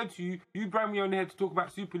because he said to you, you bring me on here to talk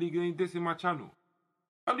about Super League and this in my channel.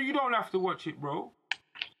 And you don't have to watch it, bro.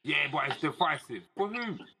 Yeah, but it's divisive. For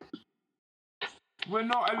who? We're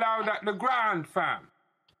not allowed at the ground, fam.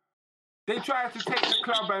 They tried to take the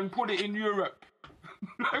club and put it in Europe.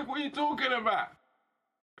 Like, what are you talking about?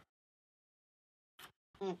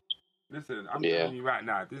 Listen, I'm telling you right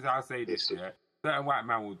now, this is how I say this, yeah? Certain white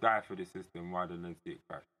man will die for the system rather than see it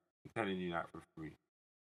crash. I'm telling you that for free.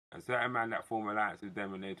 And certain man that form alliance with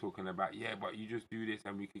them and they're talking about, yeah, but you just do this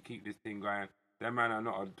and we can keep this thing going. Them man are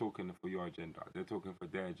not talking for your agenda. They're talking for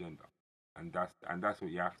their agenda. And that's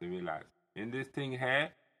what you have to realise. In this thing here,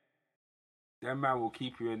 them man will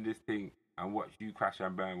keep you in this thing and watch you crash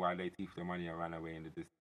and burn while they thief the money and run away in the distance.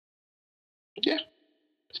 Yeah.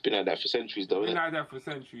 It's been like that for centuries, though, It's been like that for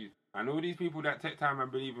centuries. And all these people that take time and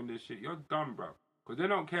believe in this shit, you're dumb, bro. Because they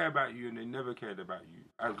don't care about you and they never cared about you.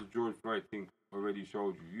 As the George Floyd thing already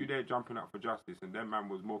showed you. You there jumping up for justice and that man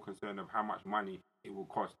was more concerned of how much money it will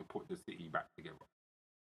cost to put the city back together.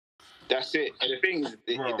 That's it. And the thing is,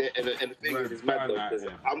 it's mad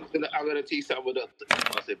though. I'm gonna tell you something that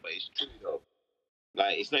I said, but it's true though.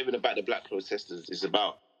 Like, it's not even about the black protesters. It's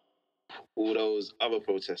about all those other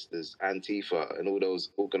protesters, Antifa, and all those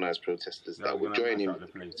organised protesters that were joining the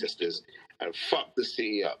protesters and fuck the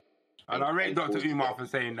city up. And I rate Dr. Umar for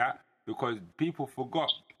saying that because people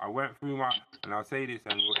forgot. I went through and I'll say this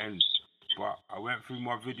and we'll end, but I went through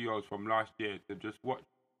my videos from last year to just watch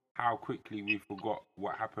how quickly we forgot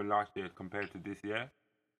what happened last year compared to this year.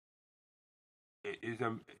 It is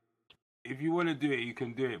if you want to do it, you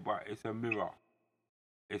can do it, but it's a mirror.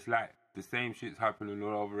 It's like the same shit's happening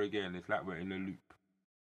all over again. It's like we're in a loop.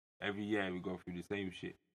 Every year we go through the same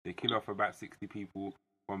shit. They kill off about 60 people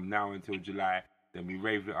from now until July. Then we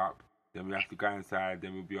rave it up. Then we have to go inside.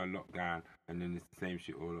 Then we'll be on lockdown. And then it's the same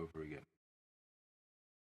shit all over again.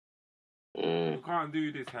 You can't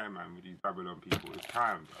do this here, man, with these Babylon people. It's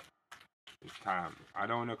time, bro. It's time. I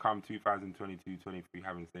don't want to come 2022, 23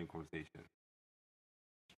 having the same conversation.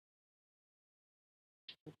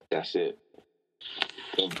 That's it.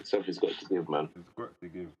 Something's got to give, man. It's got to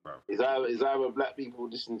give, bro. Is either black people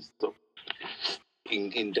listening to stop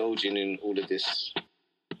indulging in all of this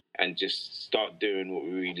and just start doing what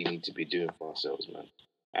we really need to be doing for ourselves, man.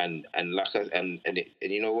 And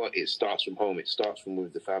you know what? It starts from home. It starts from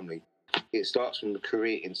with the family. It starts from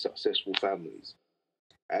creating successful families.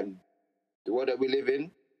 And the world that we live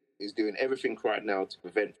in is doing everything right now to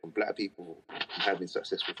prevent from black people from having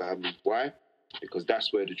successful families. Why? Because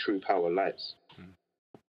that's where the true power lies.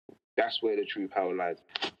 That's where the true power lies.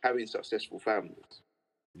 Having successful families.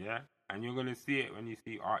 Yeah, and you're going to see it when you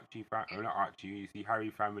see Archie, or not Archie, you see Harry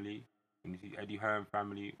family, when you see Eddie Hearn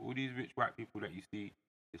family, all these rich white people that you see,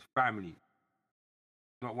 it's family.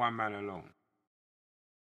 Not one man alone.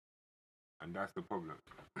 And that's the problem.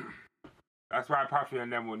 That's why Puffy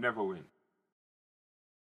and them will never win.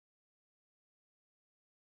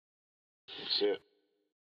 Shit.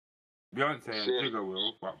 Beyonce and Jigga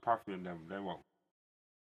will, but Puffy and them, they won't.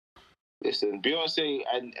 Listen, Beyonce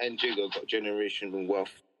and Jigga got generational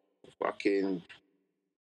wealth. Fucking...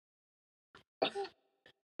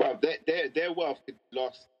 Bro, their wealth could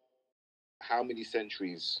last how many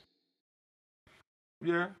centuries?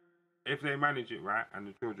 Yeah, if they manage it right and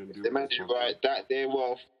the children do. If they manage it right, that their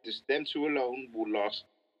wealth, just them two alone, will last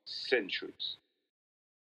centuries.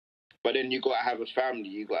 But then you got to have a family.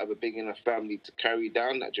 You got to have a big enough family to carry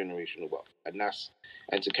down that generational wealth,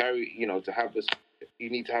 and to carry, you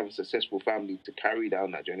need to have a successful family to carry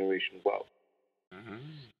down that generational wealth. Mm-hmm.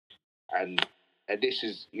 And this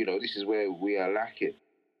is where we are lacking.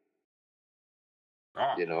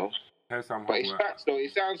 Oh, Here's some But it's homework. facts, though.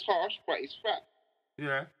 It sounds harsh, but it's fact.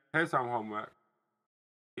 Yeah, here's some homework.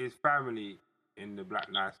 Is family in the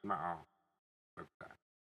Black Lives Matter website?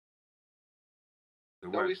 The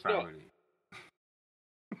word it's not. family.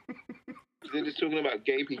 They're just talking about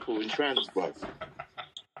gay people and trans, but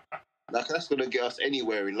like that's gonna get us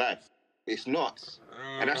anywhere in life. It's not,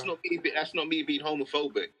 and that's not me. That's not me being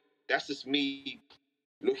homophobic. That's just me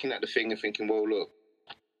looking at the thing and thinking, well, look,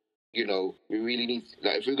 you know, we really need,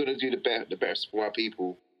 like, if we're gonna do the best for our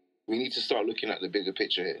people, we need to start looking at the bigger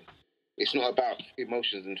picture here. It's not about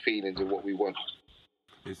emotions and feelings and what we want.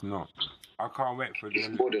 It's not. I can't wait for It's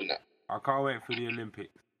more than that. I can't wait for the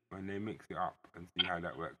Olympics when they mix it up and see how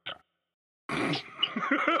that works out.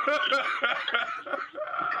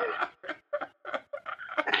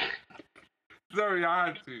 Sorry, I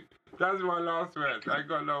had to. That's my last words. I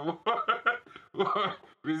got no more.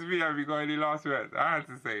 Miss V, have you got any last words? I had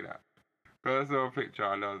to say that. Because I saw a picture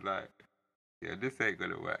and I was like, yeah, this ain't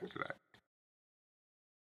gonna work. Like,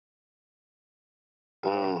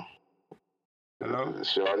 hello?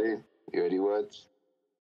 Charlie, you any words?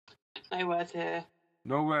 No words here.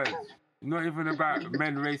 No words. Not even about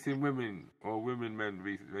men racing women or men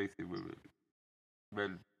racing women.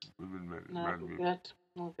 Men, women, men. No, man, all women. good.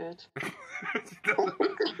 All good.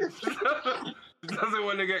 She doesn't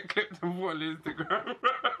want to get clipped and put on Instagram.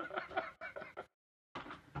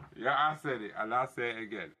 Yeah, I said it, and I'll say it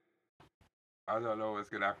again. I don't know what's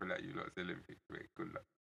going to happen at you lot's Olympics, mate. Good luck.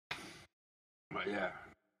 But yeah,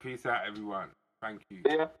 peace out, everyone. Thank you.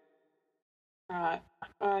 Yeah. All right.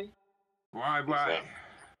 Bye. Bye.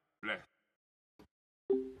 Bless.